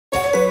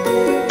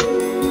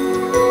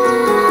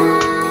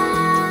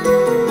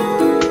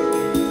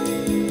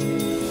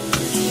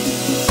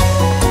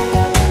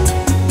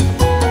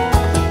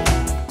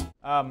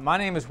My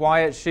name is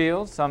Wyatt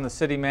Shields. I'm the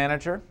city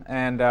manager,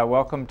 and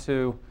welcome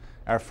to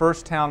our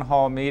first town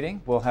hall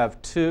meeting. We'll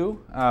have two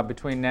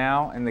between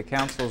now and the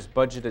council's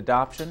budget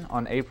adoption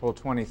on April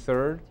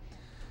 23rd.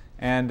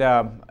 And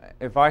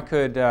if I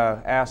could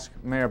ask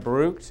Mayor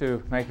Baruch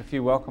to make a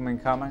few welcoming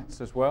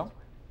comments as well.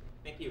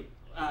 Thank you.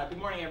 Good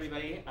morning,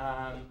 everybody.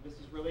 This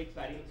is really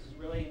exciting. This is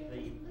really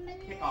the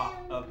kickoff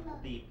of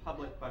the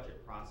public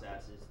budget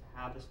process, is to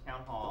have this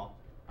town hall.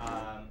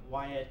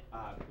 Wyatt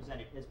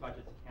presented his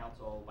budget to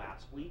council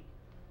last week.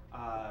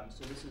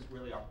 So this is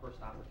really our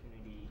first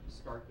opportunity to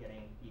start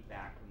getting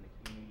feedback from the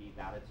community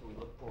about it. So we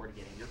look forward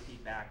to getting your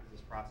feedback as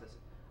this process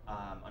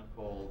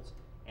unfolds.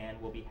 And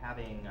we'll be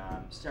having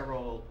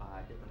several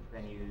different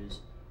venues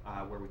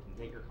where we can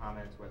get your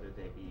comments, whether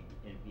they be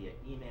via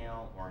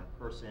email or in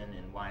person,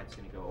 and Wyatt's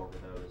going to go over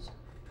those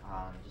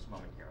just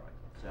momentarily.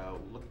 So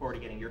look forward to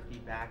getting your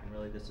feedback, and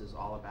really this is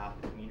all about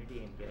the community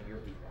and getting your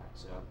feedback.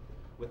 So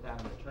with that, I'm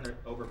going to turn it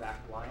over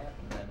back to Wyatt,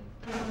 and then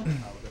I'll go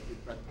through the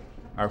presentation.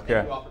 Okay.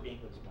 Thank you all for being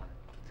here this morning.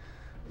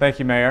 Thank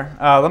you, Mayor.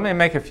 Let me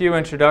make a few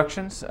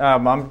introductions.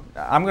 I'm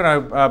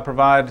going to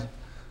provide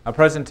a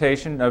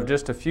presentation of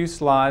just a few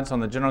slides on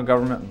the general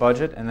government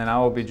budget, and then I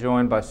will be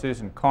joined by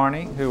Susan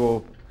Carney,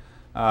 who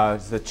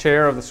is the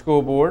chair of the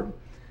school board,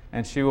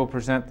 and she will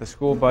present the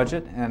school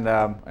budget and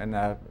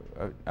a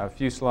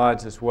few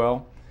slides as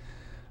well.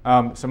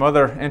 Some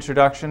other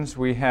introductions.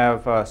 We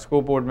have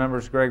school board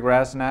members Greg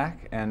Rasnack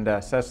and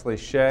Cecily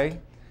Shea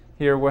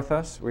here with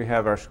us. We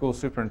have our school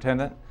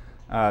superintendent,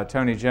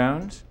 Tony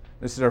Jones.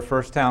 This is our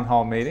first town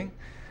hall meeting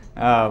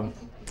on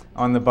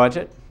the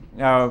budget.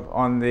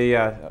 On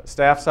the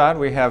staff side,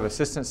 we have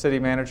Assistant City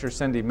Manager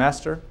Cindy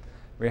Mester.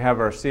 We have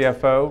our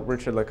CFO,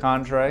 Richard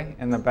LeCondre,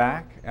 in the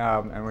back.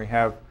 And we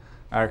have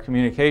our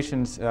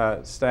communications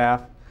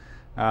staff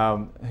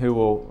who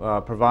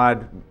will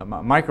provide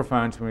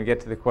microphones when we get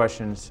to the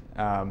questions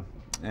and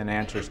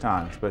answers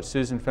times. But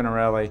Susan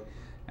Finarelli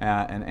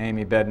and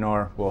Amy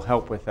Bednor will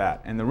help with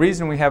that. And the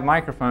reason we have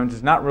microphones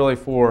is not really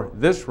for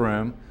this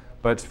room,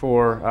 but it's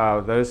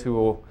for those who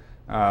will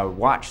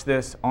watch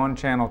this on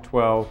Channel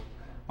 12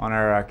 on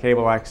our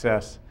cable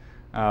access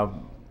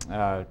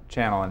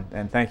channel.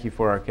 And thank you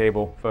for our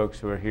cable folks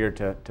who are here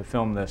to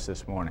film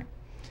this morning.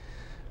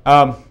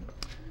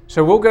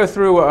 So we'll go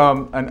through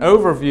an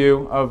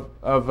overview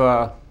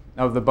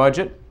of the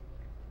budget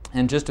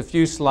in just a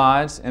few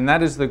slides, and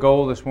that is the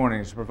goal this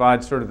morning, is to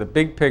provide sort of the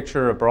big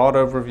picture, a broad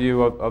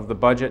overview of the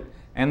budget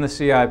and the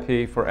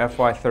CIP for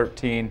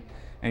FY13,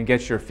 and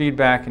get your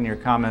feedback and your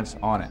comments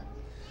on it.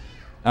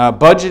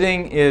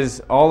 Budgeting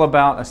is all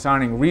about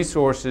assigning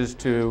resources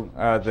to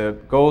the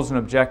goals and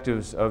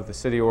objectives of the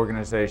city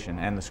organization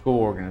and the school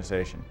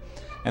organization.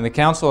 And the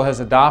council has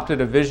adopted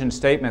a vision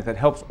statement that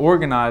helps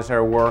organize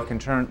our work in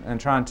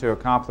trying to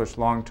accomplish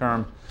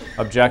long-term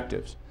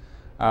objectives.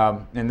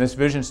 And this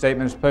vision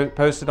statement is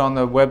posted on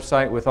the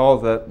website with all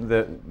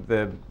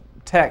the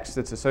text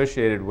that's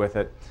associated with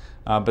it.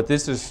 But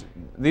these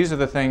are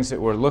the things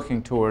that we're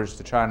looking towards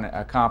to try and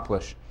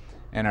accomplish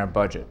in our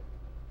budget.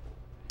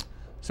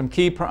 Some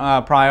key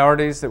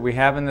priorities that we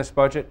have in this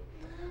budget.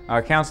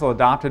 Council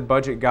adopted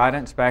budget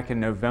guidance back in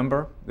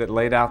November that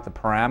laid out the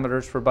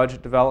parameters for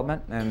budget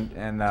development,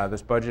 and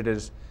this budget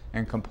is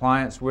in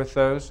compliance with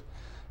those.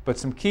 But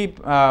some key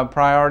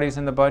priorities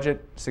in the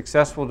budget: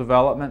 successful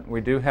development.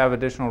 We do have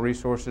additional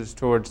resources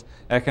towards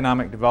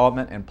economic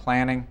development and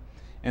planning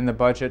in the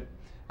budget.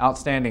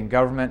 Outstanding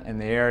government in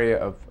the area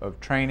of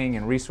training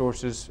and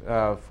resources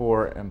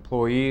for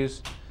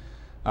employees.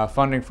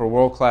 Funding for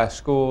world-class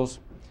schools.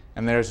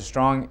 And there's a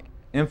strong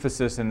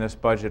emphasis in this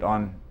budget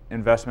on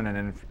investment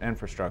in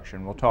infrastructure,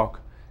 and we'll talk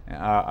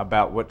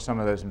about what some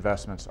of those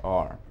investments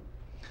are.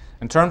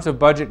 In terms of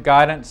budget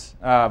guidance,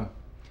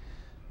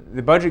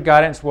 the budget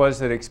guidance was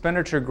that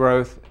expenditure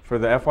growth for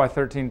the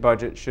FY13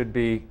 budget should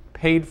be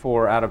paid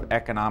for out of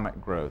economic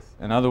growth.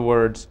 In other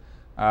words,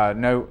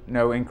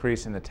 no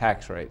increase in the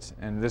tax rates.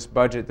 And this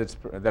budget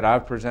that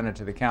I've presented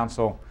to the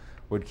council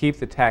would keep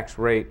the tax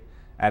rate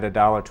at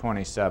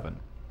 $1.27.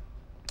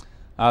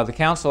 The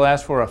council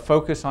asked for a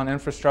focus on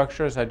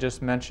infrastructure, as I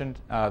just mentioned.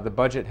 The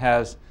budget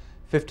has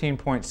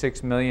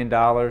 $15.6 million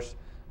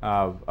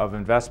of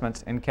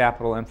investments in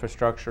capital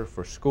infrastructure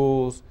for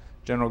schools,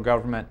 general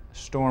government,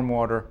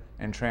 stormwater,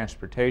 and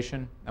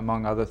transportation,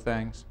 among other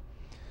things.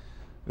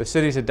 The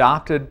city's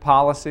adopted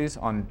policies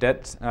on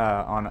debt,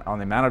 on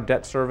the amount of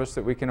debt service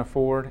that we can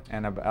afford,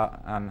 and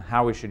on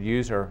how we should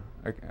use our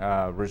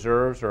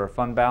reserves or our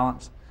fund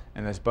balance.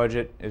 And this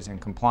budget is in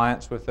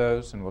compliance with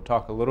those, and we'll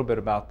talk a little bit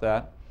about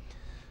that.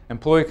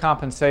 Employee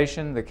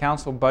compensation, the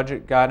council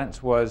budget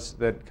guidance was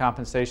that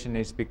compensation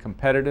needs to be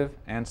competitive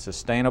and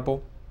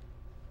sustainable.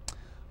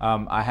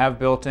 I have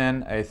built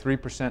in a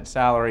 3%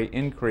 salary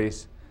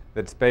increase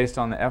that's based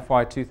on the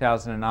FY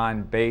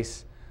 2009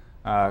 base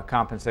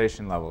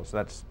compensation levels.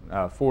 That's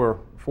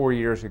 4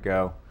 years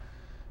ago.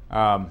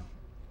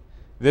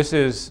 This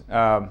is,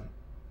 I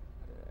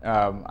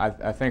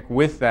think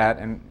with that,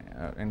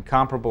 and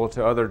comparable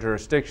to other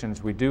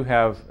jurisdictions, we do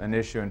have an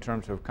issue in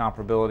terms of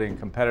comparability and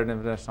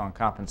competitiveness on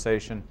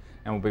compensation,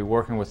 and we'll be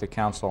working with the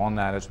council on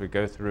that as we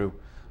go through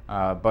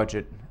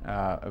budget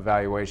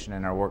evaluation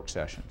in our work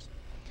sessions.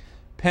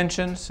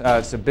 Pensions,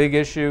 it's a big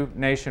issue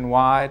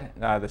nationwide.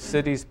 The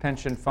city's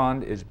pension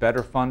fund is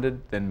better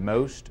funded than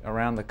most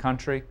around the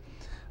country,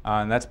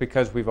 and that's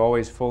because we've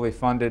always fully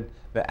funded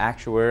the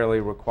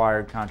actuarially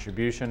required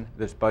contribution.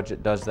 This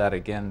budget does that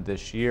again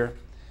this year.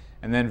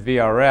 And then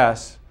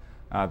VRS,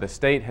 the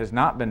state has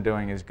not been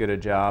doing as good a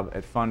job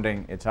at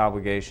funding its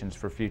obligations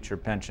for future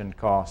pension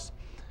costs.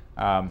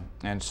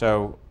 And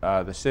so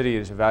the city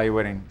is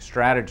evaluating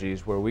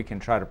strategies where we can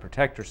try to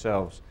protect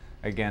ourselves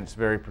against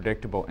very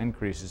predictable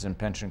increases in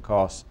pension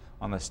costs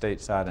on the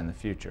state side in the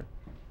future.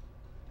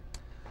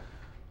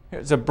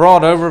 Here's a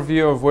broad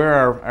overview of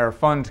where our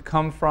funds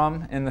come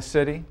from in the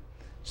city.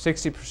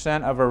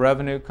 60% of our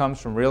revenue comes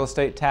from real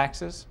estate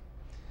taxes.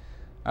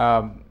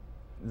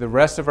 The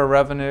rest of our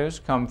revenues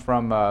come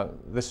from,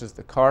 this is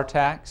the car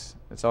tax.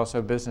 It's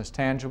also business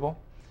tangible.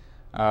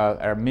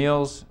 Our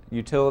meals,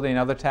 utility, and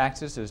other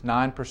taxes is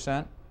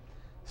 9%.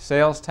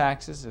 Sales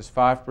taxes is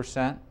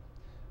 5%.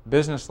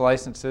 Business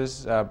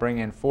licenses bring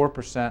in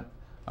 4%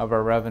 of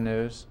our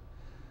revenues.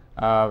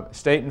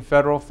 State and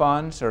federal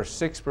funds are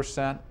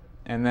 6%.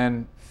 And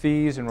then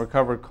fees and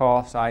recovered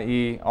costs,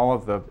 i.e. all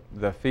of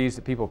the fees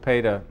that people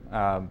pay to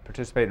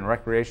participate in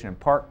recreation and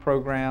park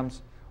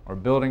programs or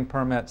building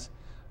permits,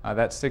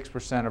 that's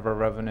 6% of our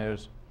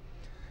revenues.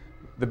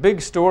 The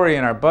big story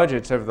in our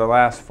budgets over the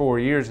last 4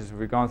 years as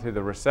we've gone through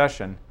the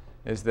recession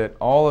is that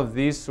all of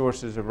these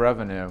sources of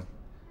revenue,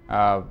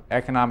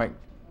 economic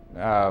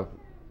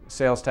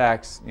sales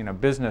tax,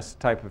 business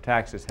type of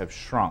taxes have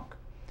shrunk.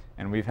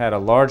 And we've had a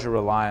larger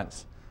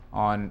reliance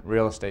on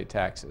real estate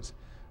taxes.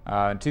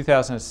 In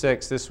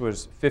 2006, this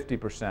was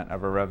 50%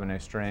 of our revenue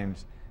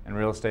streams, and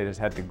real estate has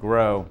had to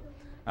grow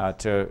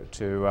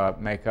to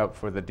make up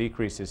for the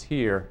decreases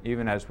here,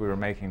 even as we were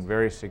making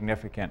very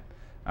significant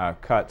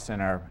cuts in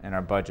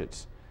our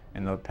budgets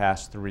in the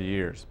past 3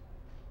 years.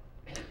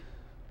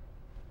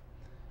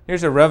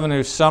 Here's a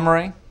revenue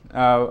summary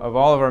of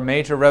all of our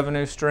major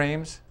revenue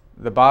streams.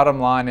 The bottom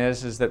line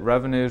is that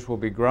revenues will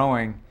be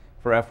growing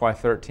for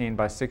FY13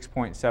 by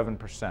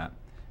 6.7%,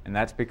 and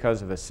that's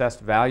because of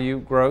assessed value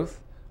growth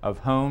of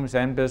homes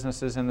and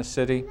businesses in the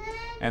city,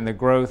 and the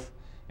growth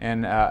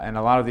in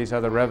a lot of these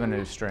other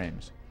revenue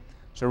streams.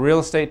 So real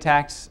estate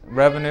tax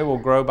revenue will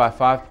grow by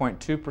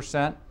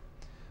 5.2%.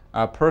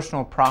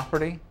 Personal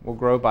property will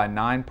grow by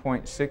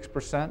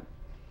 9.6%.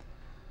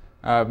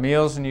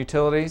 Meals and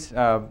utilities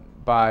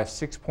by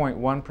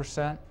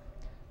 6.1%.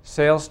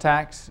 Sales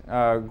tax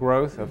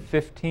growth of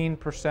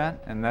 15%,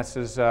 and this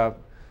is the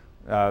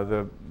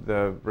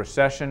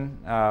recession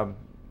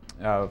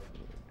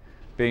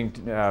being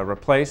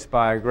replaced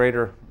by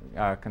greater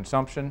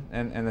consumption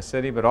in the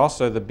city, but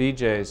also the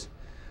BJ's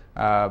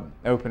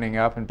opening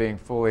up and being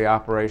fully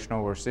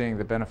operational. We're seeing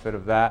the benefit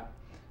of that.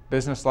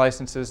 Business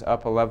licenses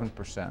up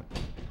 11%.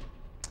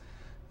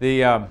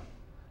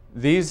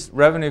 These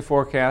revenue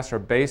forecasts are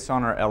based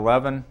on our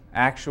 11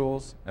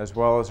 actuals as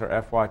well as our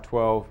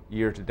FY12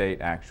 year-to-date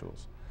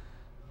actuals.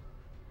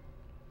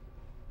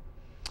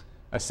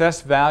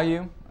 Assessed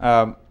value.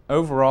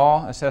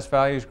 Overall, assessed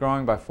value is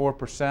growing by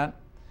 4%.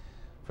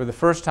 For the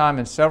first time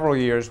in several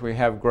years, we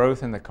have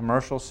growth in the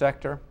commercial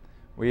sector.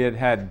 We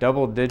had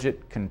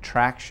double-digit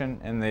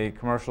contraction in the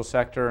commercial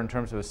sector in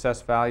terms of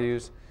assessed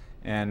values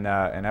in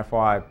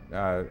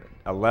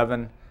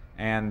FY11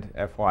 and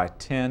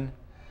FY10.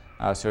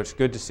 So it's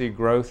good to see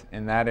growth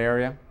in that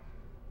area.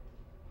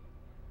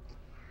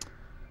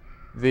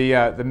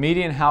 The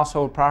median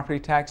household property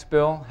tax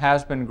bill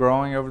has been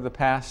growing over the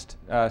past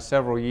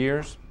several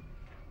years,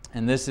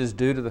 and this is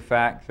due to the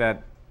fact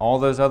that all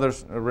those other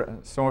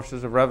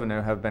sources of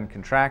revenue have been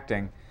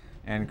contracting,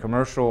 and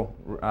commercial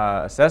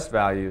assessed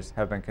values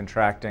have been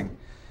contracting.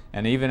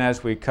 And even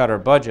as we cut our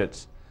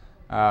budgets,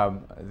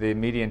 the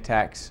median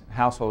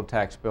household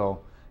tax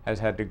bill has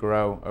had to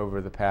grow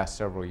over the past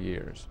several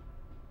years.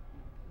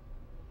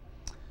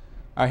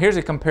 Here's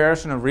a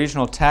comparison of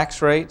regional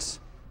tax rates.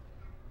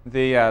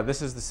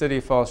 This is the City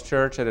of Falls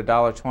Church at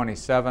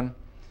 $1.27.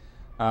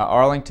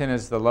 Arlington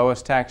is the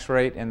lowest tax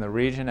rate in the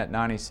region at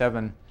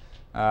 97,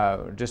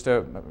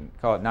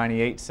 call it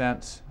 98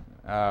 cents.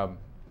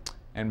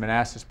 And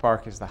Manassas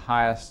Park is the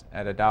highest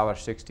at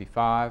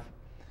 $1.65.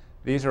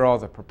 These are all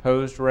the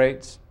proposed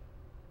rates.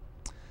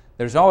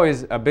 There's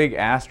always a big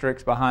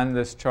asterisk behind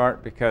this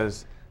chart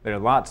because there are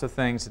lots of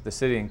things that the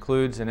city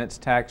includes in its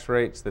tax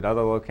rates that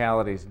other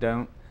localities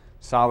don't.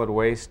 Solid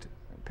waste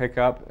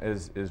pickup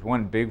is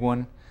one big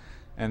one.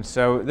 And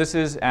so this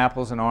is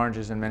apples and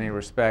oranges in many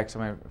respects.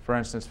 I mean, for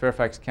instance,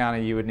 Fairfax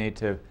County, you would need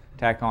to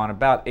tack on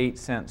about 8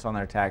 cents on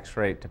their tax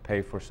rate to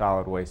pay for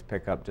solid waste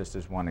pickup, just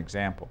as one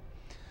example.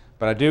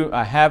 But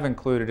I have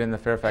included in the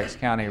Fairfax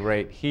County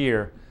rate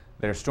here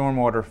their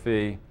stormwater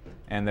fee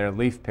and their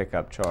leaf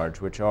pickup charge,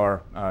 which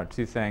are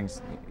two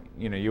things.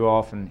 You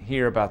often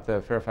hear about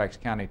the Fairfax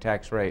County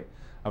tax rate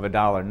of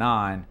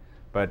 $1.09,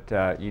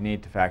 but you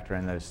need to factor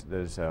in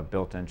those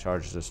built-in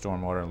charges of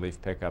stormwater and leaf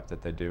pickup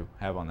that they do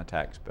have on the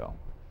tax bill.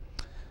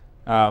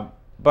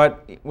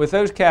 But with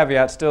those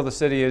caveats, still the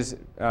city is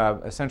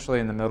essentially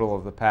in the middle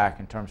of the pack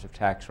in terms of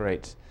tax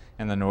rates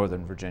in the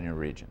Northern Virginia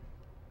region.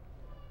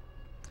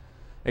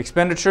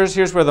 Expenditures,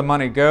 here's where the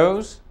money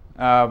goes.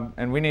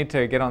 And we need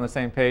to get on the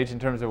same page in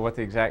terms of what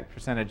the exact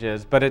percentage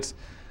is. But it's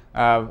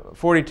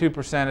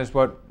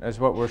 42% is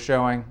what we're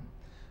showing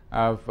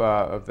of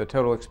the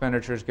total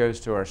expenditures goes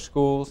to our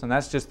schools. And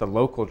that's just the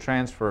local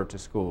transfer to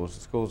schools.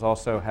 The schools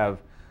also have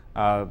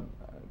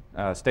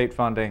state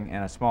funding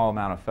and a small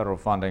amount of federal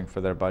funding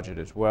for their budget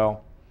as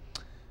well.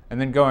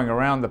 And then going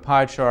around the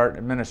pie chart,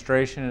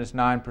 administration is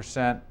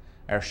 9%.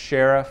 Our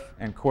sheriff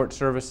and court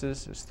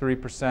services is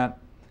 3%.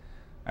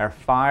 Our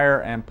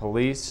fire and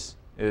police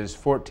is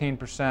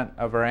 14%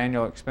 of our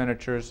annual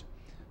expenditures.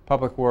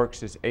 Public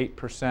works is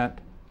 8%.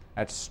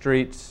 That's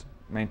streets,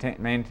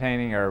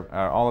 maintaining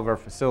all of our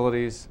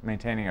facilities,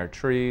 maintaining our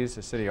trees.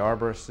 The city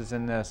arborist is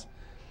in this.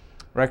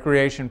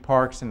 Recreation,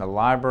 parks, and the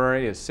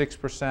library is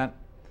 6%.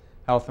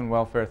 Health and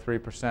welfare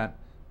 3%.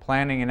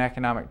 Planning and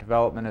economic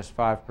development is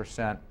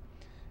 5%.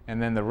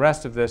 And then the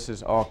rest of this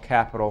is all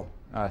capital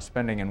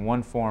spending in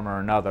one form or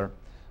another,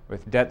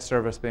 with debt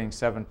service being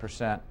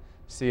 7%,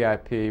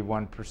 CIP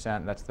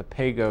 1%, that's the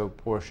PAYGO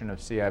portion of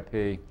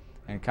CIP,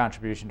 and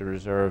contribution to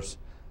reserves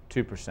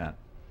 2%.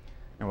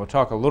 And we'll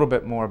talk a little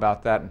bit more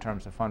about that in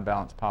terms of fund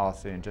balance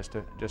policy in just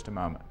a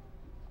moment.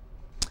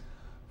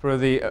 For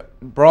the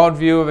broad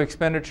view of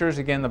expenditures,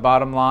 again, the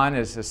bottom line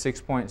is a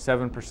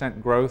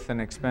 6.7% growth in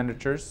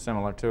expenditures,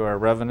 similar to our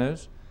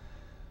revenues.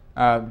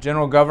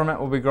 General government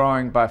will be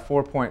growing by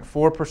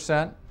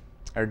 4.4%.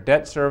 Our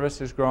debt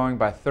service is growing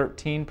by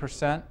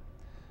 13%.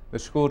 The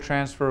school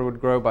transfer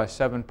would grow by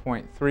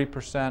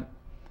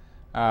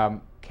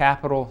 7.3%.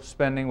 Capital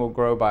spending will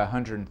grow by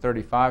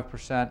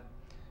 135%.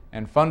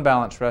 And fund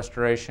balance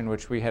restoration,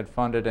 which we had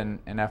funded in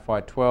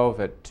FY12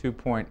 at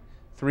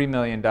 $2.3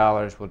 million,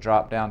 will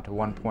drop down to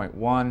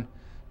 1.1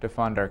 to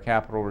fund our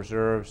capital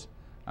reserves.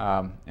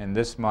 And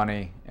this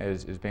money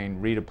is being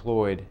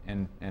redeployed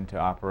into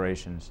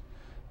operations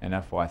in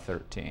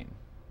FY13.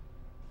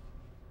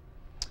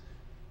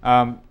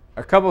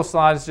 A couple of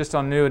slides just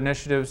on new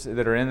initiatives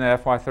that are in the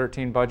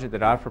FY13 budget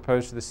that I've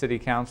proposed to the City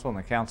Council, and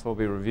the Council will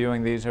be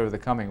reviewing these over the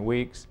coming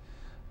weeks.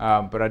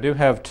 But I do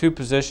have two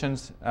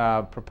positions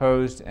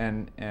proposed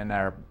in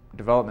our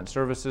Development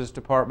Services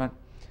Department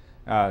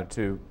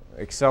to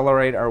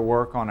accelerate our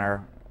work on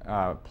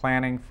our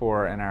planning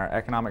in our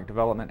economic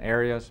development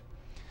areas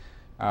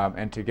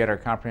and to get our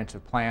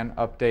comprehensive plan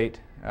update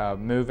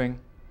moving.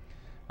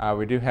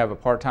 We do have a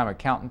part-time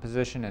accountant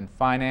position in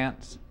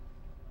finance.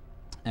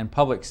 And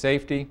public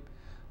safety,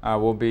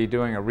 we'll be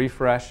doing a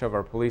refresh of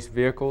our police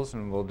vehicles,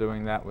 and we'll be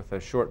doing that with a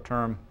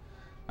short-term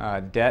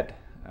debt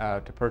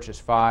to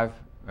purchase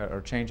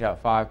or change out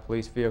 5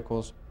 police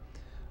vehicles.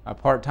 A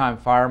part-time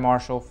fire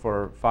marshal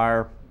for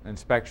fire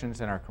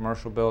inspections in our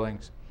commercial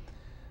buildings.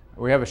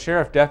 We have a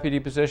sheriff deputy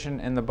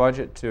position in the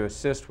budget to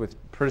assist with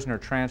prisoner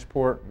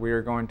transport. We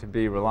are going to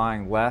be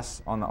relying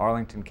less on the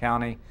Arlington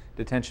County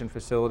detention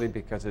facility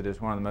because it is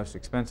one of the most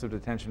expensive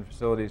detention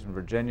facilities in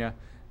Virginia,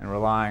 and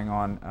relying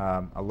on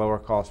a lower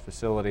cost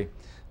facility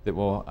that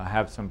will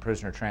have some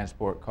prisoner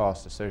transport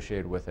costs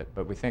associated with it.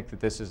 But we think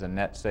that this is a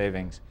net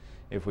savings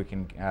if we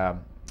can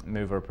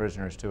move our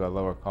prisoners to a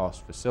lower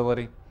cost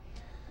facility.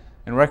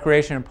 In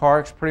recreation and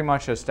parks, pretty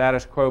much a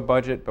status quo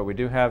budget, but we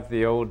do have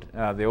the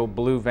old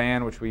blue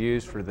van which we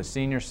use for the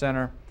senior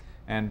center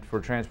and for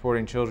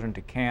transporting children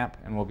to camp,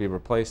 and we'll be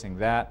replacing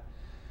that.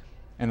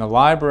 In the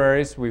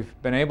libraries, we've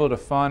been able to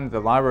fund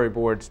the library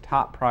board's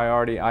top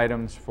priority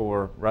items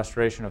for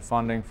restoration of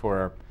funding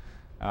for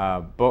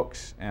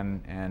books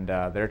and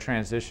their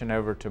transition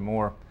over to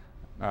more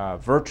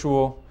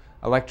virtual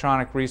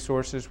electronic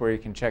resources where you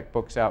can check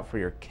books out for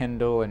your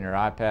Kindle and your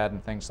iPad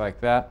and things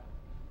like that.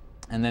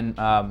 And then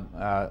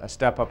a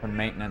step up in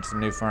maintenance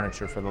and new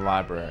furniture for the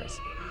libraries.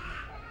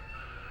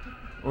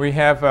 We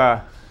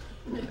have,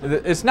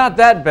 it's not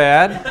that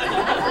bad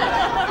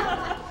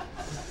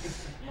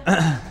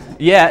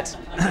yet.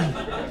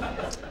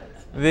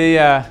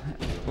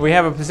 We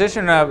have a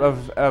position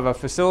of a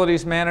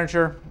facilities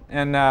manager,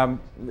 and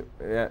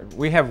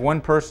we have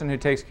one person who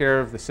takes care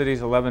of the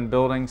city's 11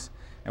 buildings,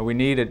 and we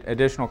need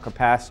additional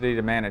capacity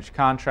to manage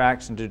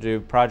contracts and to do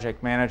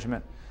project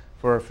management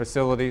for our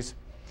facilities.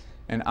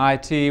 In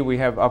IT, we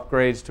have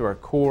upgrades to our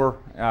core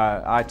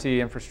IT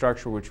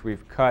infrastructure, which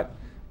we've cut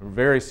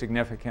very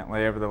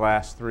significantly over the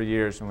last 3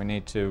 years, and we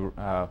need to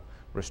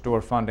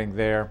restore funding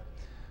there.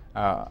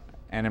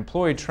 And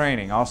employee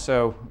training,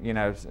 also,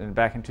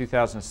 back in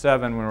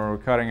 2007 when we were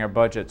cutting our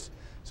budgets,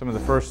 some of the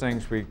first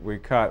things we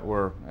cut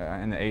were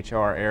in the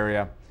HR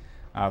area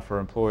for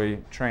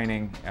employee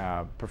training,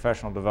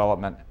 professional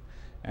development,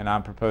 and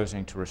I'm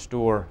proposing to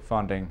restore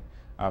funding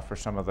for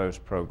some of those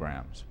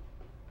programs.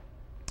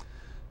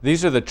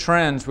 These are the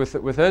trends.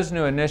 With those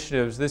new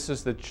initiatives, this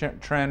is the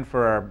trend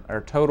for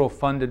our total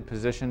funded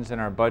positions in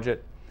our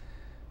budget.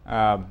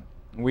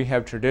 We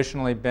have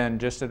traditionally been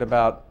just at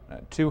about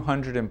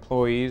 200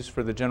 employees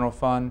for the general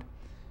fund,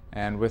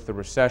 and with the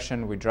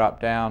recession we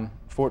dropped down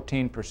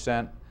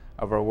 14%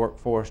 of our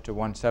workforce to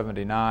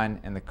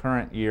 179 in the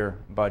current year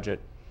budget,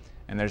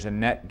 and there's a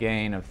net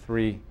gain of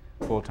 3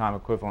 full-time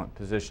equivalent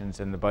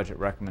positions in the budget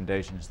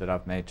recommendations that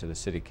I've made to the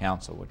City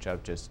Council, which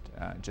I've just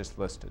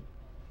listed.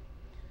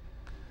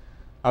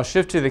 I'll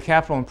shift to the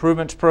capital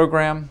improvements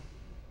program.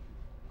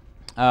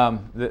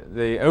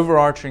 The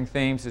overarching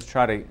themes is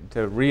try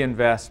to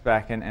reinvest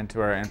back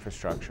into our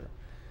infrastructure.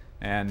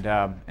 And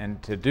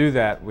to do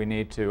that, we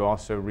need to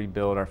also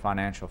rebuild our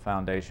financial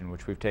foundation,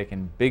 which we've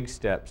taken big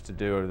steps to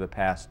do over the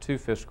past 2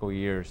 fiscal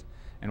years,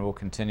 and we'll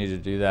continue to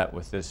do that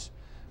with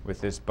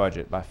this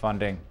budget by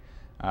funding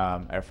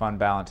our fund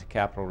balance and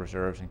capital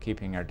reserves and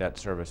keeping our debt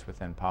service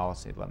within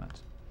policy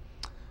limits.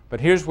 But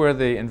here's where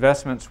the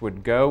investments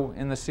would go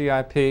in the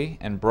CIP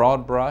in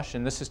broad brush,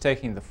 and this is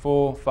taking the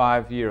full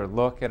 5-year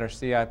look at our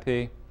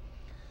CIP.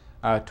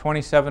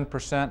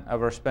 27%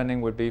 of our spending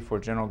would be for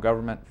general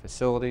government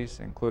facilities,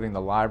 including the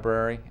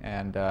library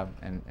and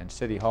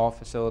City Hall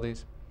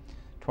facilities.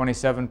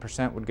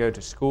 27% would go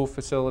to school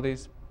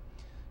facilities.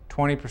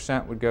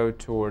 20% would go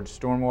towards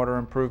stormwater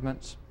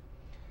improvements.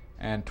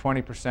 And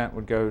 20%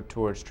 would go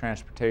towards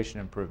transportation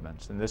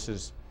improvements. And this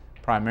is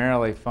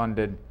primarily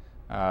funded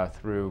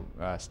through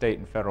state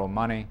and federal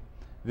money.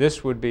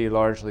 This would be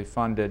largely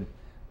funded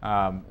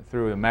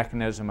through a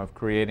mechanism of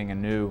creating a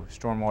new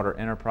Stormwater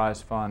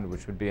Enterprise Fund,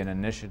 which would be an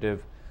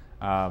initiative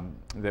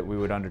that we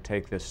would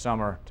undertake this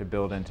summer to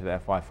build into the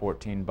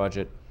FY14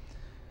 budget.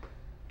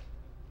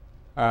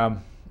 And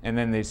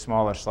then these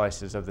smaller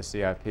slices of the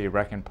CIP,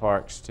 Rec and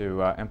Parks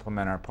to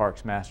implement our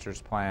Parks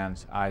Masters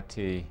plans,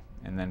 IT,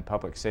 and then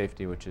Public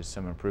Safety, which is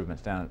some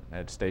improvements down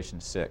at Station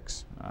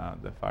 6,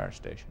 the fire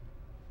station.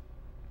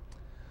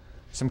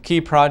 Some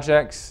key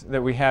projects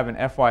that we have in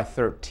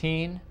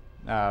FY13.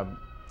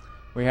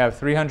 We have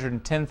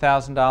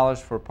 $310,000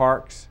 for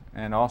parks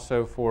and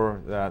also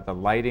for the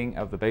lighting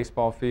of the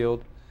baseball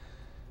field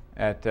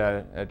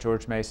at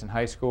George Mason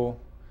High School.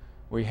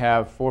 We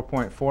have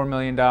 $4.4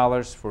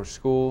 million for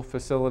school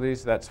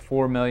facilities. That's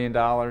 $4 million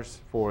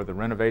for the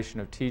renovation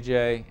of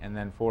TJ, and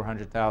then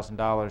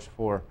 $400,000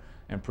 for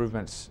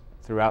improvements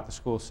throughout the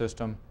school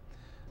system.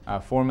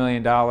 $4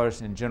 million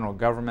in general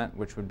government,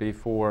 which would be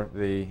for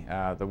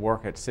the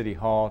work at City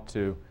Hall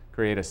to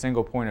create a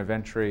single point of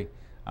entry,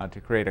 to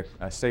create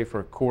a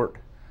safer court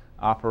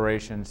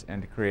operations,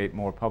 and to create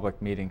more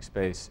public meeting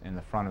space in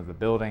the front of the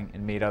building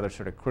and meet other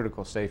sort of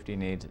critical safety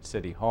needs at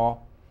City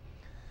Hall.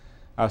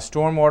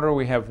 Stormwater,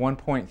 we have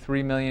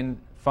 $1.3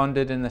 million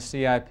funded in the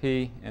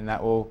CIP, and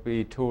that will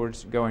be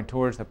going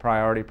towards the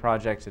priority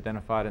projects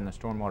identified in the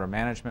Stormwater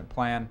Management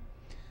Plan.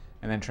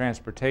 And then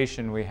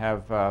transportation, we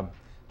have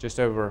just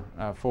over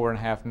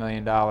 $4.5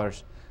 million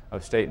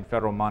of state and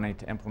federal money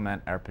to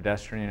implement our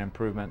pedestrian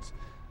improvements.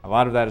 A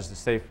lot of that is the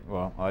safe,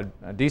 well,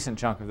 a decent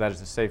chunk of that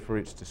is the Safe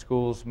Routes to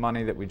Schools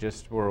money that we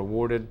just were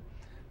awarded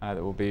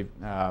that will be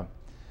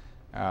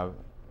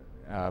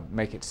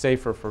make it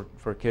safer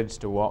for kids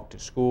to walk to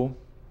school.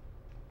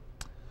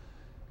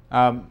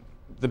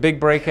 The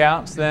big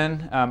breakouts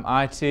then,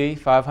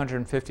 IT,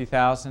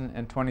 $550,000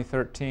 in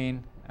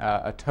 2013.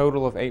 A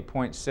total of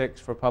 8.6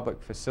 for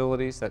public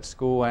facilities, that's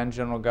school and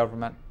general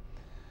government.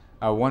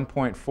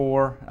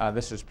 1.4,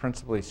 this is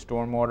principally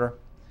stormwater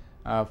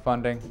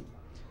funding.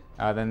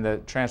 Then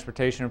the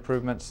transportation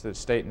improvements, the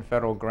state and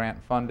federal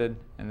grant funded,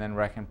 and then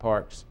Rec and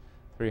Parks,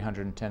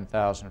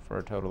 $310,000 for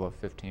a total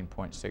of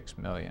 $15.6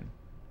 million.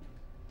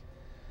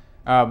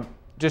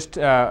 Just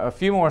a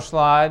few more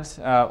slides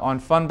on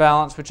fund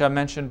balance, which I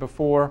mentioned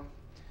before.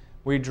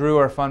 We drew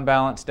our fund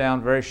balance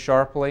down very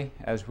sharply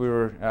as we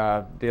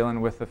were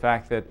dealing with the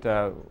fact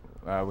that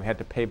we had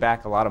to pay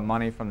back a lot of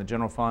money from the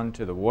general fund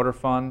to the water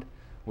fund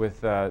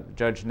with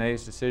Judge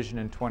Ney's decision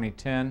in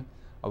 2010,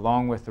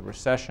 along with the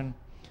recession.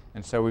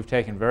 And so we've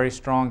taken very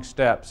strong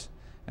steps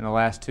in the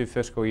last 2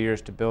 fiscal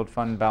years to build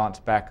fund balance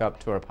back up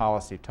to our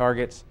policy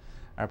targets.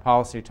 Our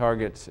policy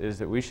targets is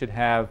that we should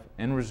have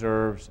in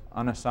reserves,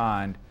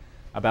 unassigned,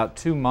 about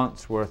 2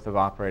 months worth of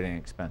operating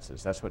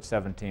expenses. That's what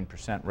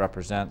 17%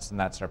 represents, and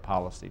that's our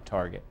policy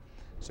target.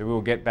 So we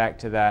will get back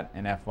to that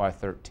in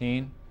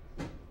FY13.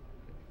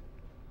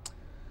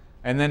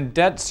 And then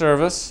debt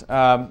service,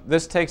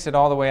 this takes it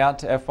all the way out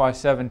to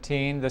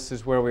FY17. This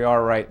is where we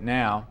are right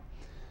now.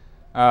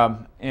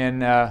 In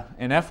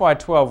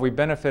FY12, we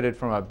benefited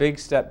from a big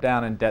step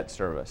down in debt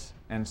service.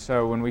 And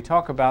so when we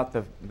talk about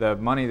the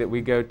money that we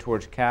go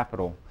towards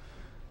capital,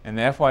 in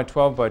the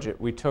FY12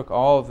 budget, we took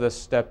all of this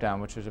step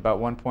down, which was about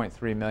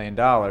 $1.3 million,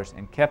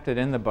 and kept it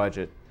in the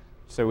budget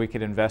so we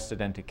could invest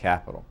it into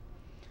capital.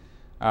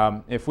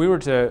 If we were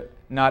to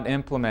not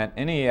implement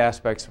any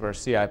aspects of our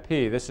CIP,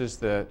 this is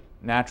the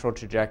natural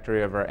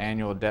trajectory of our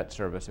annual debt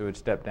service. It would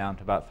step down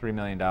to about $3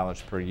 million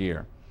per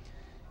year.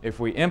 If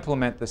we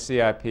implement the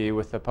CIP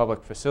with the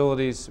public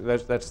facilities,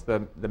 that's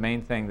the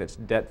main thing that's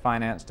debt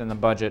financed in the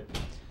budget.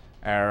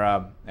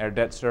 Our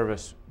debt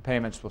service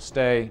payments will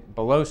stay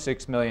below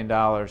 $6 million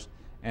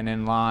and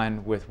in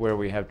line with where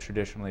we have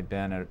traditionally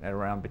been at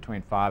around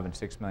between $5 and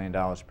 $6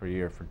 million per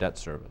year for debt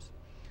service.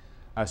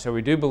 So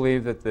we do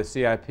believe that the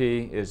CIP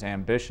is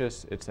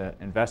ambitious. It's an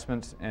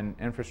investment in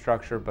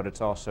infrastructure, but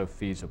it's also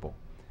feasible.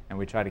 And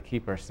we try to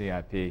keep our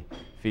CIP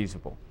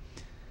feasible.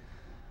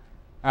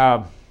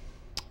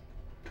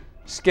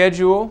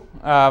 Schedule.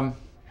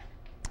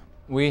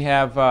 We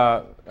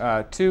have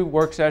 2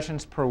 work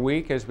sessions per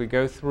week as we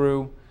go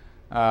through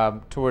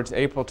towards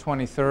April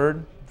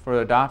 23rd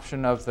for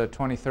adoption of the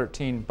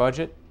 2013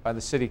 budget by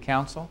the City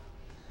Council.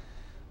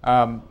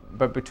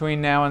 But between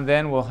now and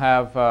then, we'll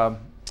have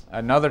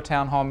another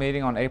town hall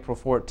meeting on April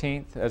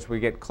 14th as we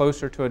get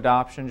closer to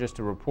adoption, just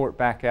to report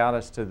back out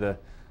as to the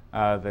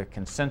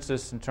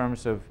consensus in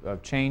terms of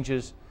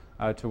changes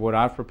to what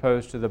I've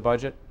proposed to the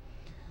budget.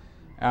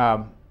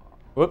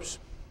 Whoops.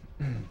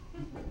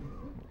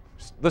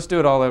 Let's do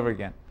it all over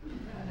again.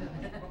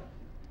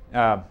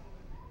 Sorry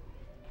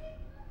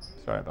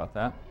about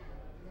that.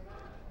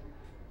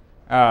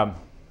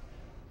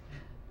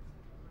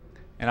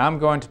 And I'm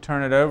going to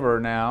turn it over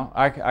now.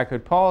 I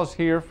could pause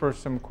here for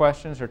some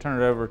questions or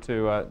turn it over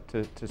to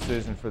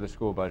Susan for the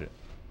school budget.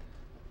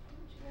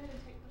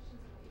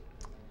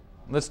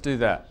 Let's do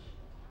that.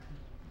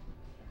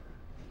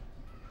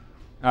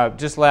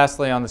 Just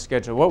lastly on the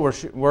schedule, what we're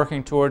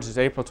working towards is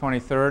April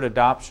 23rd,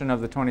 adoption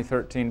of the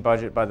 2013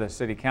 budget by the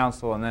City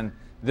Council, and then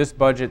this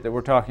budget that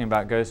we're talking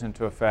about goes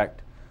into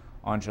effect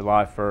on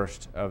July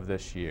 1st of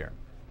this year.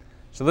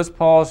 So let's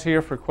pause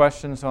here for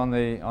questions on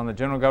the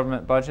general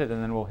government budget,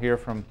 and then we'll hear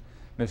from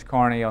Ms.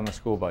 Carney on the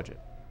school budget.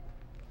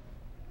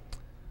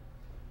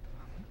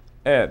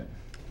 Ed.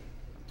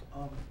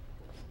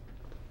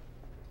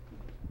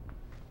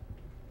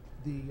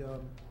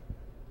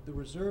 The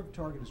reserve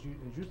target has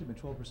usually been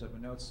 12%, but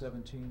now it's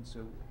 17%. So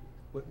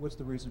what's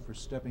the reason for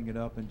stepping it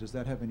up, and does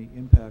that have any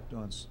impact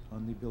on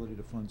the ability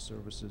to fund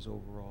services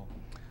overall?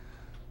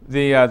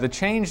 The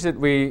change that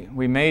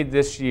we made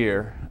this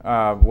year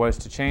was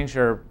to change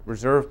our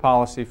reserve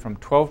policy from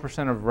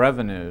 12% of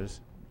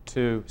revenues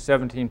to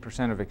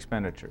 17% of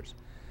expenditures,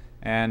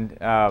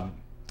 so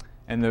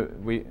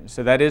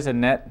that is a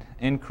net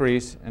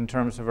increase in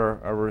terms of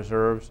our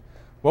reserves.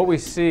 What we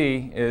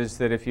see is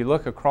that if you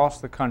look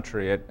across the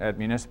country at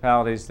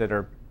municipalities that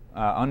are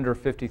under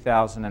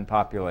 50,000 in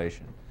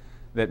population,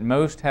 that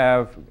most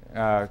have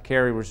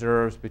carry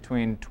reserves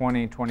between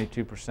 20 and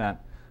 22%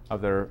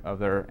 of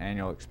their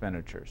annual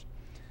expenditures,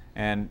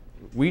 and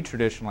we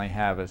traditionally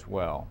have as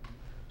well.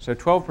 So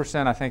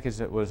 12% I think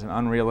was an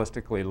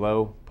unrealistically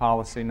low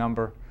policy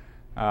number,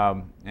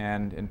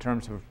 and in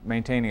terms of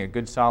maintaining a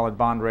good solid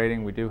bond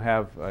rating, we do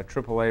have a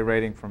AAA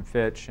rating from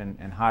Fitch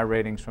and high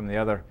ratings from the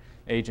other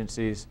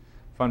agencies.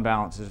 Fund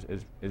balance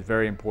is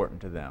very important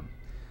to them.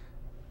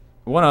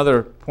 One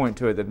other point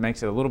to it that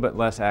makes it a little bit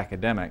less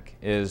academic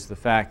is the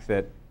fact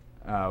that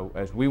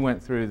as we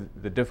went through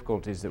the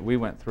difficulties that we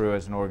went through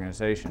as an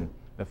organization,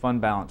 the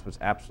fund balance was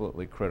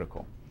absolutely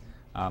critical.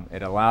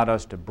 It allowed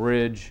us to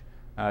bridge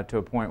to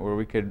a point where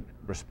we could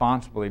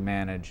responsibly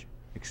manage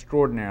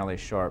extraordinarily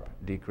sharp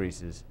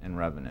decreases in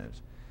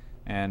revenues.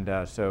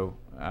 And so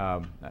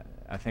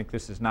I think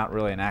this is not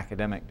really an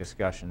academic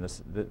discussion.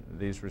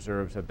 These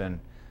reserves have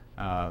been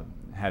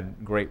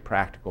had great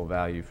practical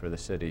value for the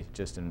city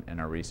just in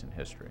our recent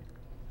history.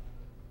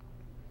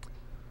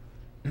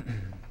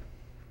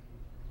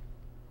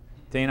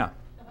 Tina.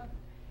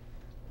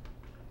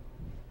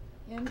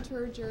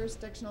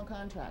 Interjurisdictional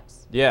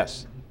contracts.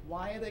 Yes.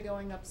 Why are they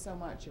going up so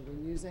much?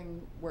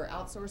 We're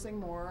outsourcing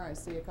more. I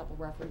see a couple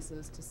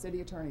references to city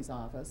attorney's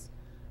office,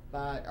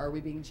 but are we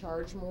being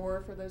charged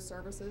more for those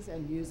services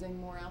and using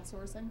more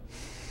outsourcing?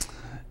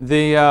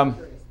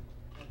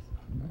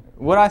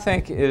 What I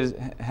think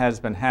has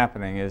been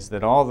happening is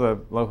that all the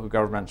local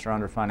governments are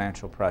under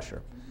financial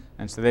pressure,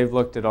 and so they've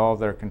looked at all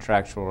their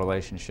contractual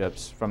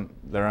relationships from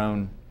their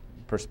own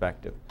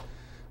perspective.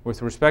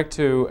 With respect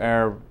to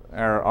our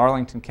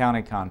Arlington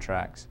County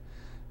contracts,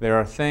 there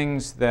are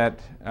things that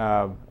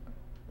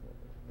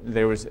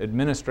there was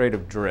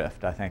administrative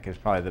drift, I think is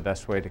probably the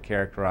best way to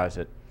characterize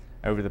it,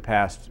 over the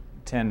past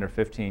 10 or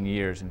 15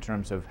 years in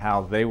terms of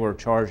how they were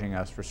charging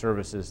us for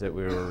services that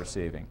we were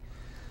receiving.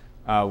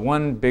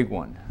 One big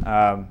one,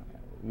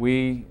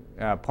 we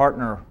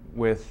partner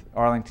with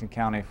Arlington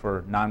County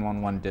for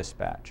 911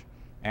 dispatch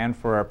and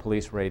for our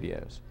police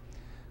radios.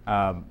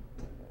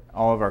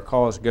 All of our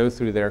calls go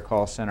through their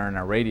call center and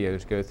our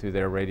radios go through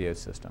their radio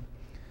system.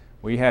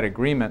 We had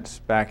agreements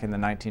back in the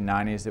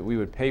 1990s that we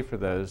would pay for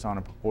those on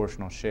a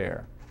proportional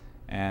share,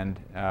 and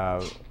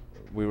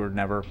we were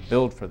never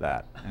billed for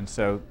that. And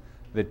so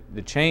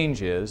the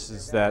change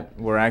is that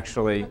we're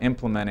actually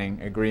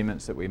implementing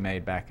agreements that we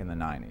made back in the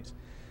 90s.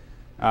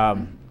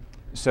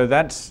 So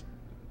that's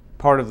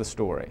part of the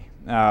story.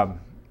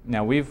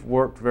 Now we've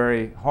worked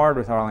very hard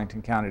with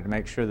Arlington County to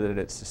make sure that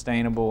it's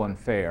sustainable and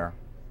fair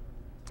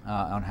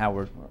on how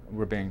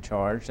we're being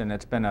charged, and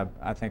it's been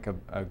I think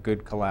a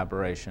good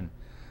collaboration.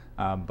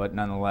 But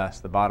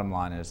nonetheless, the bottom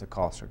line is the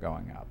costs are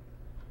going up.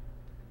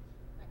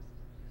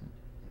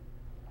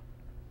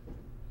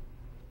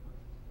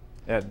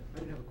 Ed? I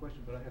didn't have a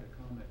question, but I had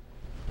a comment.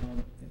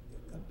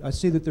 I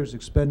see that there's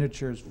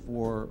expenditures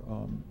for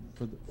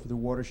the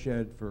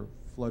watershed, for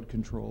flood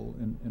control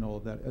and all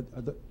of that.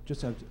 Do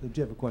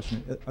you have a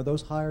question? Are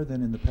those higher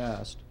than in the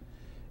past?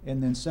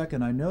 And then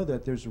second, I know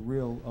that there's a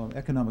real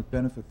economic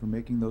benefit for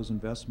making those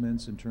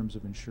investments in terms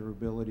of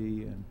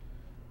insurability and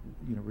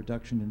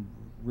reduction in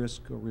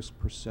risk or risk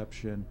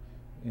perception,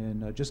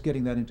 and just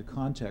getting that into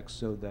context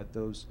so that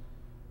those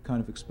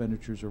kind of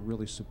expenditures are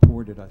really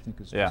supported, I think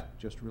is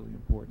just really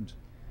important.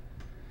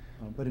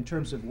 But in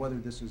terms of whether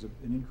this is an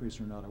increase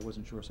or not, I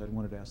wasn't sure, so I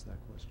wanted to ask that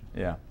question.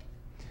 Yeah.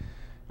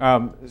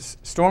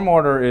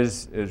 Stormwater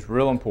is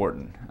real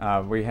important.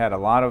 We had a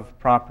lot of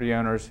property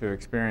owners who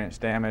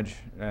experienced damage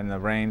in the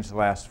rains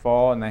last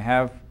fall, and they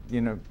have,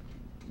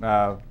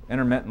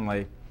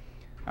 intermittently,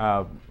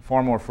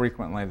 far more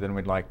frequently than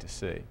we'd like to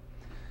see.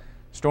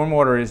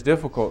 Stormwater is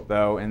difficult,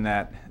 though, in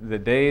that the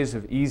days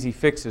of easy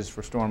fixes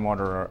for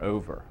stormwater are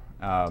over.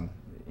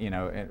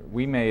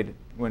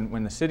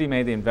 When the city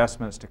made the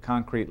investments to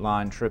concrete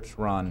line Trips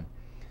Run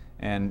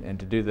and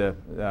to do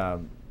the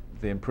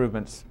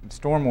improvements in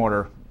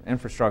stormwater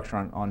infrastructure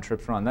on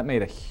Trips Run, that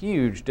made a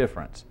huge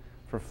difference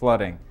for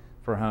flooding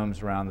for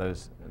homes around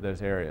those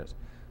areas.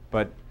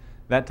 But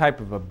that type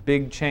of a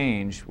big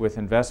change with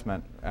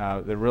investment,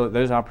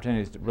 those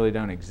opportunities really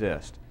don't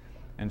exist.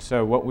 And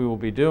so what we will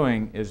be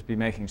doing is be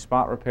making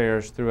spot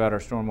repairs throughout our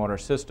stormwater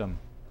system,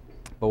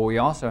 but we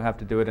also have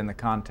to do it in the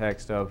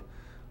context of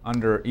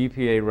under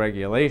EPA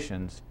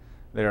regulations.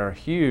 There are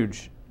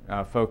huge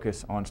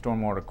focus on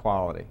stormwater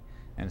quality.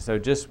 And so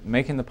just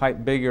making the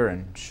pipe bigger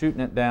and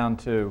shooting it down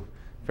to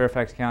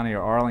Fairfax County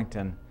or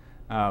Arlington,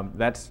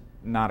 that's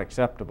not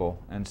acceptable.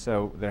 And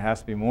so there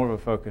has to be more of a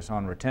focus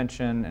on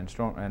retention and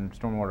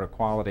stormwater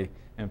quality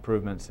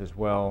improvements as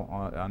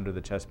well under the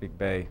Chesapeake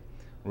Bay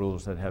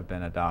rules that have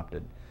been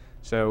adopted.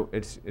 So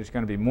it's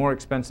going to be more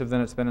expensive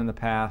than it's been in the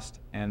past,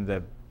 and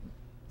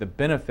the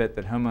benefit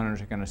that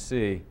homeowners are going to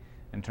see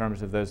in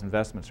terms of those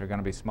investments are going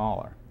to be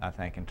smaller, I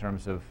think, in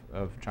terms of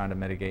trying to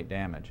mitigate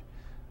damage.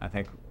 I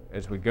think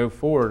as we go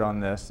forward on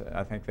this,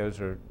 I think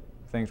those are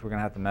things we're going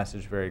to have to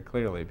message very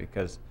clearly,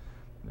 because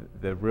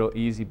the real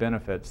easy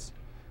benefits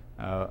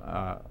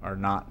are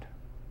not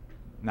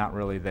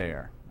really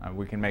there.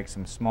 We can make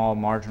some small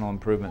marginal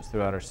improvements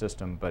throughout our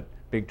system, but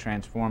big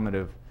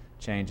transformative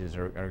changes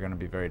are going to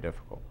be very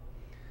difficult.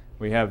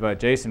 We have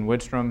Jason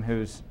Woodstrom,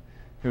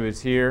 who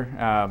is here,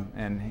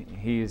 and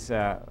he's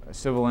a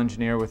civil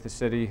engineer with the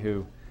city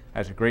who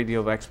has a great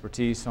deal of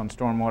expertise on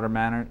stormwater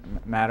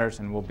matters,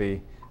 and will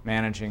be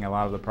managing a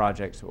lot of the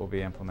projects that we'll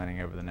be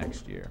implementing over the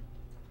next year.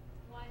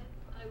 Wyatt,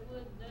 I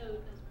would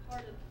note, as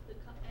part of the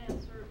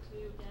answer to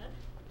Ed,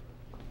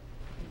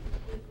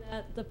 is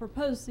that the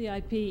proposed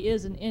CIP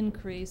is an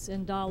increase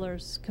in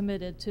dollars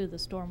committed to the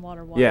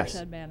stormwater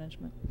watershed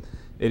management.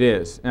 It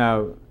is.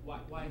 Wyatt, can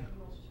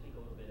you also speak a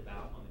little bit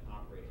about on the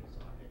operating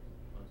side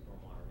on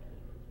stormwater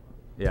management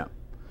as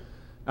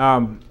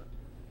well?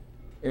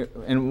 Yeah.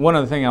 And one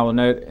other thing I will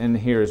note in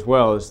here as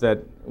well is that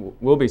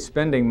we'll be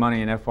spending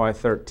money in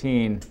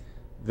FY13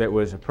 that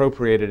was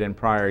appropriated in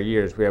prior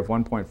years. We have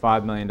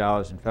 $1.5 million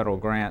in federal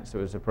grants that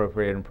was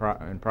appropriated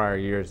in prior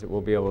years that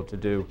we'll be able to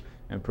do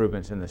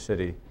improvements in the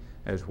city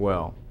as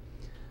well.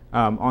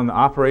 On the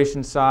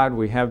operations side,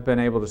 we have been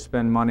able to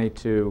spend money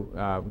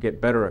to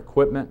get better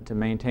equipment to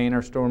maintain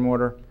our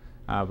stormwater,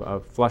 a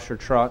flusher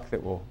truck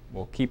that will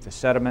keep the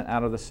sediment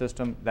out of the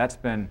system. That's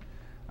been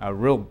a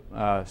real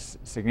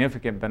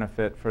significant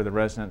benefit for the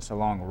residents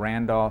along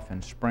Randolph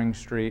and Spring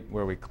Street,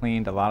 where we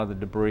cleaned a lot of the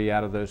debris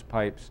out of those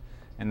pipes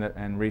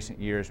in recent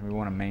years, and we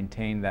want to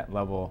maintain that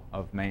level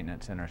of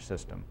maintenance in our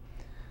system.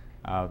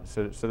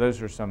 So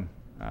those are some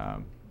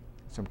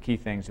key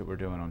things that we're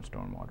doing on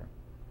stormwater.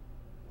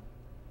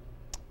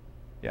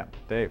 Yeah,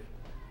 Dave.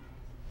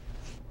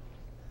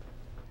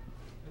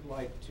 I'd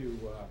like to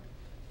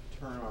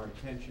turn our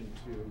attention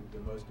to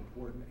the most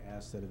important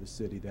asset of the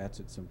city, that's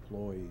its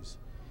employees.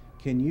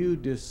 Can you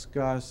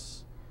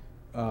discuss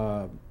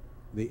the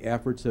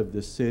efforts of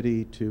the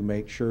city to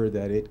make sure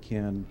that it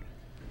can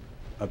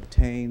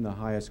obtain the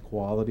highest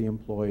quality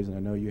employees? And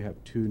I know you have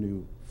 2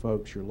 new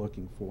folks you're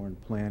looking for in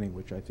planning,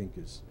 which I think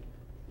is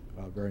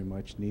very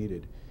much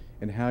needed,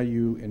 and how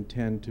you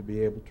intend to be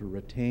able to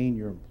retain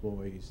your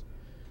employees,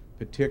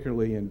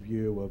 particularly in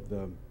view of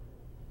the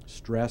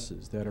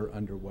stresses that are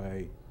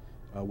underway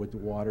with the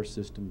water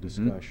system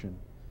discussion.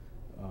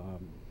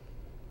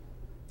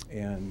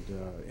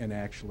 And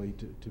actually,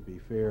 to be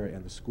fair,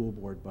 and the school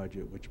board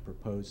budget, which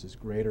proposes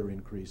greater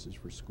increases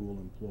for school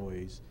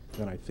employees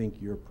than I think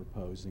you're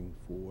proposing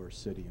for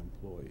city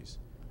employees.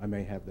 I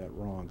may have that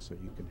wrong, so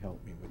you can help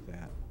me with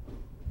that.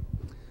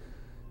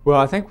 Well,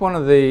 I think one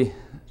of the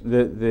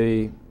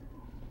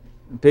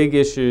big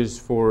issues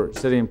for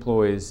city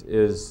employees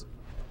is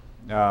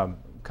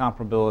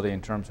comparability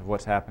in terms of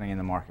what's happening in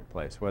the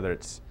marketplace, whether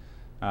it's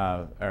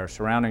our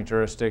surrounding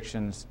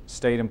jurisdictions,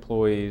 state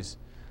employees,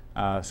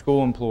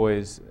 school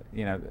employees.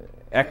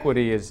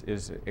 Equity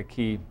is a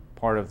key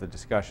part of the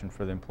discussion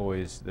for the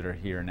employees that are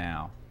here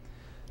now.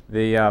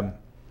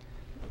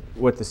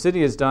 What the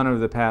city has done over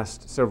the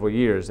past several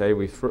years,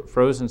 we've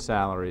frozen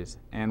salaries,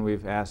 and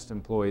we've asked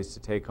employees to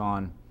take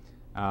on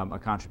a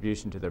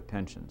contribution to their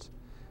pensions.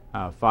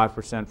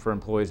 5% for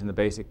employees in the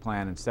basic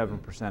plan, and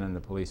 7% in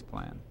the police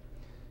plan.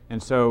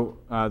 And so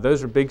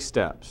those are big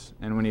steps.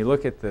 And when you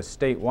look at the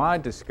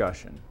statewide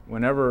discussion,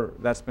 whenever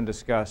that's been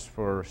discussed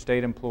for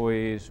state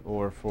employees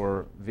or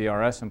for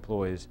VRS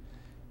employees,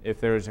 if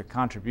there is a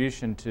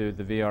contribution to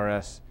the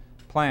VRS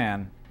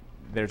plan,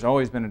 there's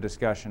always been a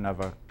discussion of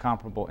a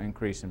comparable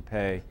increase in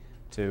pay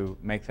to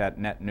make that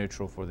net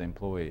neutral for the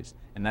employees.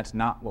 And that's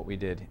not what we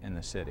did in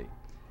the city.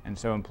 And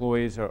so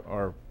employees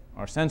are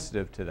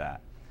sensitive to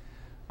that.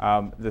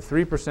 The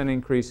 3%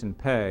 increase in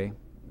pay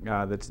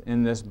that's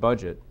in this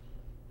budget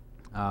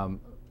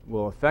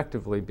will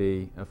effectively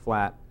be a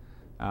flat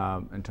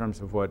in terms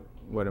of what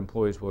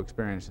employees will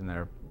experience in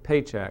their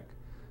paycheck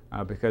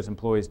because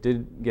employees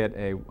did get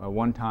a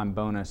one-time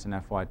bonus in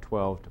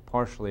FY12 to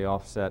partially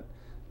offset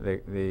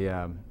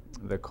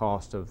the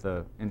cost of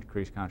the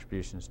increased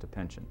contributions to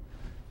pension.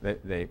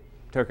 They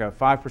took a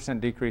 5%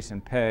 decrease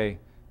in pay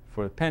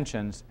for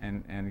pensions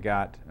and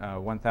got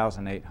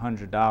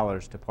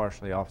 $1,800 to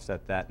partially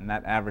offset that, and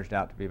that averaged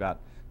out to be about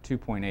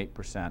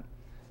 2.8%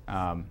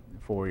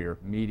 for your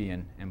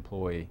median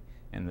employee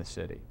in the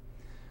city.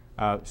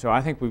 So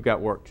I think we've got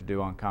work to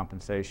do on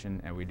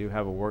compensation, and we do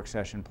have a work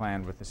session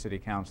planned with the City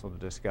Council to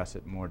discuss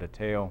it in more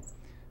detail,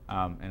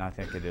 and I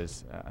think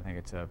it's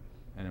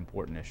an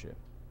important issue.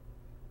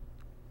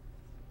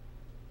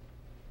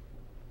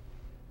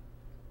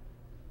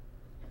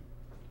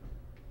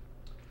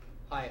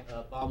 Hi,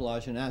 Bob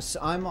Lajeunesse.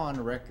 I'm on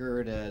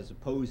record as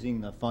opposing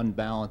the fund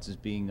balance as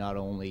being not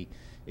only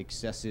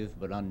excessive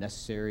but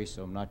unnecessary,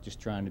 so I'm not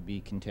just trying to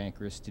be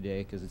cantankerous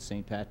today because it's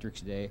St.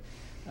 Patrick's Day.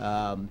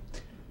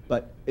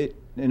 But it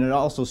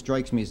also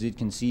strikes me as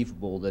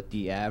inconceivable that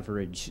the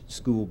average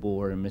school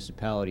board and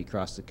municipality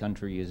across the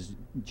country is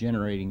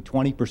generating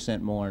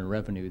 20% more in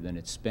revenue than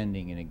it's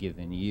spending in a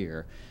given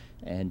year.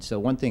 And so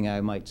one thing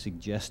I might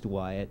suggest,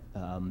 Wyatt,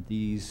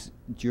 these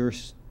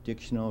jurisdictional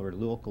or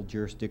local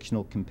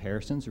jurisdictional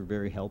comparisons are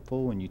very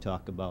helpful when you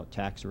talk about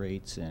tax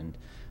rates and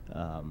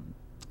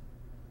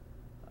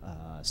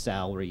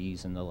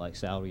salaries and the like,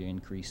 salary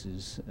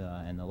increases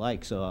and the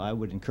like. So I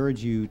would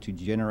encourage you to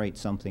generate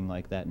something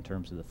like that in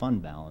terms of the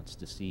fund balance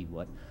to see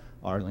what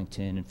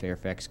Arlington and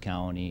Fairfax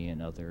County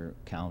and other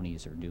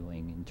counties are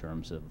doing in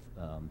terms of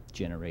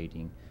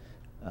generating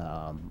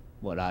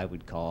what I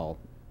would call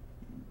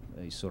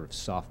a sort of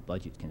soft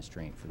budget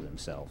constraint for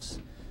themselves.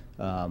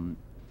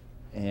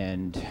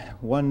 And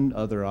one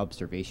other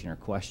observation or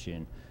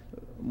question,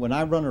 when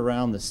I run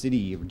around the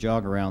city or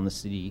jog around the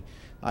city,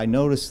 I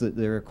notice that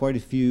there are quite a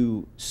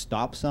few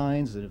stop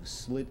signs that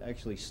have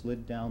actually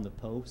slid down the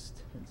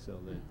post, and so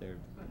that they're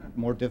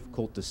more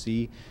difficult to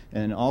see.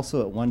 And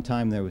also at one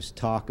time there was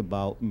talk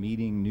about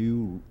meeting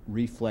new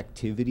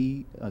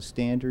reflectivity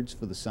standards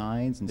for the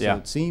signs, and so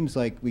it seems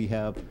like we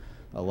have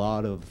a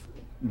lot of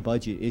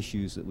budget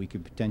issues that we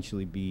could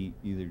potentially be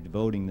either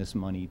devoting this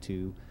money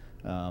to.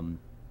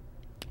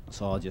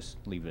 So I'll just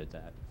leave it at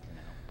that for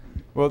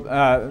now.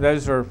 Well,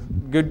 those are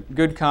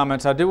good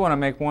comments. I do want to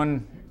make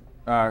one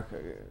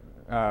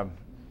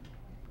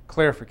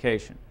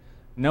clarification.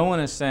 No one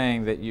is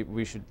saying that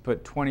we should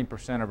put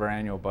 20% of our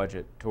annual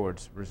budget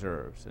towards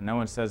reserves, and no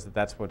one says that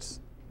that's what's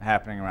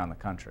happening around the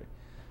country.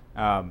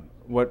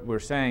 What we're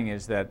saying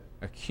is that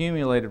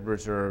accumulated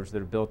reserves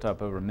that are built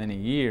up over many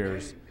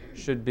years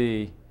should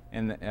be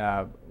in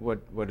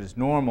what is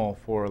normal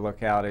for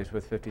localities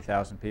with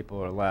 50,000 people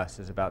or less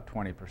is about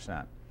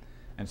 20%.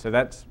 And so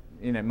that's,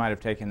 it might have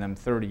taken them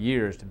 30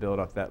 years to build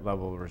up that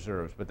level of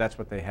reserves, but that's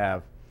what they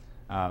have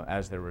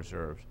as their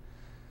reserves.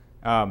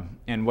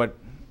 And what,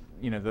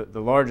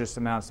 the largest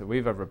amounts that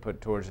we've ever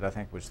put towards it, I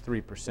think, was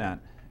 3%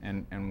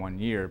 in 1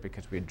 year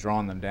because we had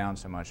drawn them down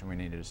so much and we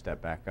needed to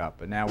step back up.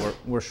 But now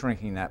we're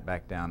shrinking that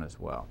back down as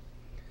well.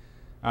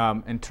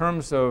 In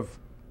terms of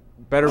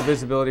better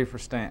visibility for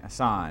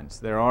signs,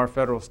 there are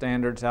federal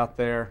standards out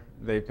there.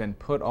 They've been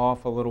put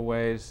off a little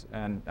ways,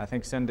 and I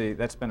think Cindy,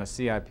 that's been a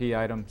CIP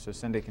item, so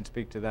Cindy can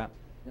speak to that.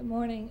 Good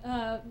morning.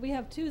 We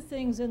have two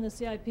things in the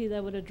CIP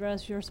that would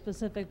address your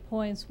specific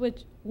points,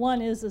 which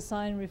one is the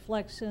sign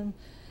reflection,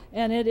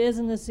 and it is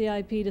in the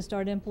CIP to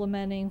start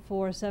implementing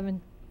for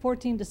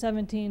 14 to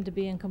 17 to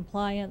be in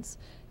compliance.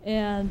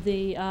 And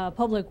the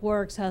Public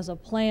Works has a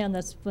plan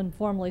that's been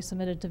formally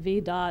submitted to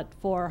VDOT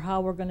for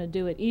how we're going to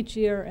do it each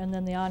year, and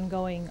then the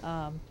ongoing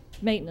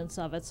maintenance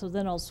of it. So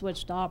then it'll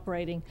switch to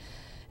operating.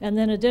 And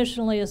then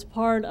additionally, as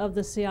part of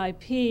the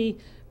CIP,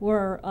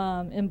 we're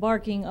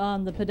embarking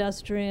on the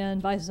pedestrian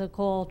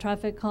bicycle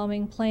traffic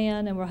calming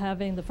plan, and we're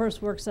having the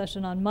first work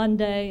session on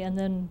Monday and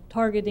then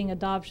targeting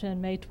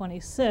adoption May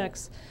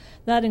 26th.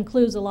 That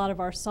includes a lot of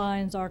our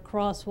signs, our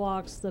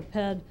crosswalks, the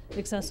PED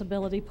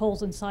accessibility,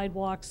 poles and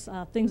sidewalks,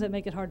 things that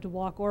make it hard to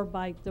walk or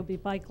bike. There'll be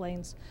bike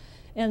lanes.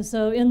 And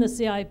so in the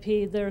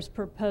CIP, there's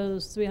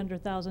proposed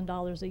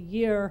 $300,000 a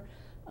year,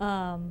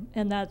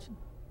 and that's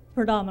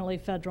predominantly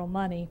federal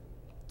money.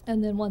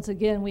 And then once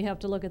again, we have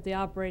to look at the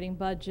operating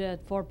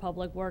budget for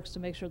Public Works to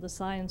make sure the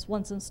signs,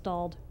 once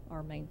installed,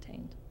 are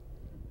maintained.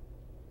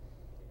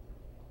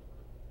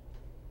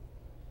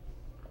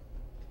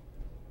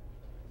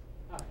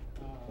 Hi,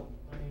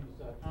 my name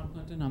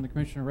Townsend. I'm the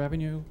Commissioner of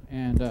Revenue,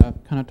 and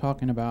kind of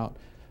talking about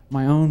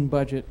my own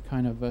budget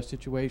kind of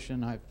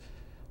situation. I've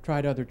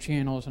tried other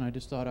channels, and I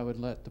just thought I would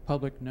let the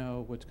public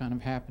know what's kind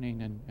of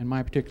happening in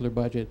my particular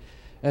budget.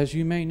 As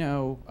you may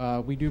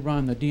know, we do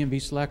run the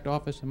DMV Select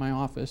office in my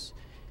office,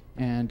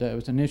 and it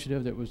was an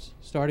initiative that was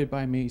started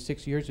by me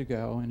 6 years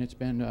ago, and it's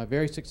been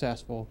very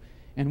successful.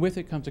 And with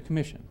it comes a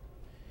commission,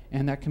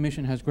 and that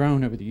commission has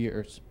grown over the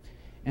years.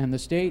 And the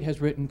state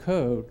has written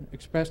code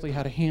expressly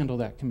how to handle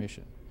that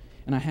commission.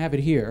 And I have it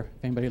here,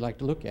 if anybody would like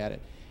to look at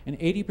it. And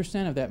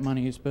 80% of that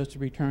money is supposed to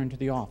return to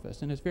the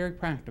office, and it's very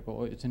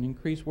practical. It's an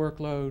increased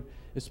workload.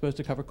 It's supposed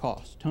to cover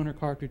costs. Toner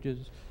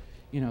cartridges,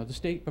 you know, the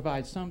state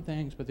provides some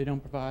things, but they don't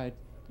provide,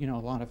 you know,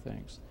 a lot of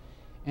things.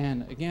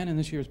 And again, in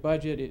this year's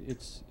budget,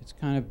 it's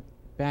kind of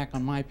back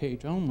on my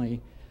page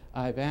only.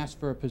 I've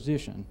asked for a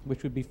position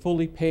which would be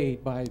fully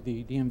paid by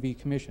the DMV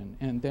Commission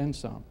and then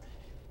some.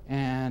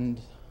 And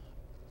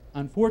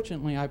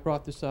unfortunately, I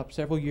brought this up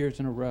several years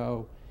in a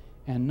row,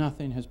 and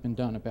nothing has been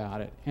done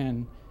about it.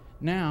 And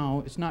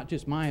now, it's not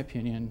just my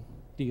opinion.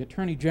 The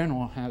Attorney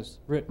General has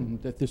written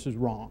that this is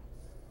wrong.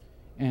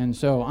 And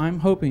so I'm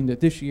hoping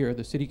that this year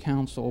the City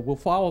Council will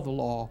follow the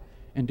law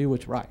and do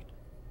what's right.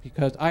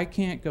 Because I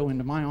can't go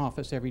into my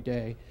office every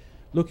day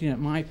looking at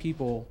my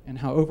people and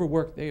how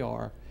overworked they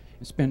are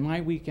and spend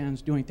my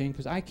weekends doing things,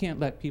 because I can't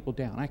let people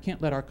down. I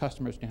can't let our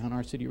customers down,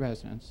 our city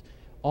residents,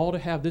 all to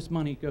have this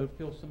money go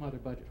fill some other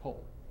budget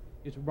hole.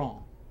 It's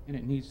wrong, and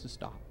it needs to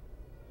stop.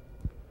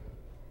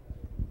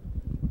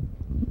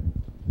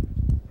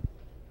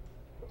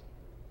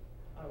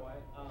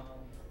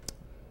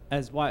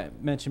 As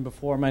Wyatt mentioned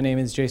before, my name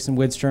is Jason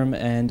Widstrom,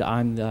 and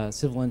I'm the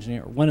civil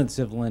engineer, one of the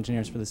civil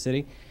engineers for the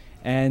city.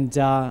 And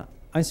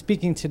I'm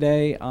speaking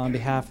today on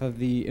behalf of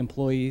the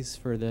employees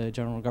for the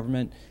general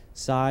government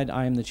side.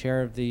 I am the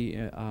chair of the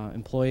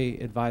Employee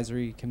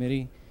Advisory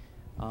Committee.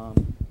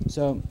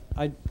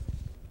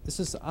 This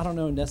is, I don't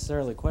know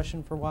necessarily a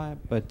question for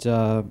Wyatt, but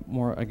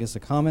more, I guess, a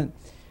comment.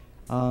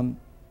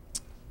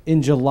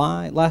 In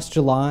July, last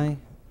July,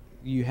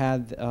 you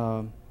had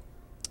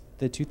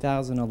the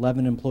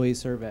 2011 employee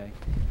survey.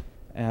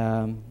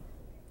 And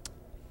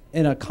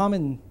a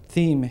common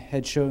theme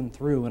had shown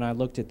through when I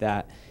looked at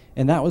that,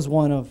 and that was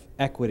one of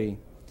equity.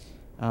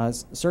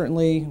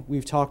 Certainly,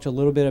 we've talked a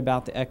little bit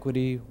about the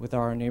equity with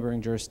our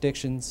neighboring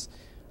jurisdictions.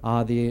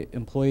 The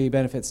Employee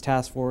Benefits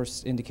Task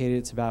Force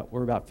indicated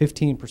we're about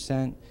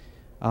 15%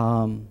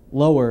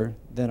 lower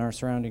than our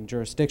surrounding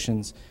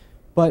jurisdictions.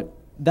 But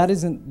that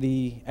isn't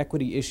the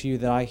equity issue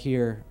that I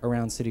hear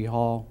around City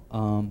Hall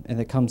and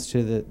that comes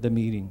to the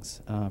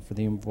meetings for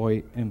the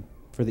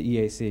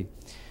EAC.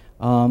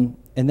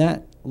 And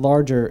that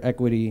larger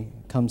equity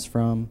comes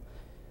from,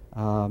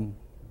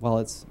 well,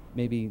 it's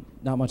maybe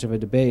not much of a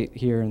debate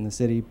here in the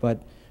city,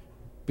 but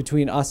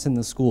between us and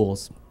the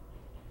schools.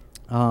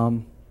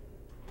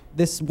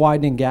 This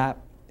widening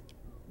gap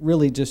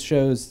really just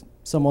shows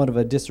somewhat of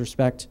a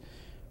disrespect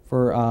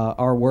for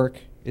our work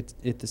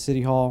at the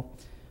City Hall,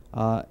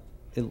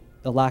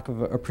 a lack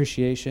of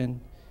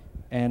appreciation,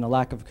 and a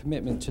lack of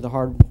commitment to the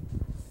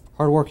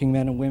hardworking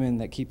men and women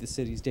that keep the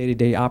city's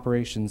day-to-day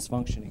operations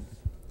functioning.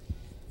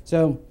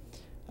 So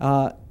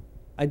I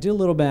did a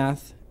little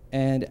math,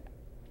 and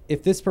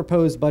if this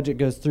proposed budget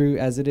goes through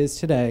as it is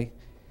today,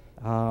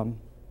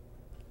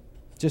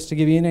 just to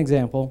give you an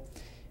example,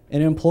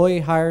 an employee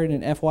hired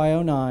in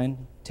FY09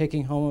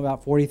 taking home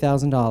about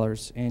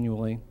 $40,000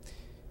 annually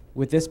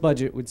with this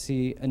budget would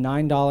see a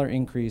 $9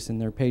 increase in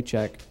their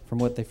paycheck from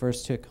what they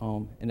first took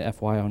home in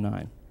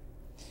FY09.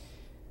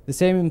 The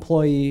same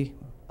employee,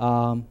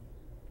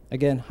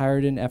 again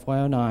hired in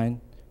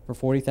FY09 for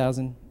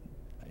 $40,000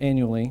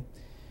 annually,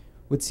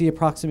 would see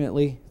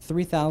approximately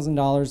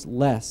 $3,000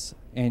 less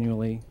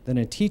annually than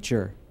a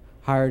teacher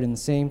hired in the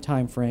same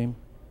time frame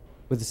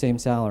with the same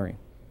salary.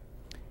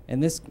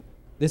 And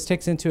this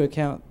takes into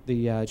account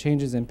the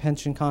changes in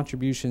pension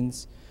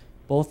contributions,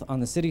 both on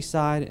the city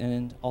side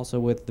and also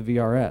with the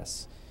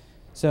VRS.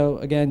 So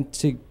again,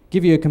 to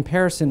give you a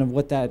comparison of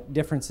what that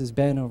difference has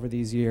been over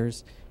these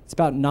years, it's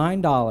about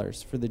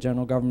 $9 for the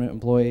general government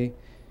employee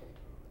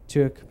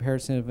to a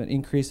comparison of an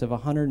increase of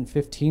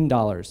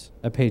 $115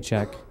 a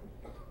paycheck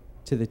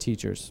to the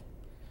teachers.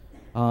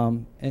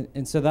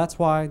 And so that's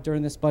why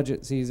during this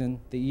budget season,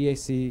 the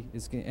EAC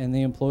and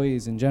the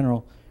employees in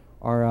general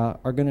are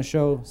going to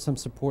show some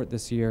support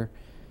this year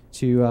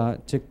to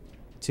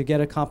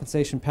get a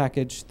compensation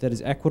package that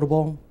is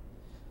equitable,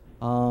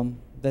 that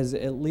is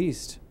at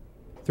least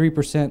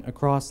 3%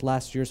 across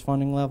last year's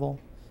funding level,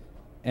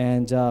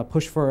 and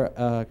push for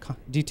a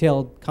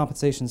detailed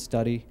compensation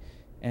study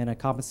and a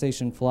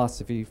compensation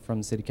philosophy from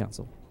the City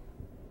Council.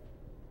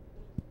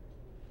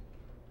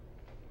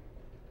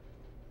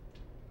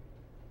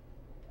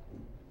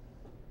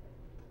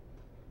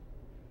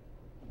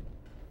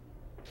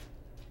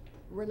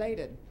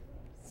 Related,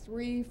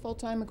 3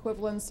 full-time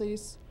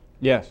equivalencies.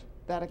 Yes.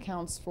 That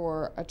accounts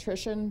for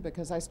attrition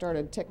because I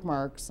started tick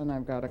marks and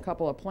I've got a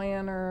couple of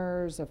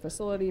planners, a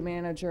facility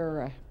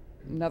manager,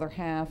 another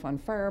half on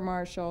fire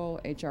marshal,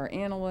 HR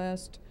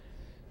analyst,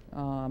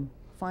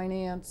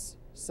 finance,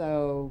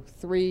 So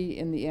 3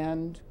 in the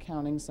end,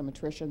 counting some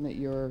attrition that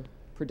you're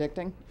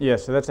predicting? Yeah,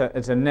 so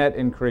it's a net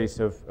increase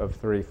of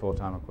 3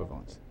 full-time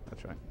equivalents.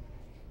 That's right.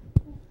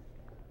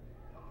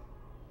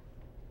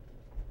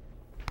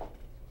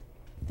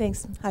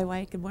 Thanks. Hi,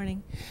 Wyatt. Good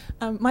morning.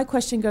 My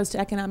question goes to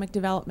economic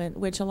development,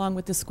 which along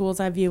with the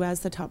schools I view as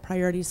the top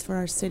priorities for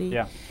our city.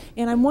 Yeah.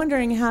 And I'm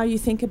wondering how you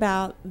think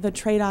about the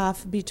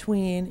trade-off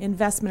between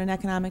investment in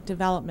economic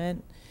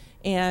development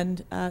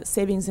and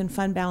savings in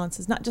fund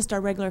balances, not just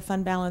our regular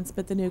fund balance,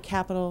 but the new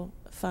capital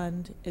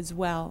fund as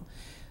well.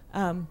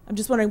 I'm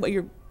just wondering what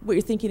your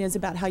thinking is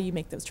about how you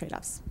make those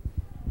trade-offs.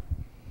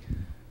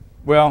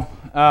 Well,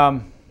 I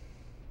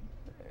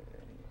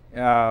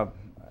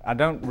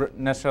don't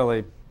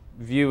necessarily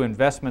view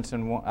investments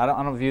in one. I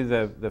don't view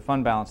the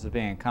fund balance as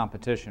being in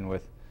competition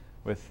with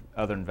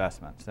other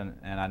investments, and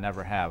I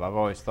never have. I've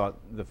always thought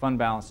the fund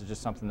balance is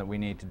just something that we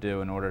need to do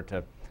in order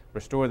to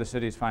restore the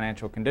city's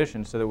financial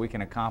condition so that we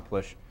can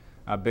accomplish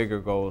bigger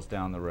goals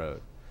down the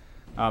road.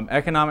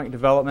 Economic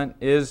development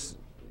is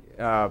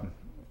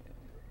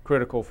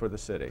critical for the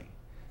city.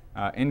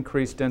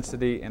 Increased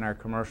density in our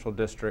commercial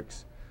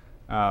districts.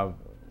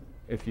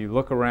 If you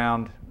look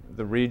around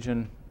the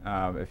region,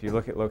 if you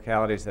look at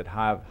localities that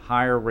have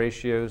higher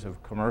ratios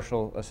of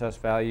commercial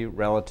assessed value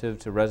relative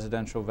to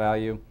residential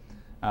value,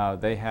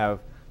 they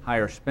have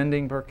higher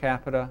spending per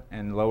capita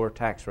and lower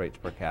tax rates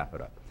per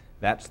capita.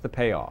 That's the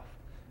payoff,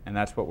 and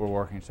that's what we're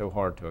working so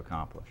hard to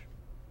accomplish.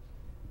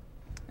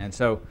 And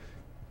so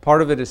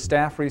part of it is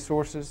staff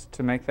resources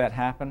to make that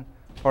happen.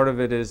 Part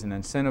of it is an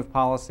incentive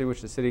policy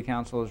which the City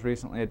Council has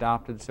recently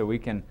adopted, so we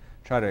can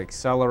try to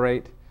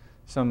accelerate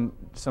some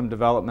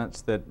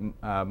developments that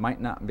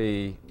might not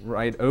be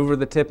right over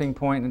the tipping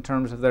point in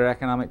terms of their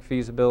economic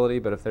feasibility,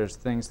 but if there's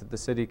things that the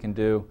city can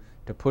do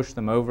to push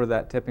them over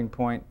that tipping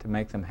point to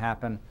make them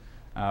happen,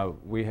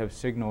 we have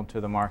signaled to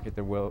the market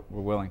that we're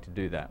willing to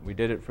do that. We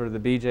did it for the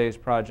BJ's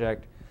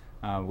project.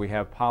 We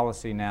have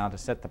policy now to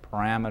set the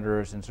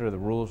parameters and sort of the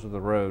rules of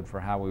the road for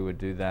how we would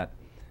do that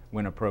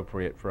when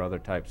appropriate for other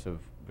types of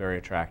very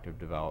attractive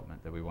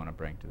development that we want to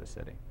bring to the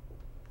city.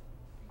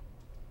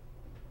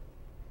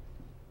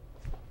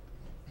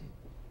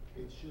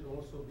 It should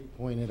also be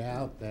pointed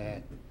out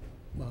that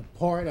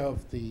part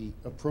of the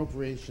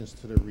appropriations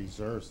to the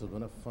reserves are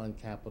going to fund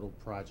capital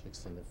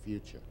projects in the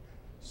future.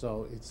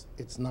 So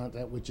it's not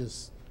that we're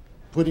just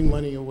putting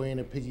money away in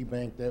a piggy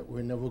bank that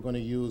we're never going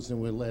to use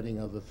and we're letting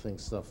other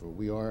things suffer.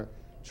 We are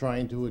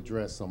trying to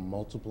address a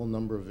multiple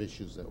number of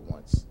issues at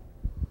once.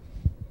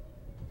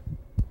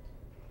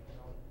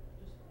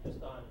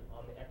 Just on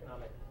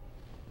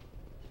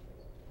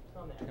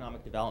the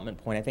economic development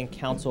point, I think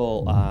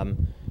council,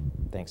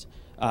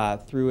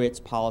 through its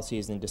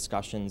policies and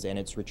discussions and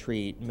its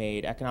retreat,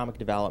 made economic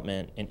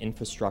development and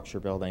infrastructure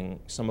building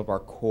some of our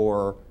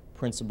core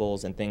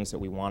principles and things that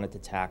we wanted to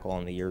tackle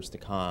in the years to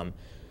come.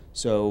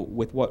 So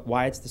with what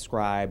Wyatt's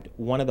described,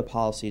 one of the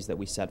policies that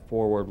we set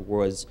forward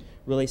was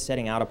really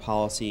setting out a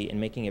policy and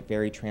making it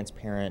very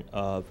transparent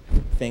of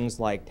things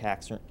like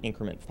tax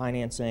increment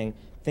financing,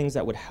 things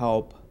that would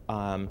help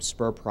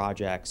spur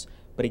projects,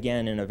 but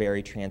again in a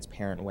very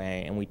transparent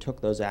way. And we took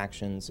those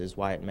actions, as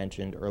Wyatt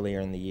mentioned earlier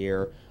in the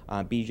year.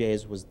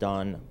 BJ's was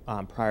done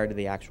prior to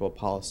the actual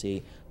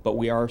policy, but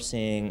we are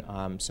seeing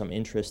some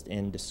interest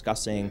in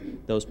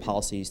discussing those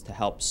policies to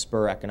help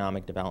spur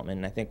economic development.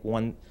 And I think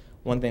one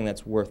thing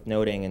that's worth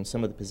noting in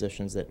some of the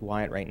positions that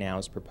Wyatt right now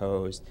has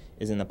proposed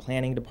is in the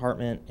planning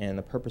department, and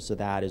the purpose of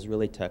that is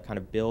really to kind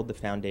of build the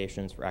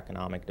foundations for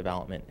economic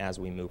development as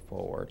we move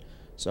forward.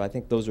 So I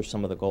think those are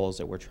some of the goals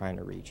that we're trying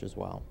to reach as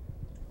well.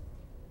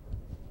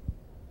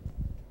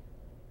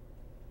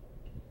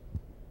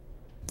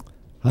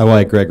 Hi,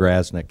 Wyatt. Greg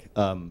Rasnick.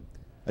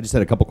 I just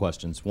had a couple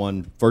questions.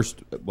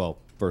 First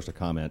a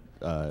comment.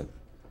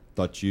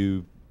 Thought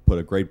you put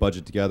a great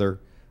budget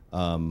together.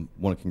 Want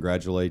to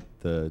congratulate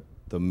the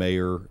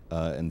mayor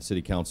and the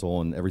city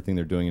council and everything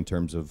they're doing in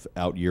terms of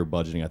out-year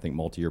budgeting. I think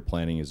multi-year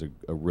planning is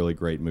a really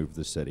great move for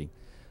the city.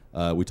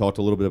 We talked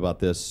a little bit about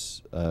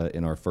this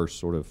in our first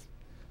sort of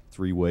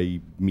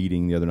three-way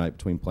meeting the other night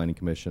between Planning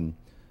Commission,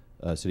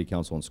 City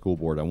Council, and School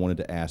Board. I wanted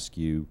to ask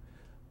you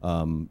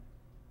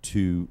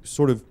to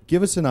sort of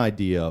give us an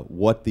idea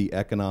what the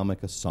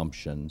economic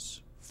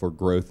assumptions for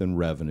growth and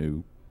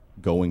revenue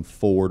going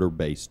forward are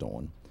based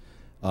on.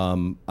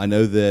 I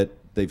know that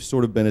they've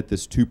sort of been at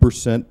this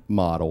 2%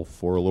 model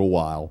for a little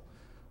while,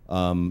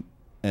 and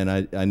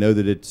I know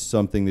that it's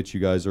something that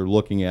you guys are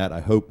looking at. I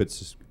hope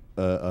it's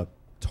a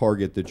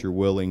target that you're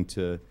willing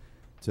to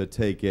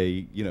take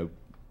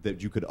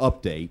that you could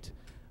update,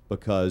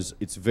 because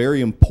it's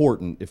very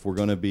important if we're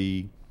going to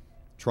be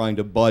trying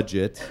to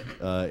budget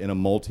in a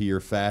multi-year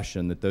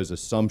fashion that those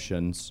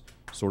assumptions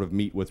sort of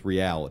meet with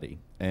reality.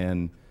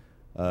 And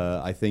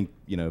I think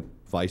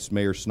Vice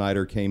Mayor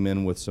Snyder came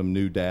in with some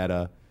new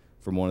data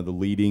from one of the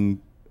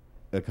leading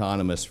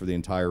economists for the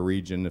entire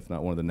region, if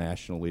not one of the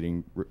national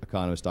leading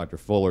economists, Dr.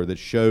 Fuller, that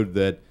showed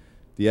that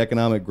the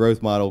economic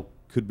growth model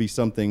could be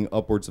something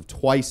upwards of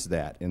twice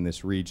that in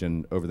this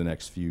region over the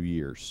next few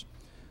years.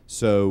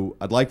 So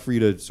I'd like for you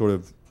to sort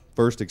of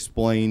first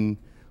explain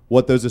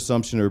what those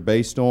assumptions are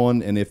based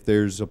on and if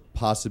there's a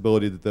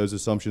possibility that those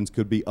assumptions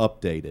could be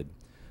updated.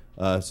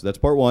 So that's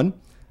part one.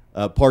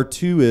 Part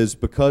two is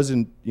because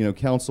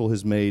council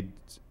has made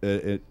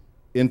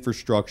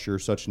infrastructure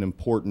such an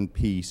important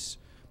piece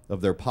of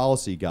their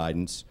policy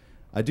guidance,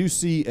 I do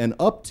see an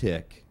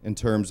uptick in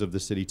terms of the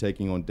city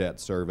taking on debt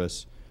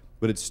service,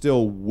 but it's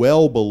still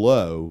well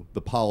below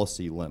the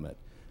policy limit.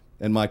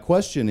 And my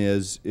question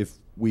is, if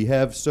we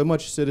have so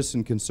much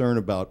citizen concern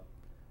about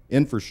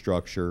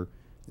infrastructure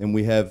and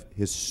we have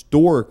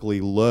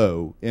historically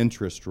low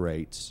interest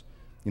rates,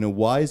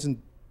 why isn't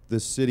the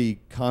city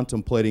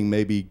contemplating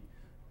maybe,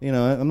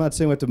 I'm not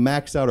saying we have to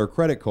max out our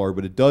credit card,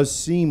 but it does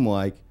seem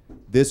like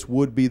this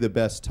would be the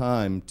best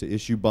time to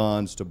issue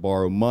bonds, to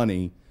borrow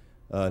money,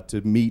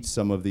 to meet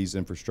some of these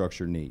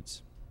infrastructure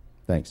needs.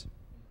 Thanks.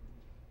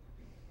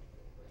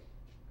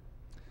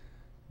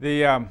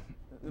 The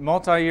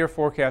multi-year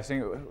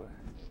forecasting,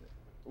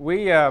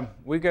 we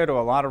go to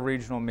a lot of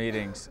regional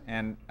meetings,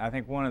 and I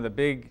think one of the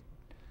big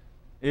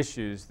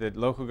issues that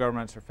local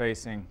governments are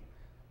facing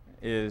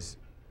is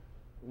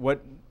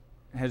what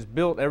has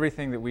built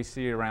everything that we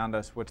see around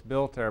us, what's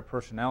built our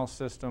personnel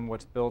system,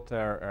 what's built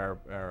our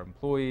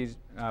employees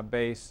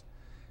base,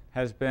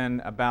 has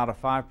been about a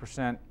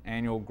 5%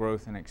 annual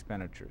growth in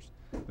expenditures.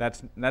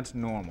 That's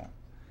normal.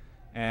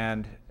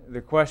 And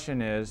the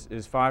question is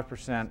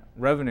 5%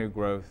 revenue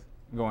growth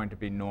going to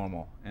be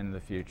normal in the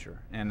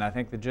future? And I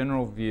think the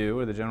general view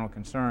or the general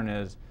concern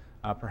is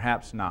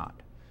perhaps not.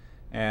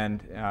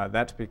 And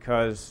that's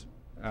because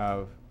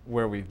of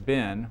where we've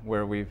been,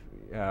 where we've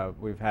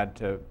had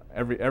to,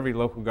 every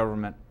local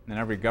government and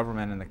every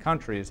government in the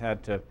country has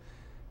had to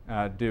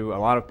do a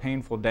lot of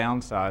painful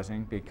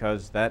downsizing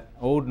because that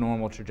old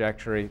normal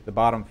trajectory, the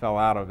bottom fell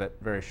out of it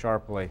very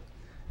sharply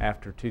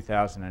after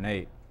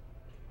 2008.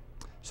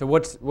 So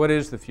what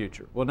is the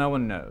future? Well, no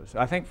one knows.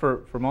 I think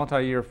for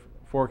multi-year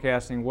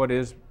forecasting, what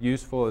is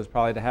useful is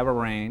probably to have a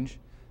range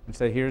and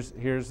say here's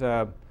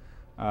what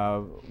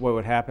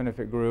would happen if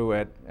it grew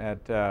at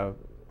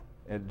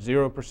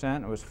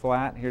 0%, it was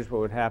flat. Here's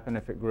what would happen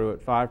if it grew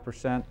at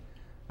 5%,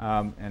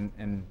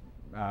 and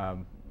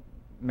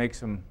make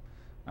some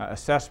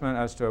assessment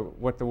as to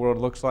what the world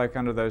looks like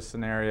under those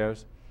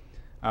scenarios.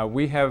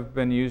 We have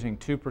been using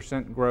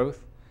 2%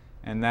 growth,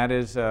 and that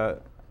is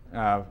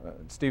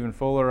Stephen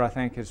Fuller, I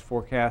think, is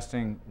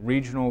forecasting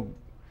regional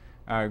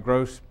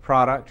gross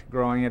product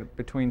growing at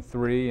between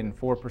 3 and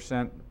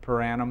 4%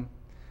 per annum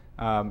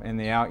in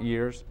the out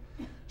years.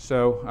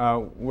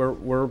 So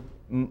we're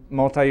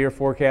multi-year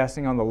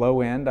forecasting on the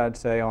low end, I'd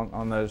say,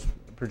 on those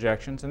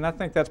projections, and I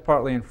think that's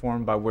partly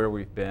informed by where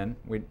we've been.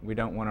 We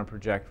don't want to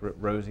project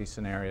rosy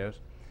scenarios.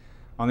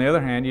 On the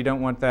other hand, you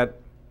don't want that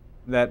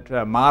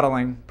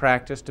modeling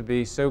practice to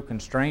be so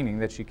constraining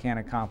that you can't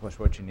accomplish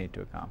what you need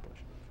to accomplish.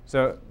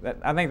 So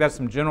I think that's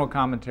some general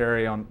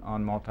commentary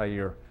on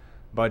multi-year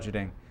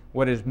budgeting.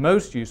 What is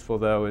most useful,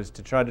 though, is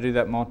to try to do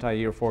that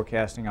multi-year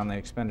forecasting on the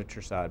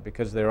expenditure side,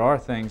 because there are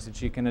things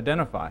that you can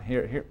identify.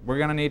 Here we're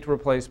going to need to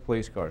replace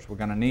police cars. We're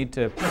going to need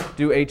to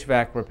do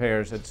HVAC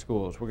repairs at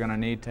schools. We're going to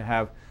need to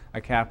have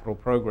a capital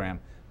program.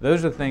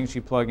 Those are things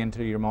you plug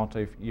into your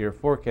multi-year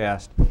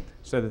forecast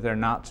so that they're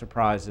not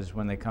surprises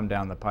when they come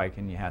down the pike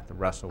and you have to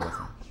wrestle with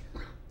them.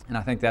 And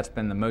I think that's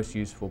been the most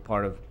useful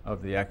part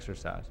of the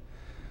exercise.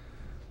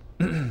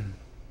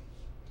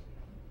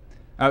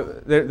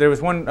 There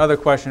was one other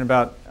question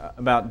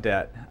about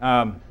debt.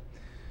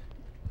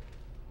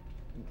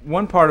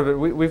 One part of it,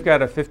 we've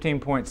got a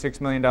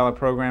 $15.6 million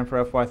program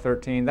for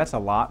FY13. That's a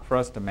lot for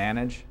us to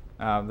manage.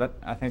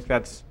 I think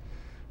that's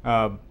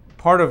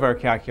part of our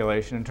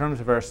calculation in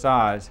terms of our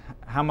size.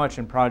 How much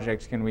in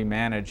projects can we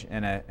manage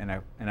in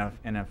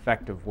an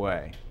effective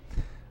way?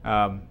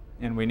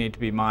 And we need to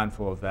be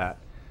mindful of that.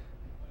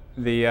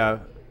 The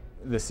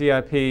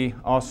CIP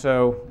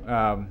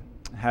also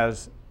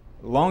has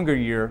longer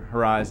year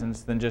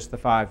horizons than just the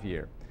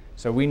 5-year.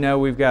 So we know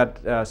we've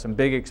got some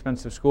big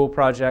expensive school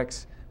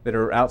projects that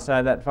are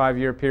outside that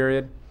 5-year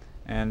period,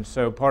 and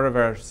so part of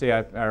our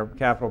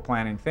capital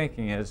planning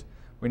thinking is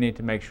we need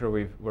to make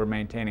sure we're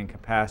maintaining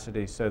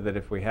capacity so that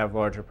if we have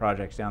larger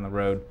projects down the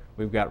road,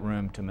 we've got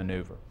room to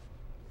maneuver.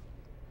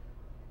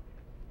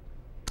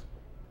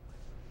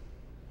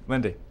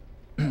 Lindy.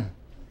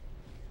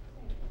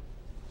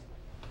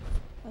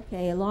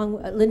 Okay,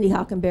 Lindy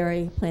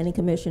Hockenberry, Planning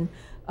Commission.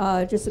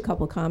 Just a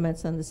couple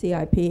comments on the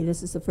CIP.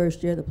 This is the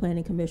first year the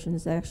Planning Commission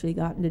has actually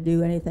gotten to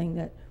do anything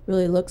that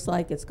really looks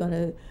like it's going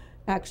to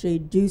actually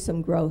do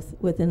some growth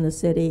within the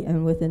city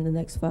and within the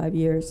next 5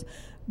 years.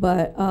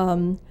 But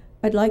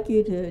I'd like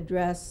you to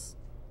address,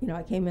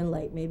 I came in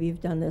late, maybe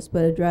you've done this,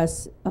 but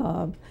address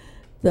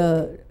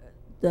the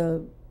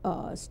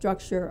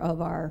structure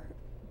of our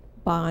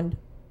bond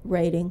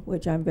rating,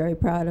 which I'm very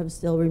proud of,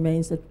 still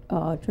remains a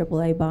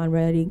AAA bond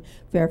rating.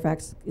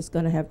 Fairfax is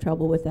going to have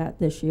trouble with that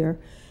this year.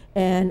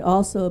 And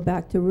also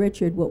back to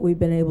Richard, what we've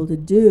been able to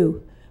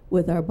do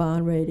with our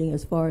bond rating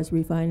as far as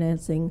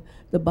refinancing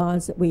the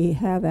bonds that we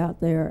have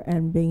out there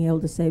and being able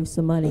to save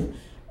some money.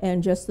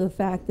 And just the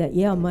fact that,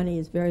 yeah, money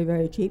is very,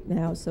 very cheap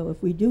now. So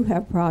if we do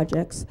have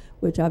projects,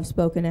 which I've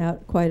spoken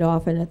out quite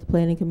often at the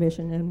Planning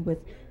Commission and with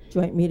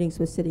joint meetings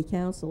with City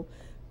Council,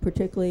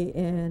 particularly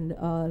in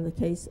the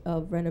case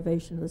of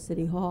renovation of the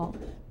City Hall,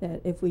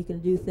 that if we can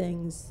do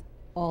things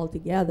all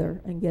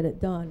together and get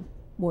it done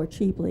more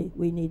cheaply,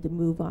 we need to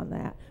move on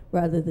that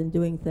rather than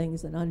doing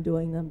things and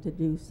undoing them to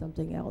do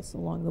something else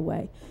along the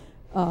way.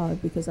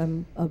 Because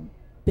I'm a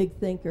big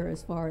thinker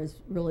as far as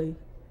really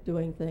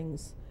doing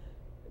things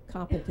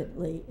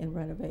competently in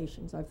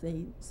renovations. I've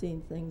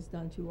seen things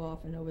done too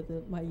often over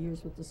my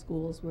years with the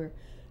schools where,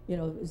 you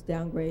know, it was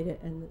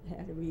downgraded and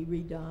had to be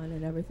redone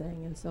and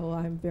everything, and so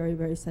I'm very,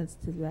 very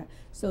sensitive to that.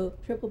 So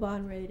triple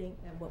bond rating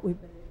and what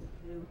we've been able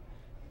to do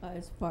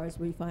as far as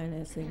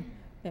refinancing,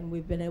 and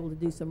we've been able to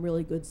do some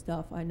really good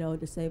stuff, I know,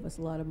 to save us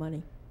a lot of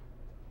money.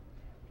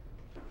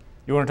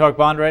 You want to talk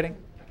bond rating?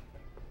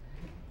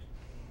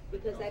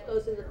 Because that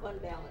goes in the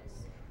fund balance.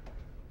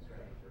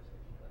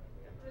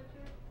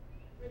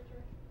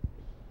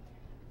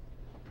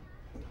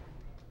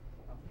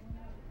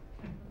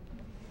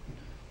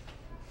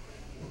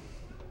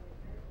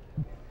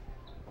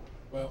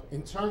 Well,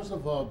 in terms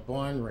of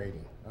bond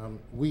rating,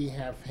 we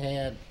have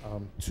had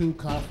 2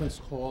 conference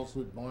calls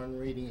with bond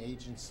rating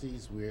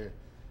agencies where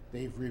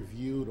they've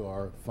reviewed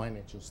our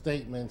financial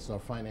statements, our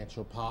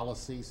financial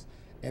policies,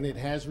 and it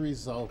has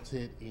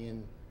resulted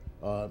in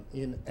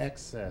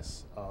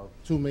excess of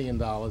 $2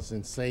 million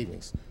in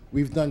savings.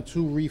 We've done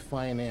 2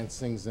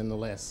 refinancings in the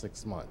last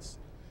 6 months.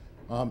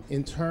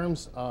 In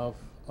terms of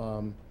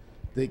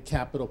the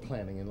capital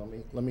planning,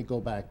 and let me go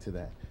back to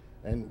that,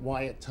 and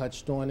Wyatt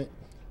touched on it.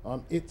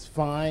 It's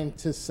fine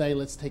to say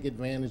let's take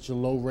advantage of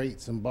low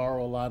rates and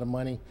borrow a lot of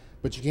money,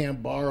 but you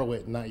can't borrow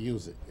it and not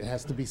use it. It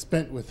has to be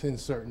spent within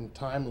certain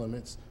time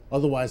limits,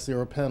 otherwise there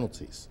are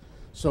penalties.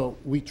 So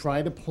we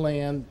try to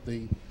plan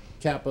the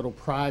capital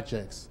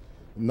projects,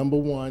 number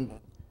one,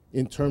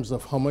 in terms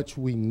of how much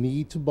we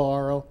need to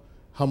borrow,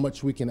 how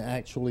much we can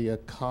actually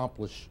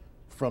accomplish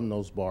from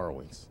those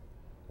borrowings,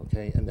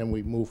 okay? And then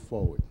we move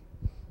forward.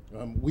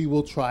 We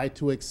will try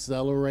to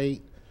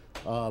accelerate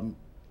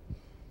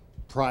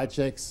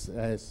projects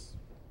as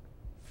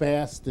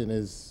fast and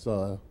as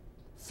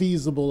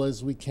feasible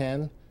as we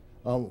can.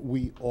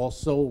 We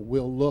also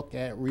will look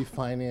at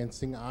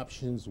refinancing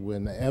options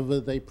whenever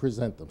they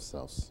present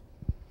themselves.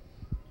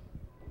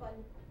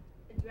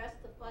 Address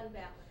the fund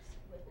balance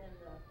within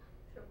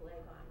the AAA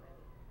bond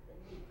rate,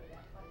 the need for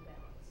that fund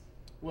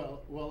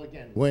balance. Well,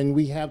 again, when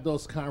we have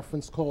those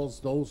conference calls,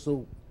 those are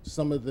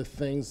some of the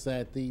things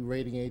that the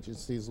rating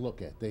agencies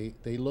look at.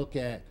 They look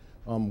at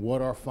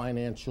what our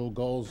financial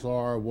goals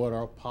are, what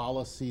our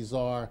policies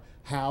are,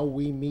 how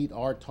we meet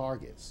our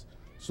targets.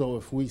 So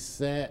if we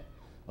set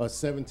a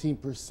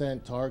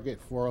 17% target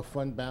for our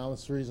fund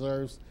balance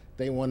reserves,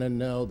 they want to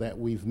know that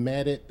we've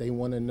met it. They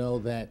want to know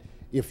that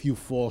if you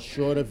fall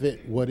short of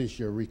it, what is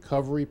your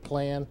recovery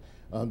plan?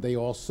 They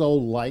also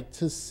like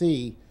to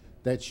see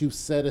that you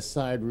set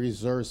aside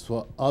reserves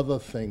for other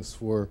things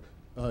for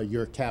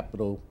your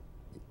capital,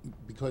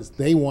 because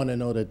they want to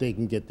know that they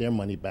can get their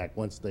money back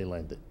once they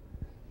lend it.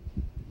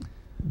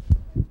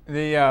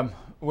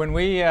 When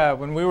we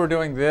were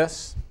doing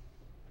this,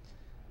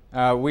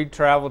 we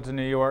traveled to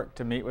New York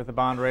to meet with the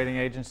bond rating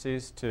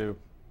agencies to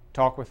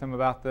talk with them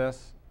about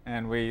this,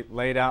 and we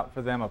laid out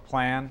for them a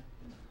plan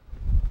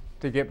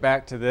to get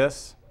back to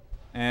this,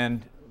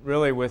 and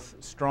really with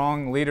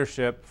strong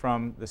leadership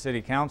from the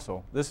City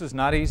Council. This is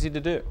not easy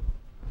to do.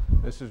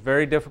 This is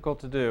very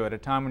difficult to do at a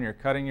time when you're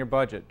cutting your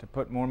budget to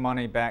put more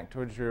money back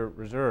towards your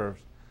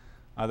reserves.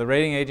 The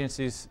rating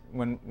agencies,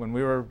 when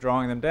we were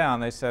drawing them down,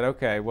 they said,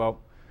 okay, well,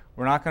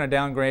 we're not going to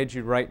downgrade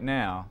you right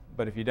now,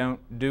 but if you don't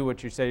do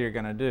what you say you're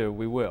going to do,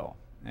 we will.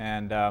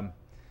 And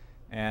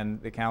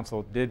the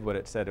council did what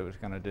it said it was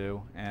going to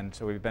do, and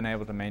so we've been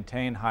able to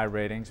maintain high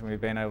ratings, and we've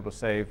been able to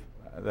save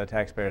the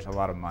taxpayers a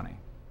lot of money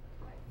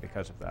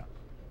because of that.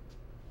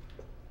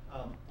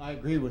 I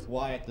agree with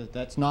Wyatt that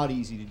that's not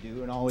easy to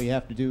do, and all we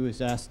have to do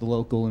is ask the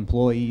local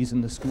employees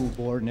and the school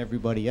board and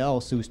everybody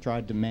else who's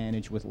tried to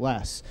manage with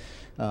less.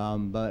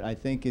 But I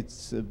think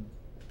it's a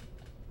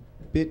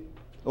bit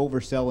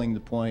overselling the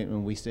point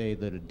when we say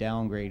that a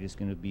downgrade is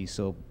going to be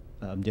so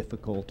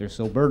difficult or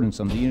so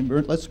burdensome.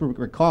 Let's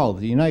recall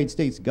the United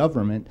States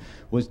government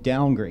was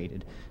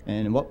downgraded,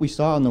 and what we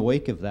saw in the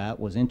wake of that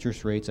was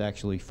interest rates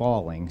actually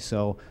falling.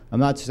 So I'm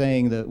not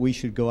saying that we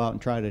should go out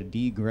and try to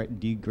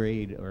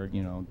degrade or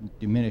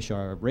diminish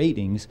our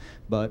ratings,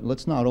 but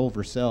let's not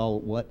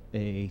oversell what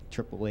a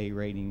AAA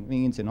rating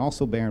means, and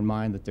also bear in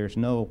mind that there's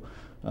no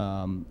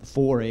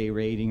 4A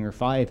rating or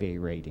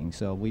 5A rating,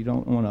 so we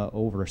don't want to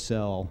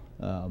oversell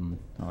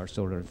our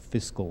sort of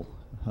fiscal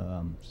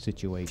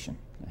situation.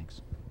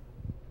 Thanks.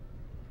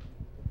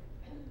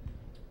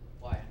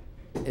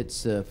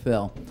 It's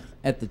Phil.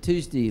 At the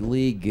Tuesday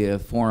League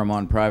Forum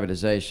on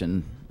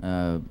Privatization,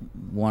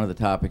 one of the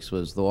topics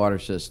was the water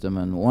system,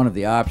 and one of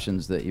the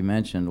options that you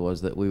mentioned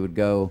was that we would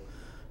go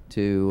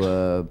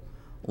to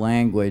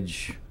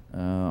language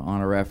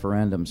on a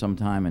referendum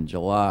sometime in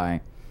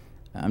July.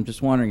 I'm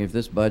just wondering if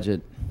this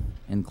budget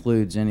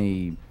includes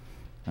any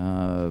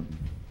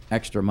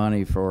extra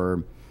money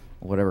for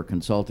whatever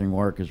consulting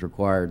work is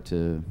required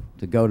to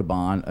go to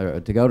bond,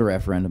 to go to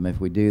referendum if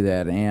we do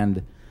that,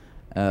 and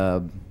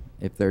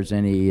if there's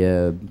any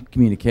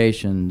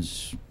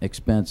communications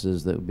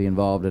expenses that would be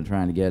involved in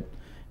trying to get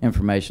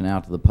information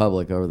out to the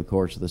public over the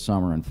course of the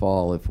summer and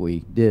fall if we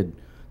did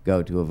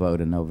go to a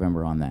vote in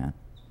November on that.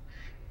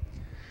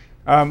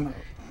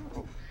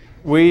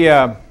 We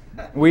have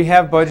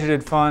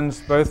budgeted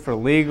funds both for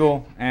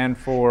legal and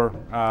for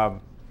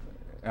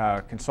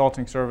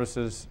consulting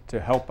services to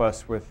help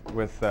us with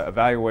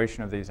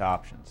evaluation of these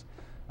options.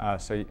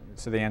 So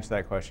the answer to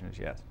that question is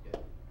yes.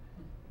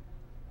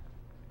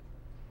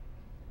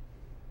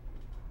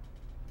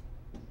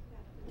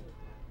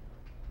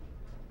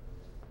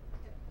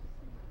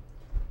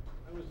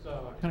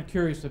 Kind of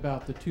curious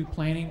about the two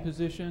planning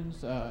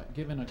positions.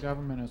 Given a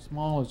government as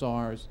small as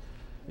ours,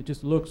 it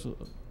just looks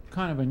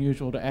kind of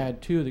unusual to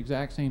add two of the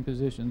exact same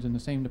positions in the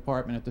same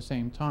department at the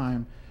same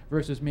time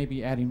versus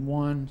maybe adding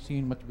one,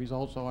 seeing what the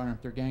results are, and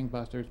if they're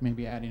gangbusters,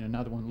 maybe adding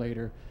another one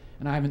later.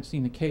 And I haven't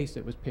seen the case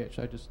that was pitched.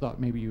 I just thought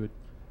maybe you would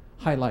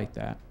highlight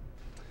that.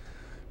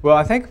 Well,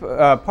 I think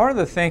part of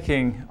the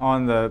thinking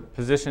on the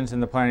positions in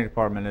the planning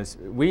department is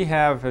we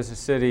have, as a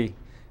city,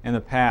 in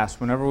the past,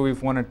 whenever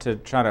we've wanted to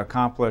try to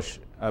accomplish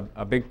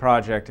a big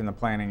project in the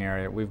planning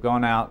area, we've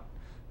gone out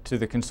to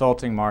the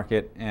consulting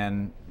market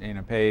and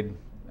paid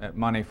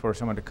money for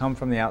someone to come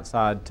from the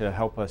outside to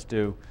help us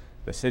do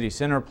the city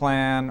center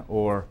plan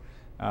or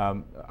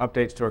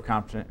updates to our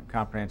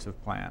comprehensive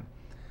plan.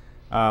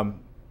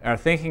 Our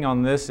thinking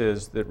on this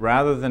is that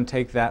rather than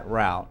take that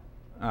route,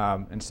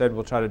 instead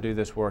we'll try to do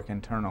this work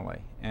internally.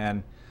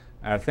 And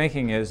our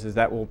thinking is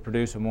that will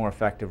produce a more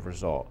effective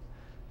result.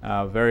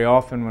 Very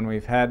often when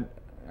we've had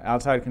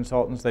outside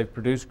consultants, they've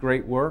produced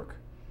great work,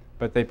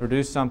 but they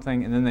produce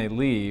something and then they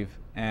leave,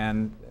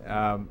 and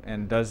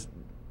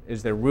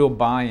is there real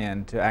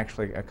buy-in to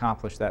actually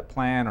accomplish that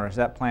plan, or is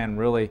that plan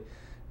really,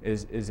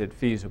 is it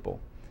feasible?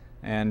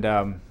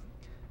 And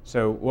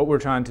so what we're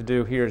trying to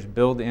do here is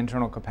build the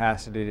internal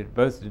capacity to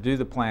both to do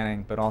the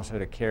planning, but also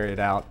to carry it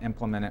out,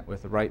 implement it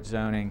with the right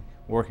zoning,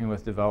 working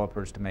with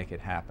developers to make it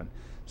happen.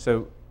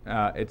 So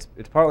it's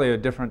partly a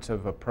difference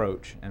of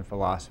approach and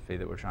philosophy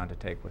that we're trying to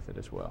take with it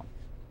as well.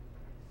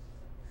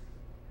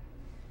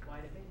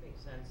 Wyatt, it may make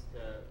sense to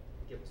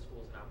give the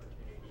schools an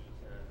opportunity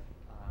to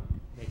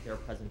make their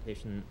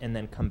presentation and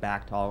then come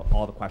back to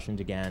all the questions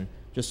again,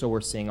 just so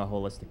we're seeing a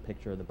holistic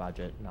picture of the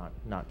budget,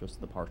 not just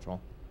the partial.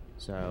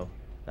 So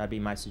that'd be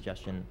my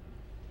suggestion,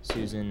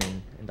 Susan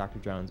and Dr.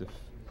 Jones, if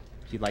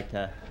you'd like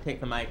to take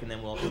the mic, and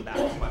then we'll come back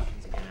to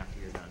questions again after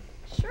you're done.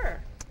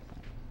 Sure.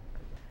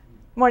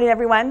 Morning,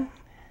 everyone.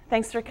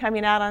 Thanks for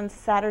coming out on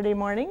Saturday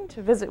morning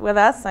to visit with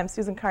us. I'm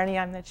Susan Carney.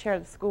 I'm the chair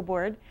of the school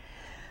board.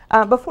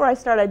 Before I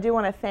start, I do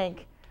want to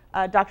thank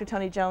Dr.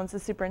 Tony Jones, the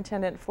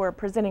superintendent, for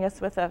presenting us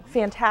with a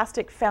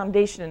fantastic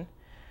foundation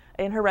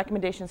in her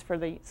recommendations for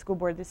the school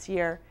board this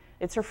year.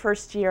 It's her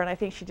first year, and I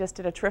think she just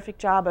did a terrific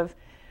job of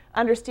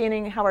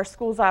understanding how our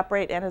schools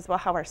operate and as well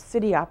how our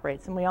city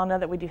operates. And we all know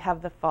that we do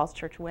have the Falls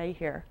Church Way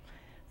here.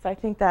 So I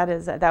think that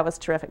was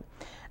terrific.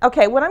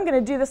 Okay, what I'm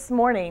going to do this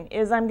morning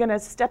is I'm going to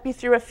step you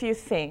through a few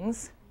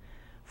things.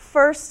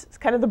 First, it's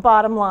kind of the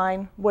bottom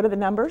line. What are the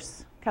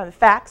numbers? Kind of the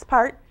facts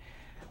part.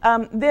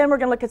 Then we're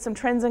going to look at some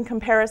trends and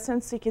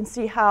comparisons so you can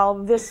see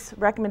how this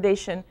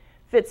recommendation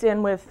fits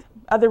in with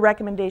other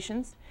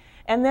recommendations.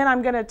 And then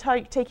I'm going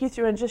to take you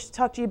through and just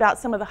talk to you about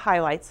some of the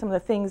highlights, some of the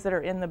things that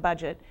are in the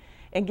budget,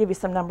 and give you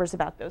some numbers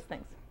about those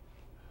things.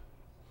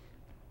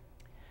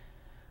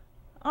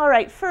 All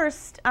right,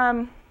 first,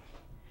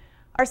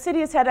 our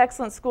city has had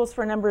excellent schools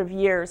for a number of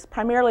years,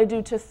 primarily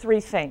due to three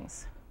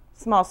things: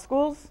 small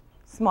schools,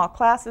 small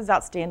classes,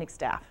 outstanding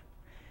staff.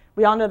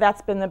 We all know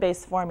that's been the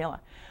base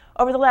formula.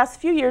 Over the last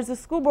few years, the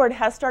school board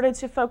has started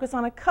to focus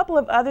on a couple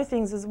of other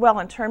things as well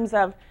in terms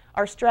of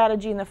our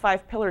strategy and the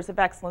 5 pillars of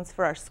excellence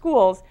for our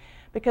schools,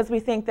 because we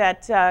think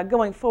that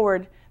going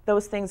forward,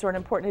 those things are an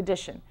important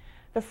addition.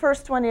 The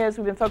first one is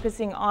we've been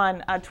focusing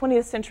on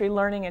 20th century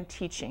learning and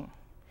teaching.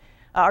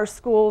 Our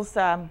schools,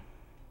 I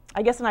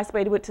guess a nice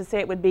way to say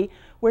it would be,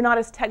 we're not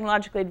as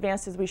technologically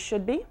advanced as we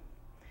should be.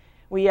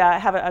 We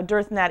have a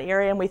dearth in that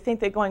area, and we think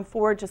that going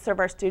forward to serve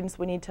our students,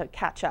 we need to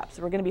catch up.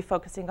 So we're going to be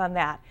focusing on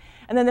that.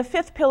 And then the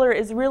 5th pillar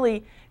is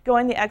really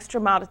going the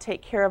extra mile to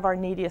take care of our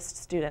neediest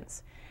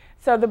students.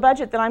 So the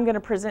budget that I'm going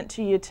to present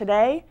to you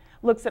today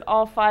looks at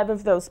all 5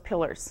 of those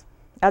pillars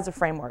as a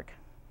framework.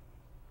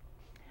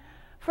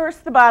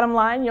 First, the bottom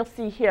line, you'll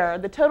see here.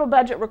 The total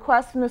budget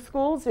request from the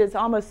schools is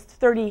almost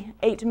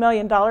 $38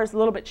 million, a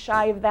little bit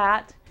shy of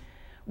that,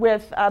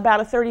 with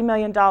about a $30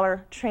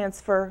 million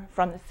transfer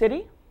from the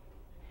city.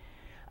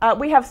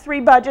 We have 3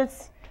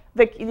 budgets.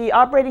 The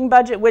operating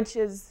budget, which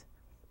is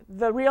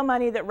the real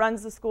money that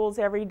runs the schools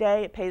every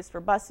day. It pays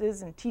for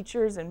buses and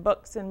teachers and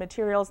books and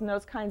materials and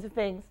those kinds of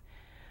things.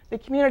 The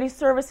community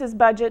services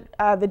budget,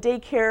 the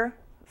daycare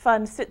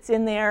fund sits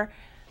in there.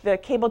 The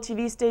cable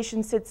TV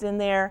station sits in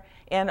there,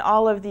 and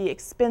all of the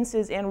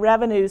expenses and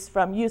revenues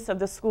from use of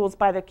the schools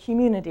by the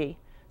community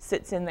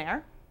sits in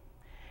there.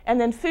 And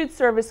then food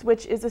service,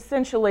 which is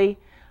essentially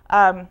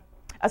a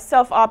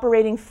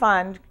self-operating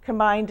fund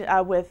combined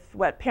with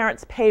what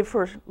parents pay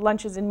for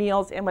lunches and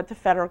meals and what the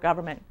federal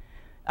government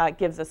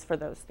gives us for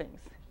those things.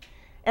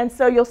 And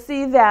so you'll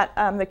see that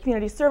the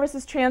community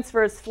services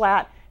transfer is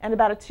flat and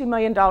about a $2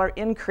 million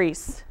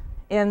increase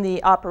in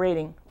the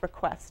operating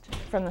request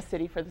from the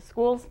city for the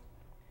schools.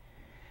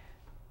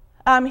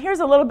 Here's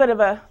a little bit of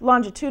a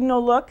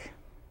longitudinal look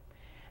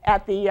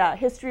at the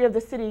history of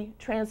the city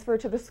transfer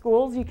to the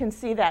schools. You can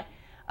see that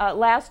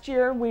last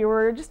year we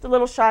were just a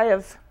little shy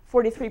of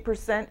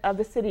 43% of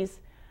the city's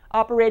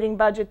operating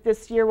budget.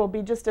 This year will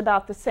be just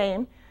about the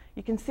same.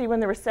 You can see when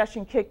the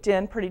recession kicked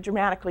in pretty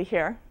dramatically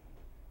here.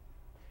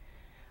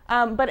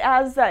 But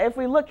as if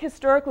we look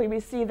historically, we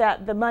see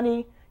that the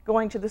money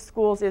going to the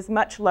schools is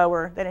much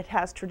lower than it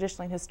has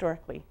traditionally and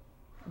historically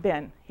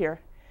been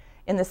here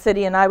in the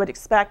city. And I would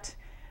expect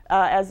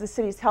as the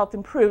city's health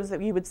improves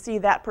that you would see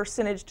that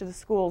percentage to the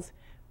schools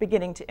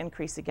beginning to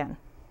increase again.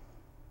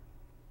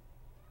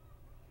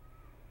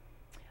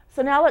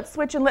 So now let's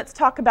switch and let's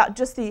talk about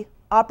just the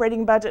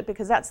operating budget,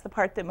 because that's the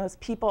part that most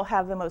people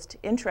have the most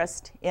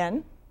interest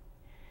in.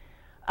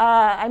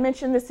 I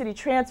mentioned the city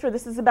transfer.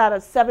 This is about a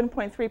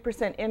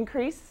 7.3%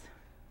 increase.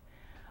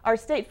 Our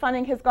state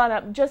funding has gone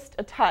up just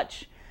a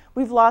touch.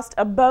 We've lost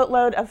a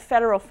boatload of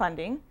federal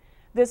funding.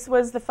 This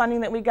was the funding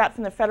that we got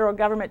from the federal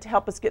government to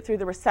help us get through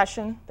the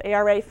recession, the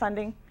ARA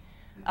funding.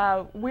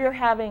 We're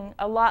having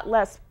a lot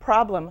less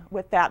problem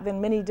with that than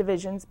many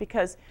divisions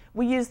because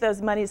we use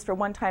those monies for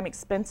one-time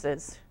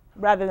expenses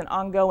rather than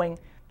ongoing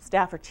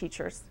staff or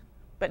teachers.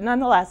 But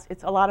nonetheless,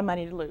 it's a lot of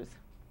money to lose.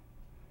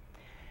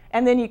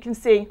 And then you can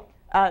see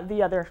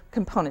the other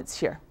components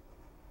here.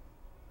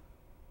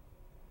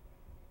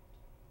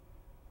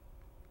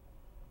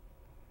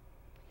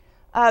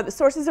 The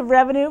sources of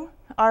revenue,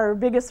 our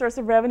biggest source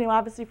of revenue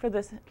obviously for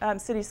the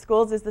city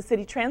schools is the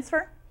city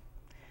transfer.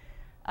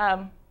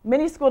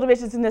 Many school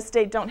divisions in this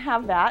state don't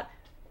have that.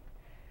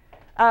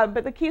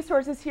 But the key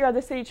sources here are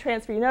the city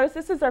transfer. You notice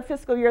this is our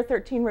fiscal year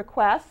 13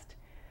 request.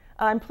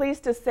 I'm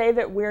pleased to say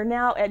that we're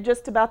now at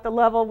just about the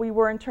level we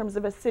were in terms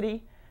of a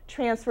city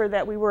transfer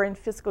that we were in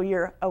fiscal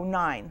year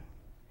 09.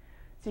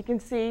 So you can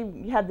see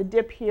we had the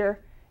dip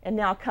here and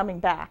now coming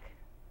back.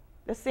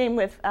 The same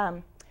with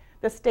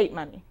the state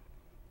money.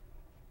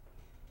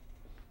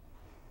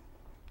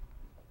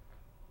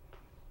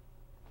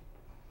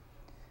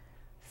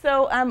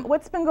 So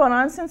what's been going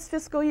on since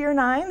fiscal year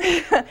 9?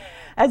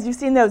 As you've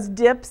seen those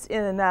dips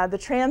in the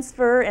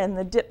transfer and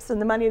the dips in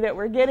the money that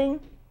we're getting.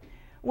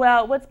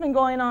 Well, what's been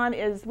going on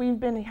is we've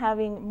been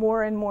having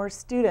more and more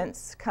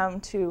students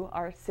come to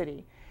our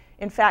city.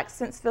 In fact,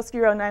 since fiscal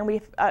year 09,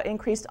 we've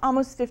increased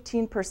almost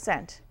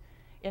 15%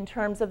 in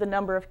terms of the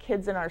number of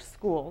kids in our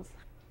schools.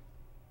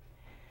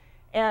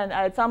 And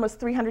it's almost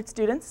 300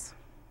 students.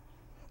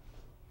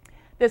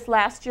 This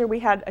last year, we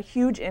had a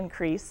huge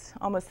increase,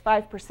 almost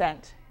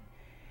 5%.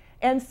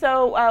 And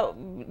so,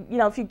 you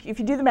know, if you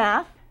do the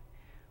math,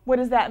 what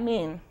does that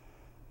mean?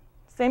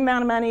 Same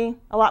amount of money,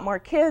 a lot more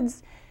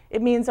kids.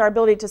 It means our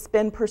ability to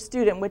spend per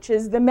student, which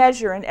is the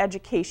measure in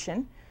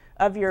education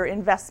of your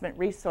investment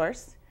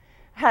resource,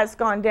 has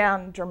gone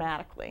down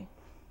dramatically.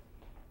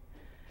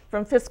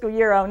 From fiscal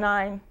year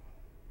 09,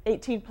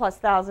 18+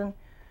 thousand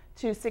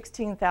to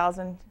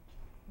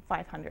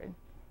 16,500.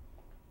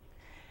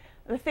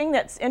 The thing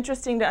that's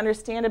interesting to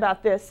understand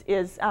about this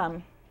is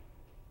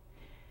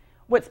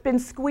what's been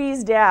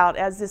squeezed out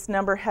as this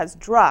number has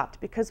dropped,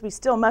 because we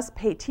still must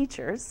pay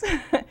teachers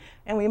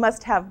and we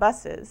must have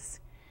buses,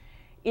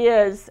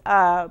 is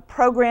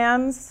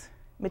programs,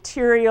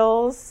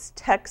 materials,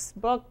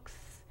 textbooks,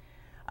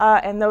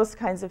 and those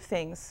kinds of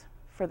things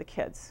for the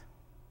kids.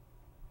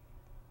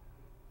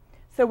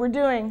 So we're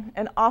doing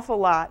an awful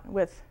lot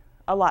with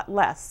a lot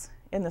less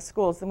in the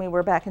schools than we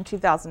were back in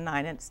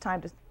 2009, and it's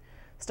time to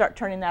start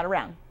turning that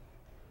around.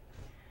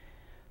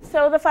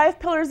 So the 5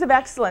 pillars of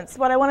excellence,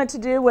 what I wanted to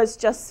do was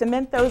just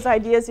cement those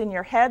ideas in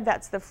your head.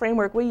 That's the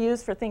framework we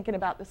use for thinking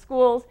about the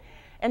schools,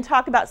 and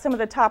talk about some of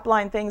the top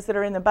line things that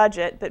are in the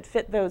budget that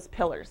fit those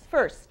pillars.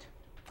 First,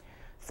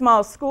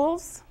 small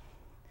schools.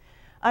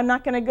 I'm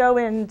not going to go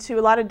into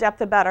a lot of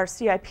depth about our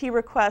CIP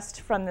request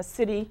from the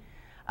city,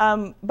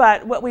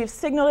 but what we've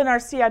signaled in our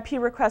CIP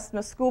request from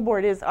the school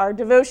board is our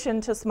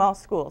devotion to small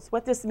schools.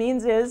 What this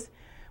means is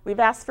we've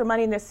asked for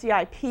money in the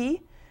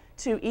CIP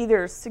to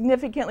either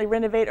significantly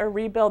renovate or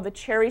rebuild the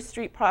Cherry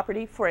Street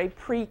property for a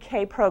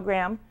pre-K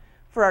program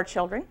for our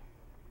children.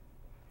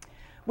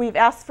 We've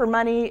asked for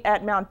money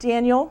at Mount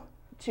Daniel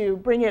to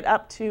bring it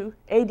up to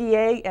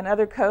ADA and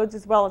other codes,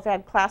 as well as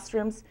add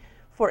classrooms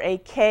for a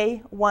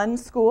K-1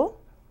 school.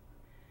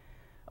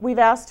 We've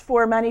asked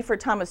for money for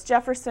Thomas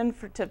Jefferson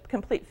to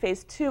complete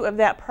phase 2 of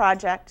that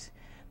project.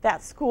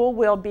 That school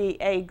will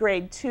be a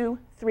grade 2,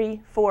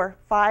 3, 4,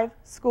 5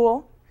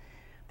 school.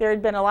 There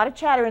had been a lot of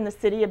chatter in the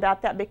city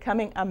about that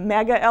becoming a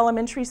mega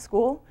elementary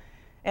school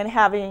and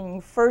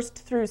having 1st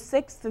through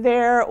 6th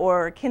there,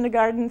 or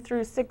kindergarten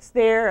through 6th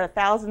there,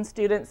 1,000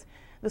 students.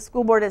 The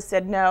school board has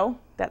said no,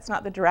 that's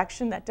not the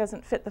direction, that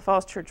doesn't fit the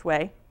Falls Church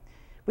way.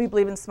 We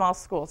believe in small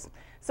schools.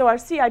 So our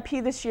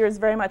CIP this year is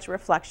very much a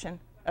reflection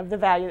of the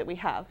value that we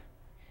have.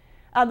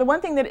 The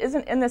one thing that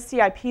isn't in the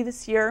CIP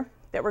this year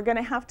that we're going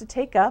to have to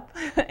take up,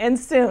 and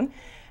soon,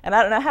 and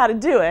I don't know how to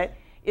do it,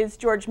 is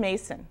George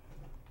Mason.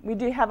 We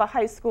do have a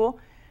high school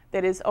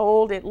that is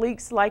old, it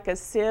leaks like a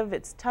sieve,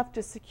 it's tough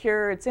to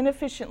secure, it's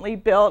inefficiently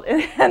built,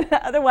 and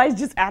otherwise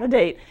just out of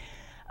date.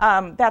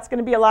 That's going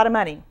to be a lot of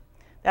money.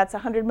 That's a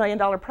 $100 million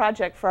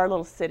project for our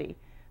little city.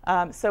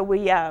 So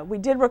we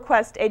did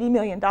request $80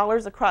 million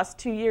across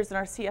 2 years in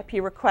our CIP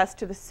request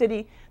to the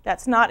city.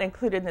 That's not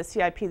included in the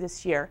CIP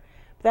this year.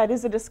 That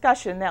is a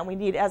discussion that we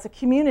need as a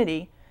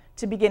community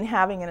to begin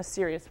having in a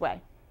serious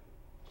way.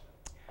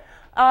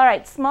 All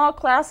right, small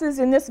classes.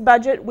 In this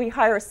budget, we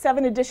hire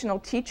 7 additional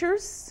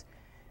teachers.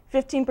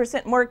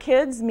 15% more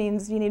kids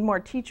means you need more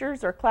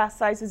teachers, or class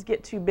sizes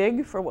get too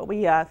big for what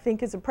we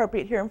think is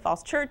appropriate here in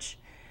Falls Church.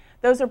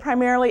 Those are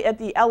primarily at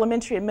the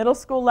elementary and middle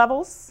school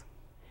levels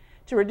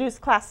to reduce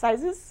class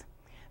sizes.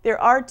 There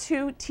are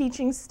 2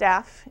 teaching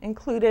staff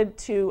included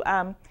to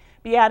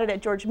be added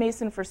at George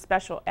Mason for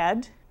special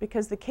ed,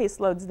 because the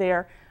caseloads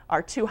there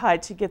are too high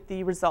to get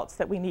the results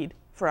that we need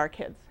for our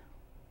kids.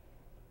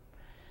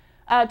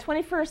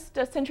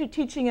 21st century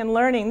teaching and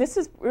learning. This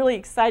is really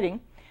exciting.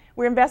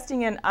 We're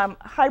investing in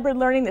hybrid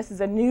learning. This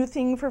is a new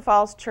thing for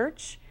Falls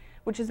Church,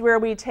 which is where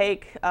we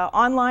take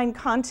online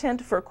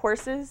content for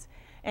courses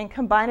and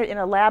combine it in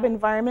a lab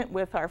environment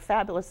with our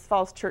fabulous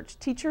Falls Church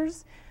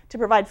teachers to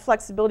provide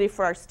flexibility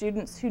for our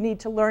students who need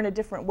to learn a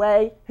different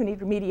way, who need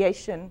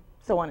remediation,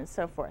 so on and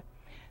so forth.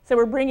 So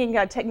we're bringing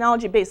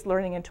technology-based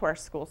learning into our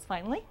schools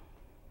finally.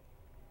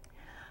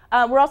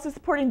 We're also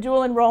supporting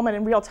dual enrollment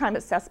and real-time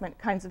assessment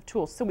kinds of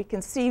tools, so we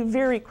can see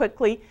very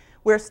quickly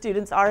where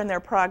students are in their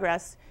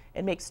progress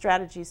and make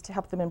strategies to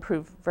help them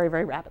improve very,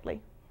 very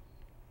rapidly.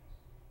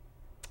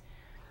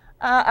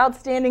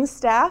 Outstanding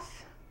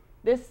staff.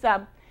 This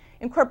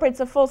incorporates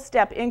a full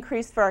step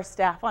increase for our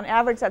staff. On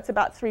average, that's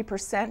about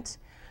 3%.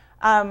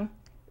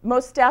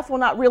 Most staff will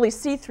not really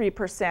see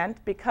 3%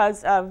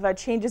 because of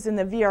changes in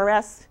the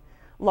VRS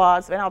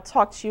laws, and I'll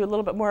talk to you a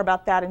little bit more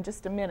about that in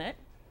just a minute.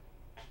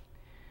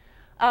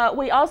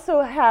 We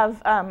also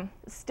have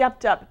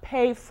stepped up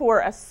pay for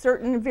a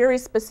certain very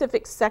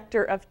specific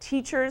sector of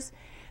teachers.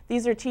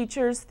 These are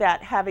teachers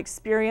that have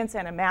experience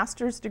and a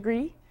master's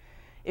degree.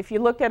 If you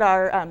look at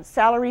our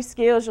salary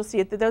scales, you'll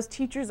see that those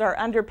teachers are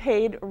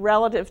underpaid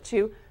relative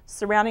to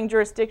surrounding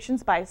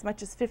jurisdictions by as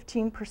much as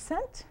 15%.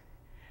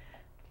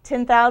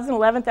 $10,000,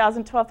 $11,000,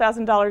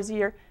 $12,000 a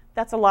year,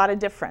 that's a lot of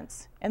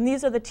difference. And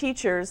these are the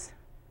teachers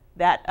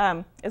that,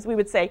 as we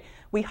would say,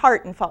 we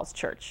heart in Falls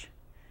Church.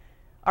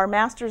 Our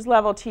master's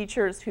level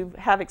teachers who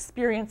have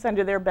experience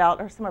under their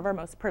belt are some of our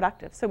most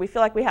productive. So we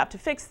feel like we have to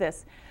fix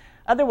this.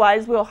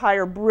 Otherwise, we'll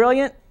hire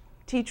brilliant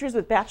teachers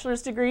with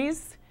bachelor's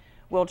degrees.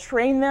 We'll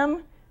train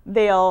them.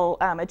 They'll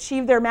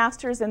achieve their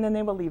master's, and then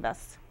they will leave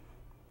us.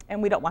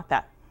 And we don't want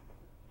that.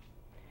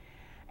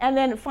 And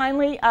then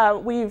finally,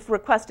 we've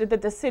requested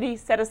that the city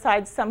set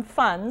aside some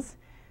funds,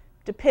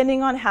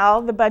 depending on how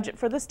the budget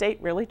for the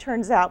state really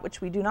turns out, which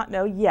we do not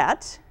know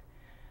yet,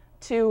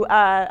 to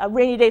a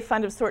rainy day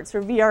fund of sorts,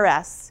 or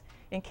VRS,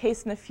 in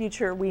case in the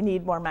future we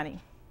need more money.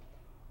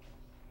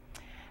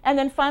 And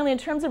then finally, in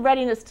terms of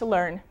readiness to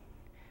learn,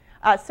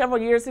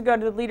 several years ago,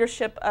 to the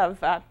leadership of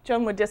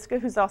Joan Wadiska,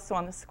 who's also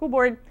on the school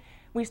board,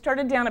 we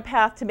started down a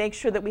path to make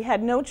sure that we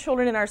had no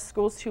children in our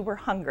schools who were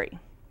hungry,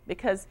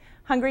 because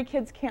hungry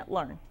kids can't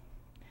learn. And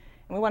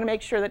we want to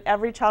make sure that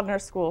every child in our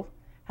school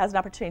has an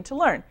opportunity to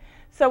learn.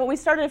 So what we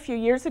started a few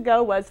years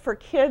ago was for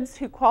kids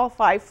who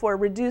qualify for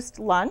reduced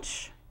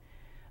lunch,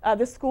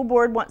 the school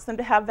board wants them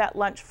to have that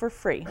lunch for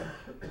free.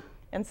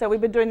 And so we've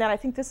been doing that. I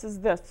think this is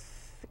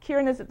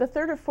Kieran, is it the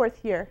 3rd or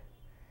 4th year?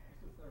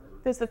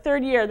 This is the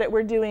 3rd year that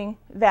we're doing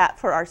that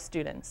for our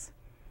students.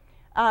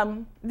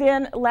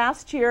 Then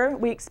last year,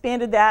 we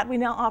expanded that. We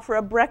now offer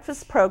a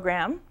breakfast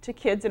program to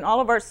kids in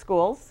all of our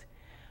schools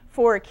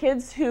for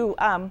kids who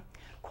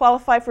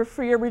qualify for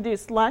free or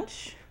reduced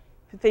lunch.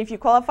 If you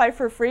qualify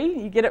for free,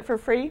 you get it for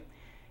free.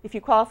 If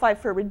you qualify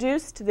for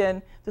reduced,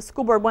 then the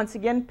school board once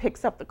again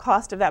picks up the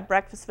cost of that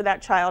breakfast for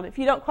that child. If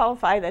you don't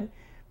qualify, then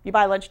you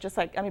buy lunch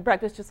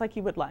breakfast just like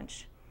you would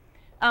lunch.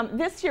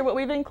 This year, what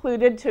we've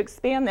included to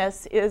expand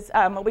this is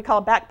what we call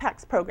a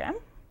backpacks program.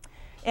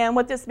 And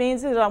what this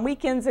means is on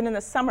weekends and in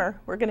the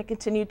summer, we're going to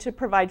continue to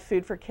provide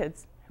food for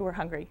kids who are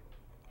hungry,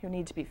 who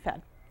need to be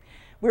fed.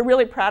 We're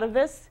really proud of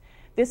this.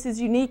 This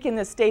is unique in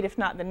the state, if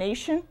not the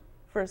nation,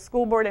 for a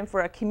school board and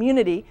for a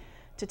community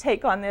to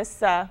take on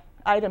this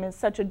item in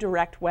such a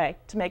direct way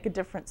to make a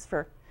difference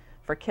for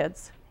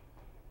kids.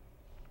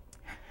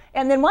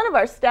 And then one of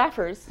our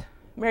staffers,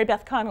 Mary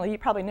Beth Connolly, you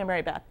probably know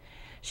Mary Beth,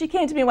 she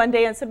came to me one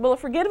day and said, well,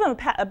 if we're giving them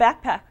a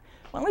backpack,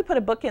 why don't we put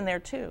a book in there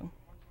too?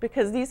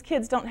 Because these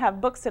kids don't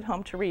have books at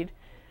home to read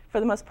for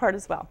the most part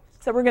as well.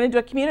 So we're going to do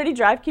a community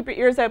drive. Keep your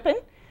ears open.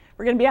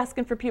 We're going to be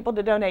asking for people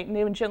to donate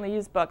new and gently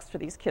used books for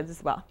these kids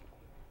as well.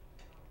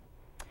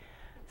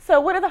 So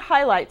what are the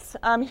highlights?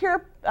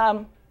 Here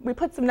we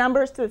put some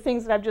numbers to the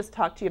things that I've just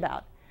talked to you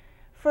about.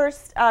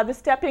 First, the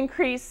step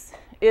increase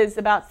is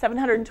about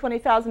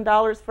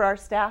 $720,000 for our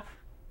staff.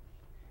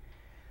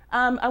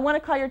 I want to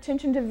call your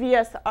attention to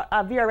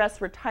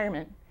VRS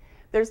retirement.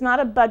 There's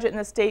not a budget in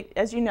the state,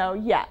 as you know,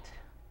 yet.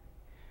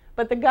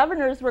 But the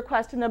governor's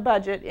request in the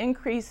budget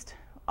increased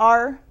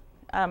our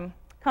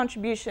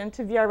contribution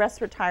to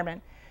VRS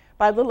retirement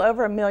by a little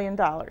over $1 million.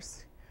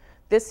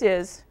 This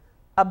is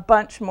a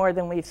bunch more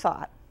than we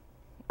thought,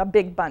 a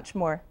big bunch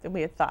more than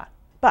we had thought.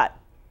 But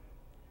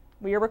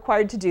we are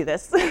required to do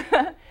this.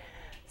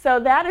 So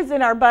that is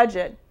in our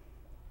budget.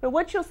 But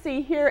what you'll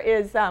see here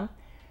is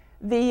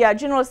the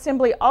General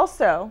Assembly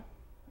also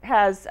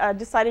has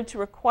decided to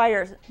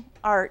require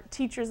our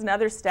teachers and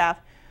other staff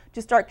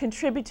to start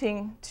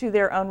contributing to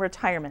their own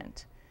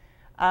retirement.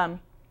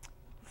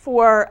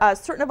 For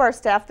certain of our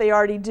staff, they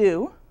already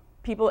do.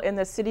 People in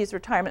the city's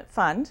retirement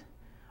fund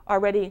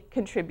already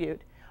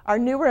contribute. Our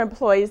newer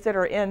employees that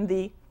are in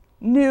the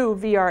new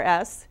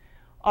VRS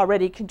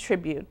already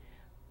contribute.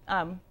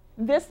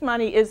 This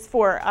money is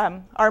for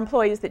our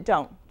employees that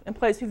don't,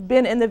 employees who've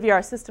been in the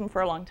VR system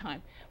for a long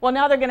time. Well,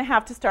 now they're going to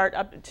have to start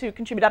to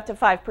contribute up to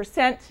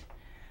 5%.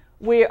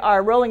 We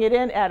are rolling it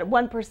in at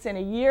 1%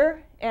 a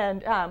year,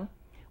 and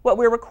what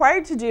we're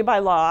required to do by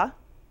law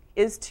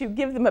is to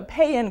give them a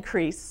pay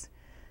increase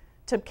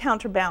to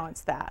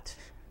counterbalance that.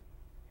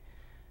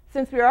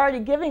 Since we're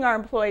already giving our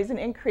employees an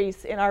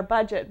increase in our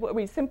budget, what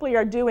we simply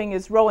are doing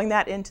is rolling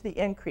that into the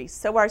increase.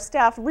 So our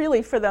staff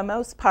really, for the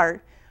most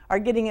part, are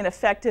getting an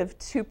effective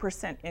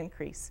 2%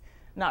 increase,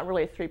 not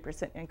really a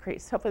 3%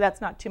 increase. Hopefully that's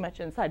not too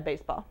much inside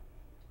baseball.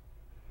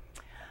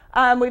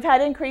 We've had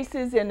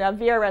increases in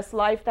VRS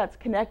Life that's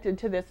connected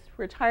to this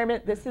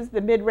retirement. This is the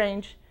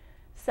mid-range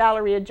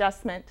salary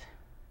adjustment,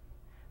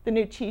 the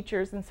new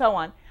teachers, and so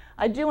on.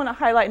 I do want to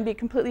highlight and be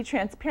completely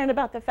transparent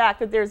about the fact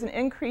that there's an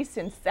increase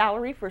in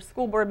salary for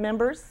school board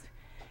members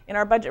in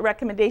our budget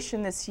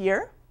recommendation this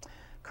year.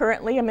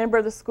 Currently, a member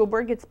of the school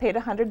board gets paid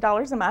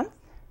 $100 a month.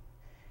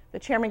 The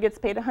chairman gets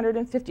paid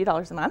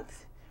 $150 a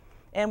month.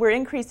 And we're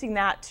increasing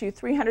that to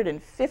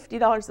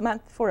 $350 a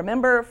month for a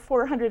member,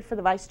 $400 for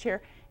the vice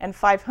chair, and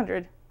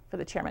 $500 for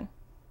the chairman.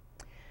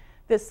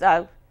 This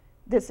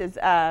is,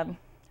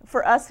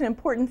 for us, an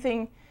important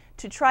thing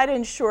to try to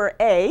ensure,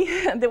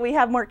 A, that we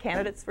have more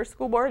candidates for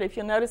school board. If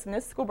you'll notice in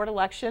this school board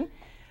election,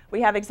 we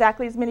have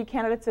exactly as many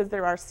candidates as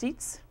there are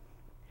seats.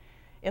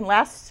 In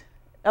last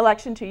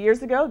election 2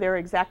 years ago, there were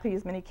exactly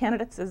as many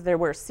candidates as there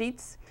were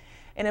seats.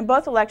 And in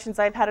both elections,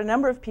 I've had a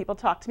number of people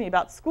talk to me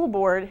about school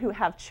board who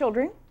have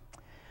children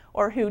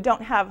or who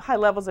don't have high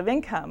levels of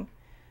income,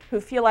 who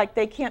feel like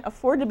they can't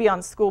afford to be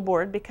on school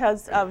board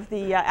because of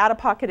the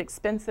out-of-pocket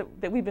expense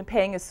that we've been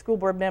paying as school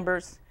board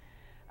members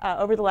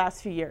over the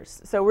last few years.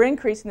 So we're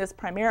increasing this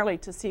primarily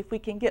to see if we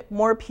can get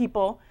more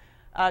people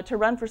to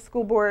run for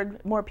school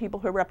board, more people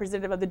who are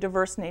representative of the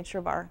diverse nature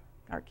of our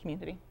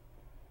community.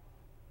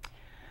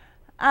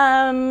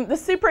 The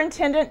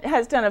superintendent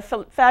has done a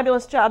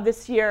fabulous job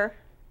this year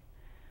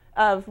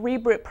of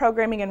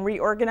reprogramming and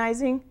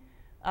reorganizing.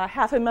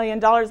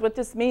 $500,000. What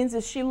this means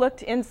is she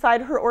looked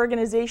inside her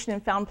organization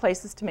and found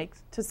places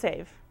to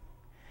save.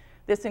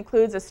 This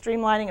includes a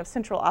streamlining of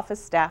central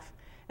office staff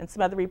and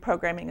some other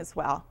reprogramming as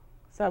well.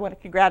 So I want to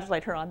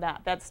congratulate her on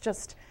that. That's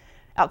just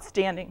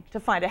outstanding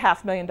to find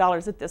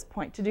 $500,000 at this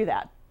point to do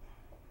that.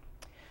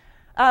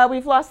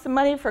 We've lost some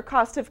money for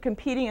cost of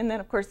competing, and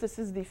then of course this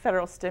is the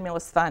federal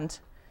stimulus fund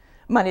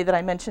money that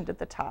I mentioned at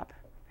the top,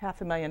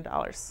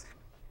 $500,000.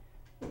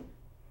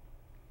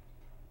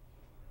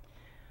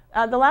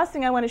 The last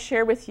thing I want to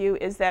share with you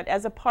is that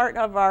as a part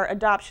of our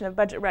adoption of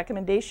budget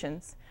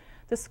recommendations,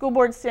 the school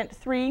board sent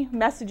 3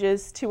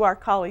 messages to our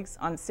colleagues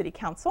on City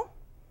Council.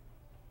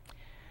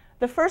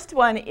 The first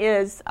one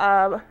is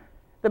the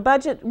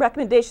budget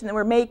recommendation that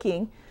we're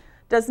making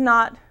does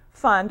not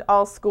fund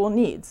all school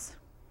needs.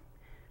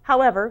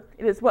 However,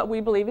 it is what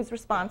we believe is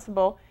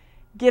responsible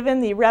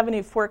given the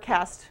revenue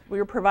forecast we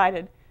were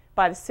provided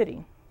by the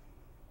city.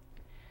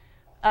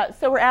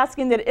 So we're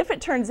asking that if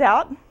it turns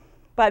out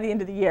by the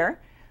end of the year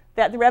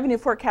that the revenue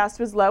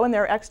forecast was low and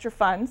there are extra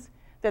funds,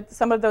 that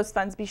some of those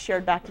funds be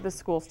shared back to the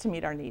schools to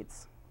meet our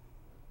needs.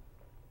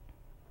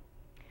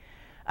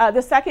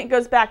 The second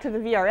goes back to the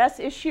VRS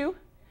issue.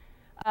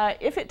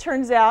 If it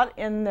turns out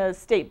in the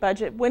state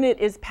budget, when it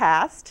is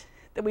passed,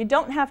 that we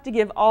don't have to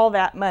give all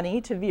that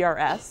money to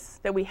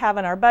VRS that we have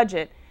in our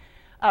budget,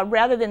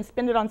 rather than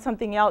spend it on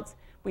something else,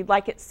 we'd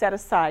like it set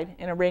aside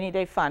in a rainy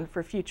day fund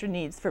for future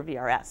needs for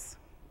VRS.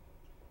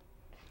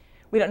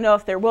 We don't know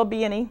if there will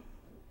be any,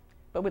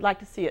 but we'd like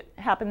to see it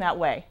happen that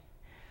way.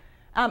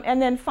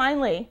 And then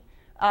finally,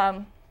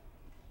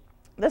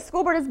 the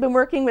school board has been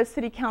working with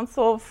City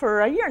Council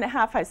for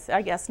 1.5 years,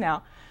 I guess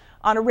now,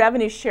 on a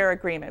revenue share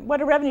agreement. What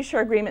a revenue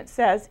share agreement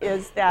says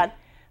is that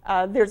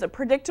there's a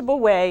predictable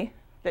way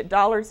that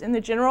dollars in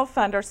the general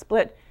fund are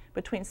split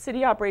between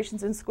city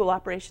operations and school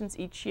operations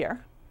each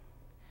year.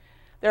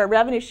 There are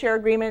revenue share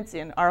agreements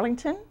in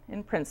Arlington,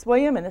 in Prince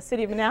William, in the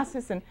city of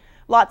Manassas, and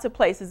lots of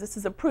places. This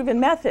is a proven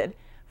method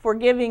for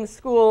giving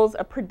schools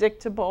a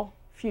predictable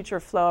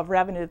future flow of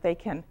revenue that they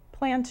can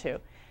plan to.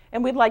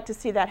 And we'd like to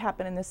see that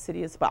happen in this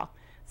city as well.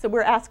 So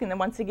we're asking them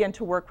once again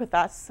to work with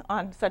us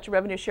on such a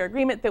revenue share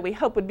agreement that we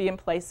hope would be in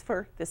place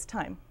for this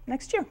time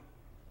next year.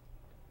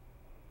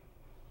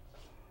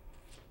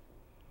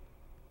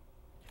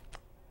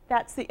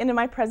 That's the end of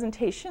my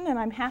presentation, and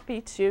I'm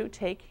happy to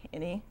take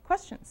any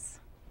questions.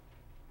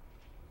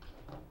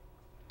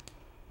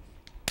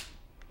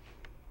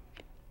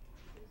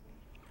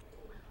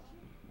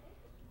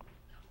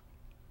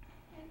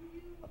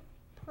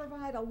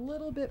 Provide a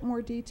little bit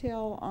more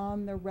detail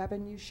on the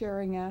revenue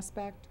sharing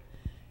aspect.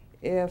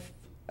 If,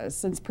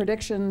 since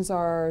predictions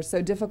are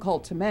so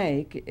difficult to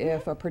make,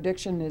 if a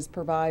prediction is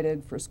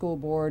provided for school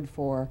board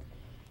for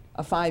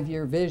a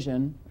 5-year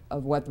vision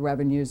of what the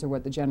revenues or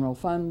what the general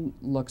fund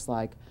looks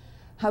like,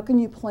 how can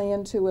you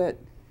plan to it?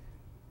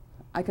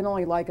 I can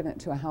only liken it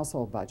to a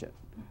household budget.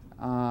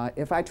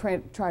 If I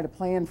try to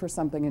plan for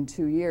something in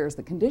 2 years,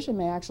 the condition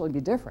may actually be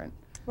different.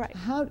 Right.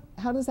 How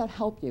does that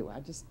help you? I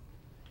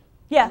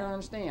don't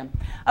understand.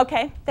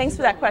 Okay, thanks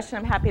for that question.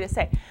 I'm happy to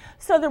say.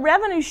 So the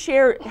revenue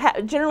share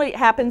generally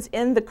happens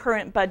in the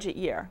current budget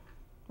year,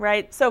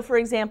 right? So for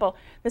example,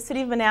 the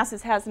City of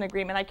Manassas has an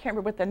agreement, I can't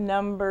remember what the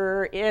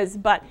number is,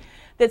 but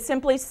that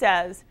simply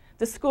says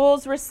the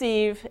schools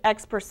receive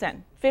X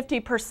percent,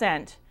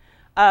 50%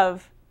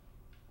 of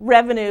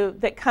revenue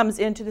that comes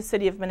into the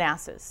City of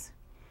Manassas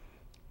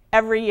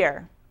every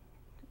year.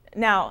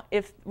 Now,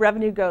 if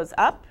revenue goes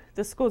up,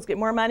 the schools get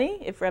more money.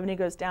 If revenue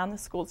goes down, the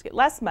schools get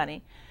less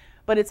money.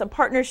 But it's a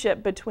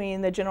partnership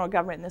between the general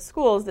government and the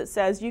schools that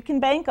says you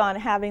can bank on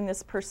having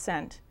this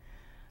percent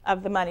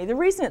of the money. The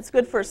reason it's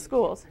good for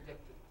schools,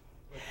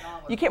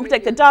 you can't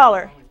predict the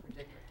dollar.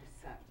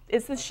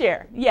 It's the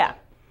share. Yeah.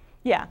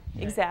 Yeah,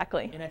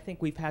 exactly. And I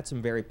think we've had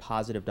some very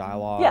positive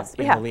dialogue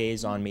in the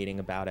liaison meeting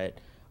about it.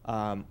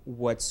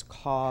 What's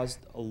caused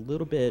a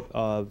little bit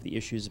of the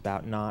issues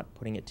about not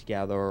putting it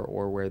together,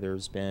 or where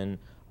there's been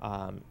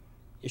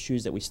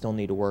issues that we still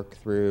need to work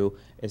through,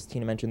 as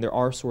Tina mentioned, there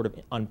are sort of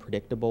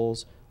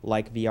unpredictables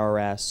like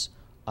VRS,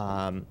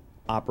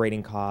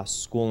 operating costs,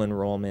 school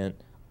enrollment,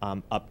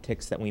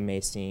 upticks that we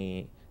may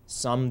see,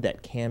 some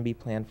that can be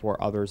planned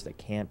for, others that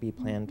can't be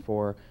planned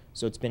for.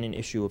 So it's been an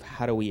issue of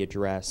how do we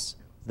address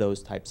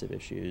those types of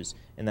issues,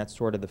 and that's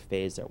sort of the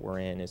phase that we're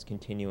in, is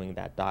continuing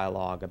that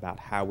dialogue about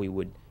how we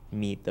would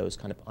meet those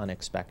kind of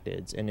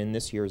unexpecteds. And in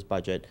this year's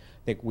budget,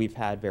 I think we've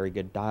had very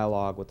good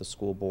dialogue with the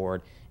school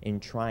board in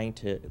trying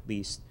to at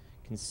least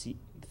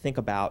think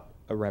about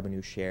a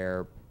revenue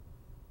share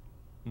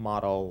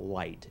model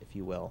light, if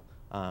you will,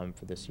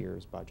 for this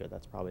year's budget.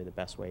 That's probably the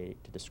best way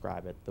to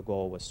describe it. The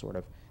goal was sort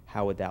of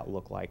how would that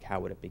look like, how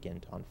would it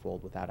begin to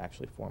unfold without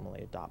actually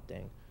formally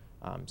adopting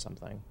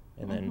something.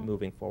 And then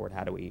moving forward,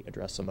 how do we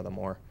address some of the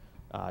more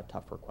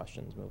tougher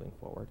questions moving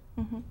forward?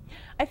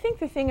 I think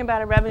the thing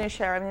about a revenue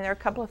share, I mean, there are a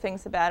couple of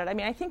things about it. I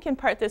mean, I think in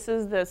part this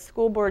is the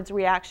school board's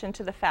reaction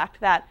to the fact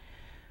that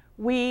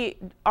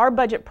our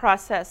budget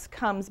process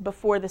comes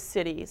before the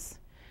cities.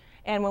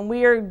 And when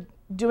we are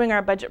doing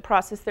our budget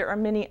process, there are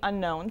many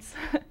unknowns.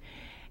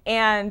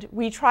 And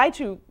we try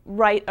to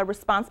write a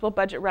responsible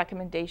budget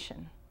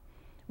recommendation.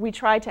 We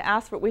try to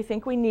ask what we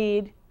think we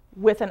need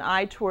with an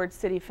eye towards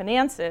city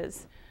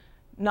finances,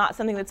 not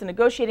something that's a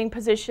negotiating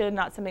position,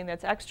 not something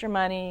that's extra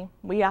money.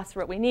 We ask for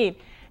what we need.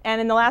 And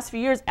in the last few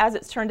years, as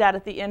it's turned out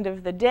at the end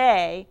of the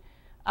day,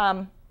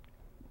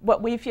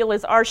 what we feel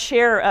is our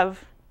share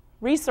of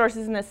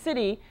resources in the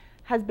city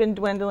has been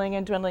dwindling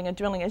and dwindling and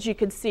dwindling, as you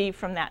could see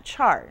from that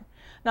chart.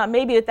 Now,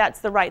 maybe that's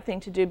the right thing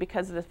to do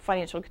because of the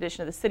financial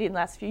condition of the city in the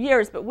last few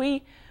years, but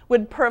we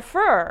would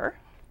prefer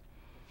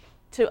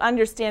to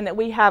understand that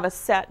we have a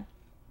set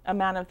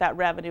amount of that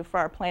revenue for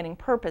our planning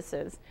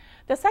purposes.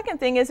 The second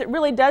thing is it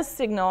really does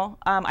signal,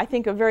 I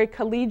think, a very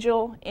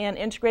collegial and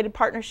integrated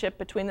partnership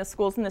between the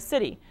schools and the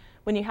city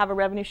when you have a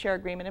revenue share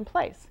agreement in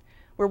place.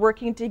 We're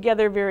working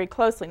together very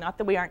closely, not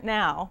that we aren't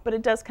now, but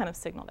it does kind of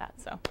signal that.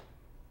 So,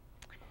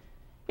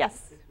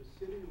 yes? If the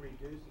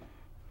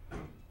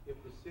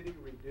city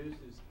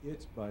reduces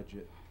its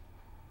budget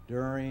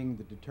during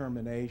the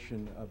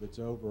determination of its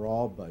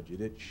overall budget,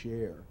 its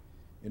share,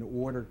 in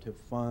order to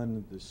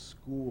fund the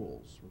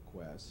school's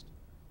request,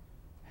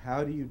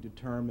 how do you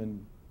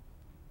determine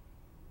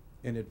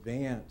in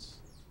advance,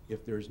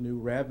 if there's new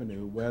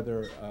revenue,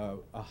 whether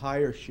a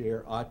higher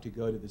share ought to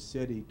go to the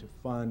city to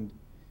fund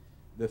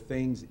the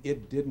things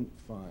it didn't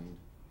fund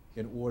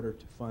in order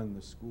to fund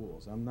the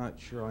schools? I'm not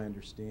sure I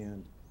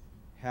understand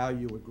how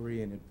you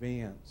agree in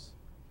advance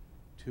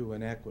to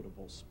an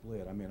equitable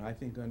split. I mean, I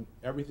think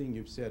everything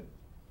you've said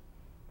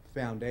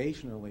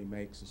foundationally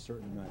makes a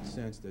certain amount of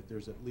sense, that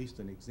there's at least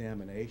an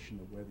examination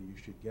of whether you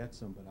should get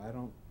some, but I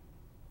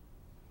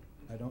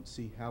don't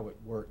see how it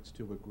works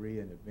to agree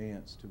in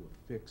advance to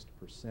a fixed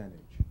percentage.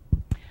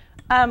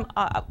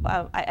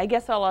 I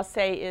guess all I'll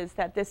say is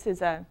that this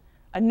is a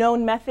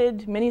known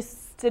method. Many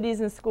cities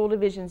and school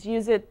divisions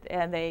use it,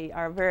 and they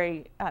are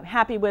very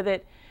happy with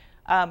it.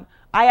 I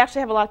actually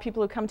have a lot of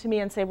people who come to me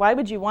and say, why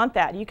would you want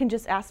that? You can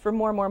just ask for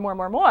more.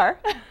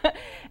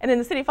 And in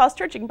the City of Falls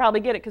Church, you can probably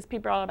get it because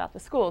people are all about the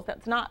schools.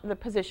 That's not the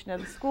position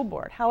of the school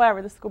board.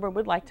 However, the school board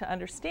would like to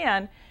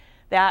understand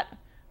that,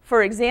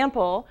 for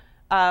example,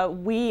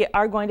 we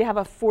are going to have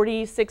a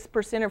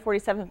 46% or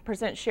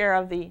 47% share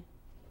of the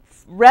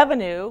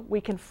revenue.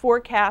 We can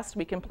forecast,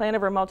 we can plan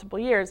over multiple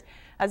years,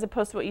 as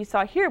opposed to what you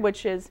saw here,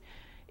 which is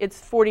it's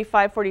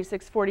 45,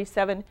 46,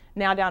 47,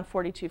 now down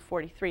 42,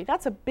 43.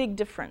 That's a big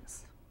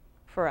difference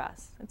for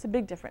us. It's a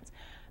big difference.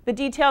 The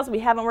details we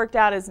haven't worked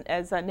out, as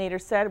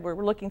Nader said. We're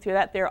looking through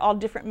that. They're all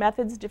different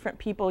methods different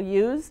people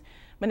use.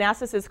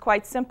 Manassas is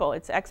quite simple.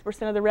 It's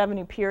X% of the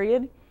revenue,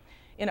 period.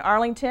 In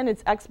Arlington,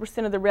 it's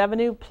X% of the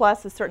revenue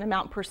plus a certain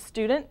amount per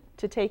student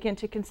to take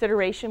into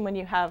consideration when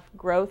you have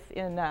growth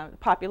in the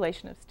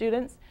population of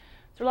students.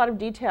 There are a lot of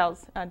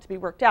details to be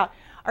worked out.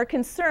 Our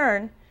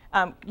concern,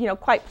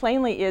 quite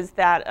plainly, is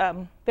that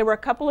there were a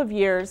couple of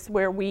years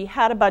where we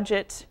had a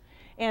budget,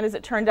 and as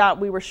it turned out,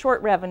 we were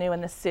short revenue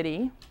in the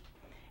city.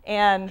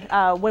 And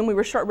when we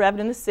were short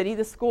revenue in the city,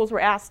 the schools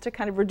were asked to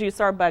kind of reduce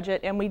our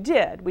budget, and we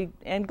did,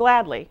 and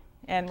gladly,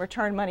 and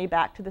return money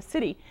back to the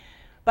city.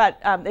 But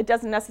it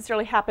doesn't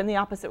necessarily happen the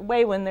opposite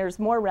way when there's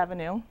more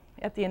revenue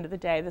at the end of the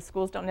day. The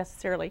schools don't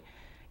necessarily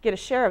get a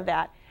share of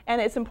that. And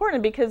it's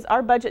important because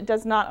our budget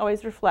does not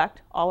always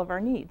reflect all of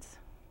our needs.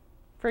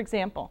 For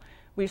example,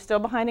 we're still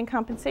behind in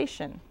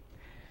compensation.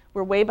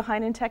 We're way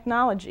behind in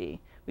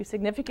technology. We've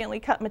significantly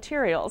cut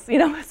materials,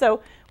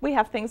 so we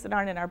have things that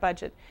aren't in our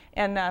budget.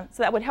 And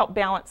so that would help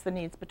balance the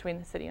needs between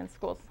the city and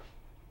schools.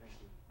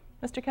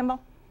 Mr.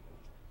 Kimball?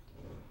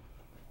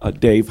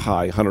 Dave,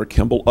 hi, Hunter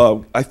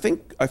Kimball. I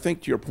think to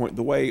your point,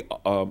 the way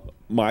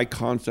my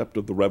concept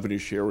of the revenue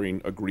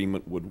sharing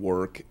agreement would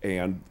work,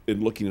 and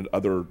in looking at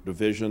other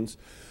divisions,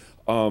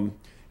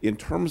 in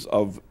terms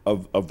of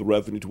the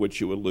revenue to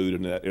which you allude,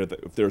 and that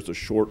if there's a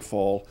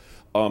shortfall,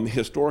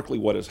 historically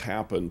what has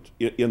happened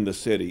in the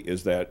city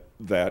is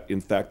that in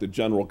fact the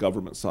general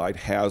government side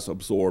has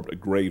absorbed a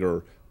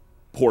greater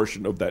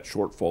portion of that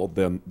shortfall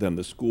than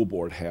the school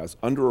board has.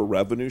 Under a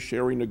revenue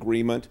sharing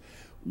agreement,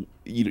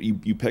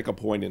 you pick a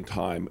point in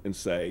time and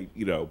say,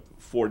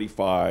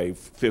 45,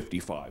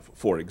 55,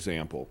 for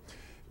example.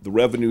 The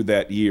revenue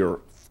that year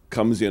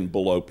comes in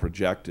below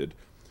projected.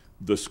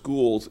 The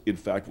schools, in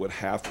fact, would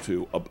have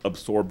to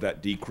absorb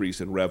that decrease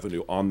in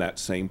revenue on that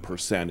same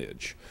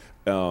percentage.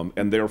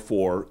 And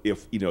therefore,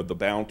 if the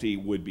bounty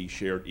would be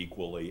shared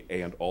equally,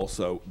 and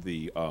also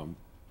the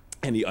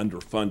any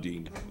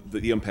underfunding,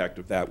 the impact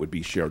of that would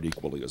be shared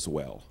equally as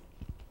well.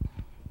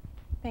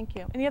 Thank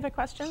you. Any other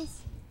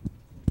questions?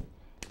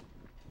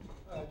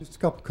 Just a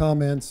couple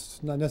comments,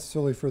 not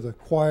necessarily for the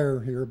choir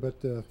here, but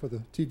for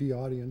the TV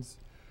audience.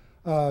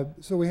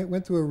 So we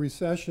went through a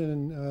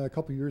recession a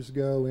couple years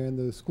ago, and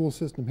the school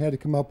system had to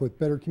come up with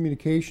better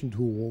communication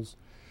tools.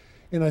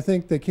 And I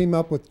think they came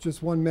up with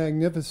just one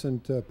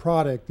magnificent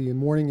product, the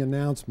morning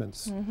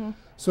announcements. Mm-hmm.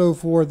 So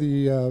for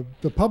the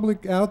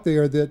public out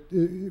there that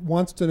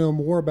wants to know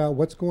more about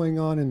what's going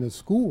on in the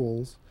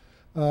schools,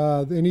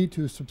 they need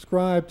to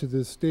subscribe to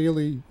this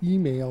daily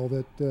email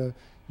that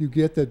you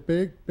get that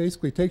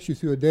basically takes you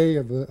through a day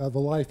of the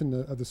life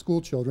of the school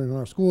children in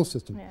our school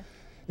system. Yeah.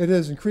 It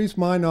has increased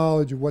my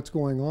knowledge of what's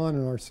going on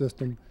in our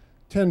system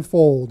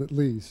tenfold at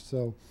least.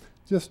 So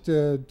just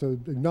to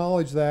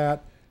acknowledge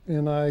that,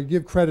 and I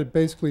give credit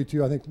basically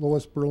to, I think,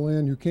 Lois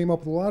Berlin, who came up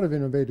with a lot of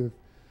innovative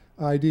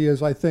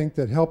ideas, I think,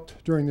 that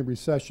helped during the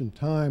recession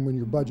time when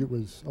your budget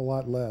was a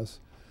lot less.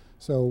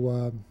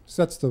 So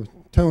sets the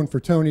tone for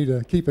Tony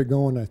to keep it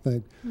going, I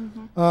think.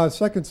 Mm-hmm.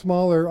 Second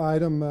smaller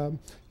item,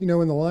 in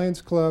the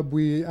Lions Club,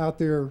 we out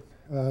there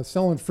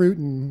selling fruit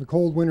in the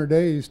cold winter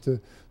days to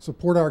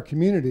support our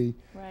community.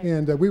 Right.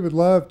 And we would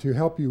love to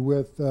help you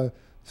with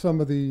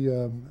some of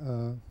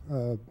the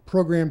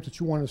programs that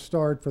you want to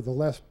start for the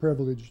less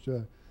privileged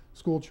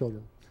school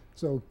children.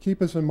 So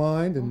keep us in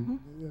mind, and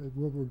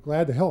we're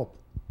glad to help.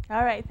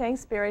 All right,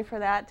 thanks, Barry, for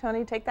that.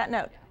 Tony, take that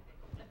note.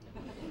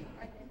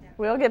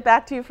 We'll get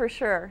back to you for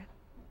sure.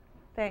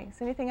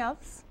 Thanks. Anything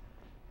else?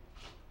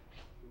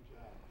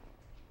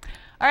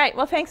 All right,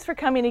 well, thanks for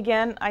coming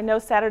again. I know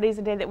Saturday's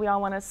a day that we all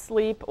want to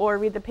sleep or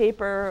read the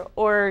paper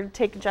or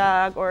take a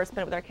jog or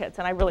spend it with our kids,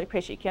 and I really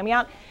appreciate you coming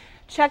out.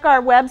 Check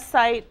our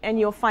website, and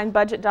you'll find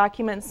budget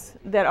documents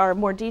that are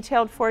more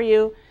detailed for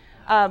you.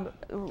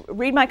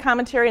 Read my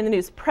commentary in the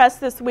news press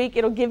this week.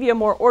 It'll give you a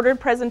more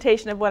ordered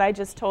presentation of what I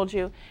just told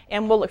you,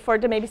 and we'll look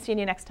forward to maybe seeing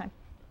you next time.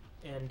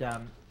 And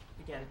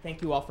again,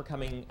 thank you all for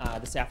coming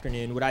this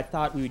afternoon. What I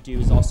thought we would do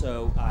is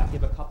also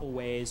give a couple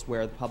ways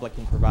where the public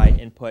can provide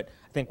input.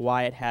 I think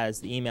Wyatt has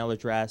the email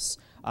address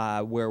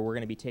where we're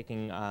going to be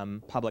taking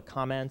public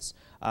comments,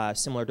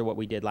 similar to what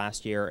we did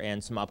last year,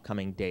 and some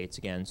upcoming dates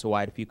again. So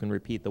Wyatt, if you can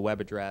repeat the web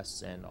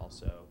address and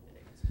also...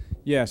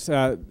 Yes,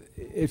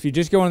 if you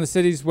just go on the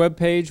city's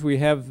webpage, we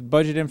have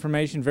budget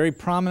information very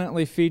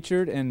prominently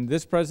featured in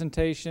this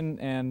presentation,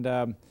 and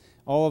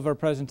all of our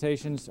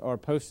presentations are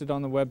posted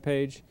on the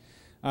webpage.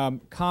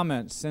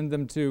 Comments, send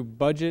them to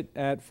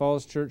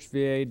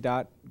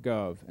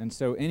budget@fallschurchva.gov. And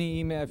so any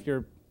email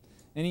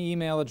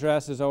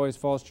address is always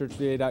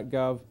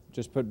fallschurchva.gov.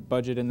 Just put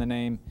budget in the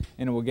name,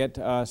 and it will get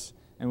to us,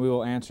 and we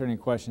will answer any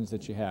questions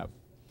that you have.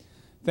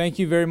 Thank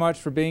you very much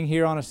for being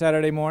here on a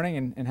Saturday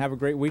morning, and have a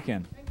great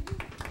weekend.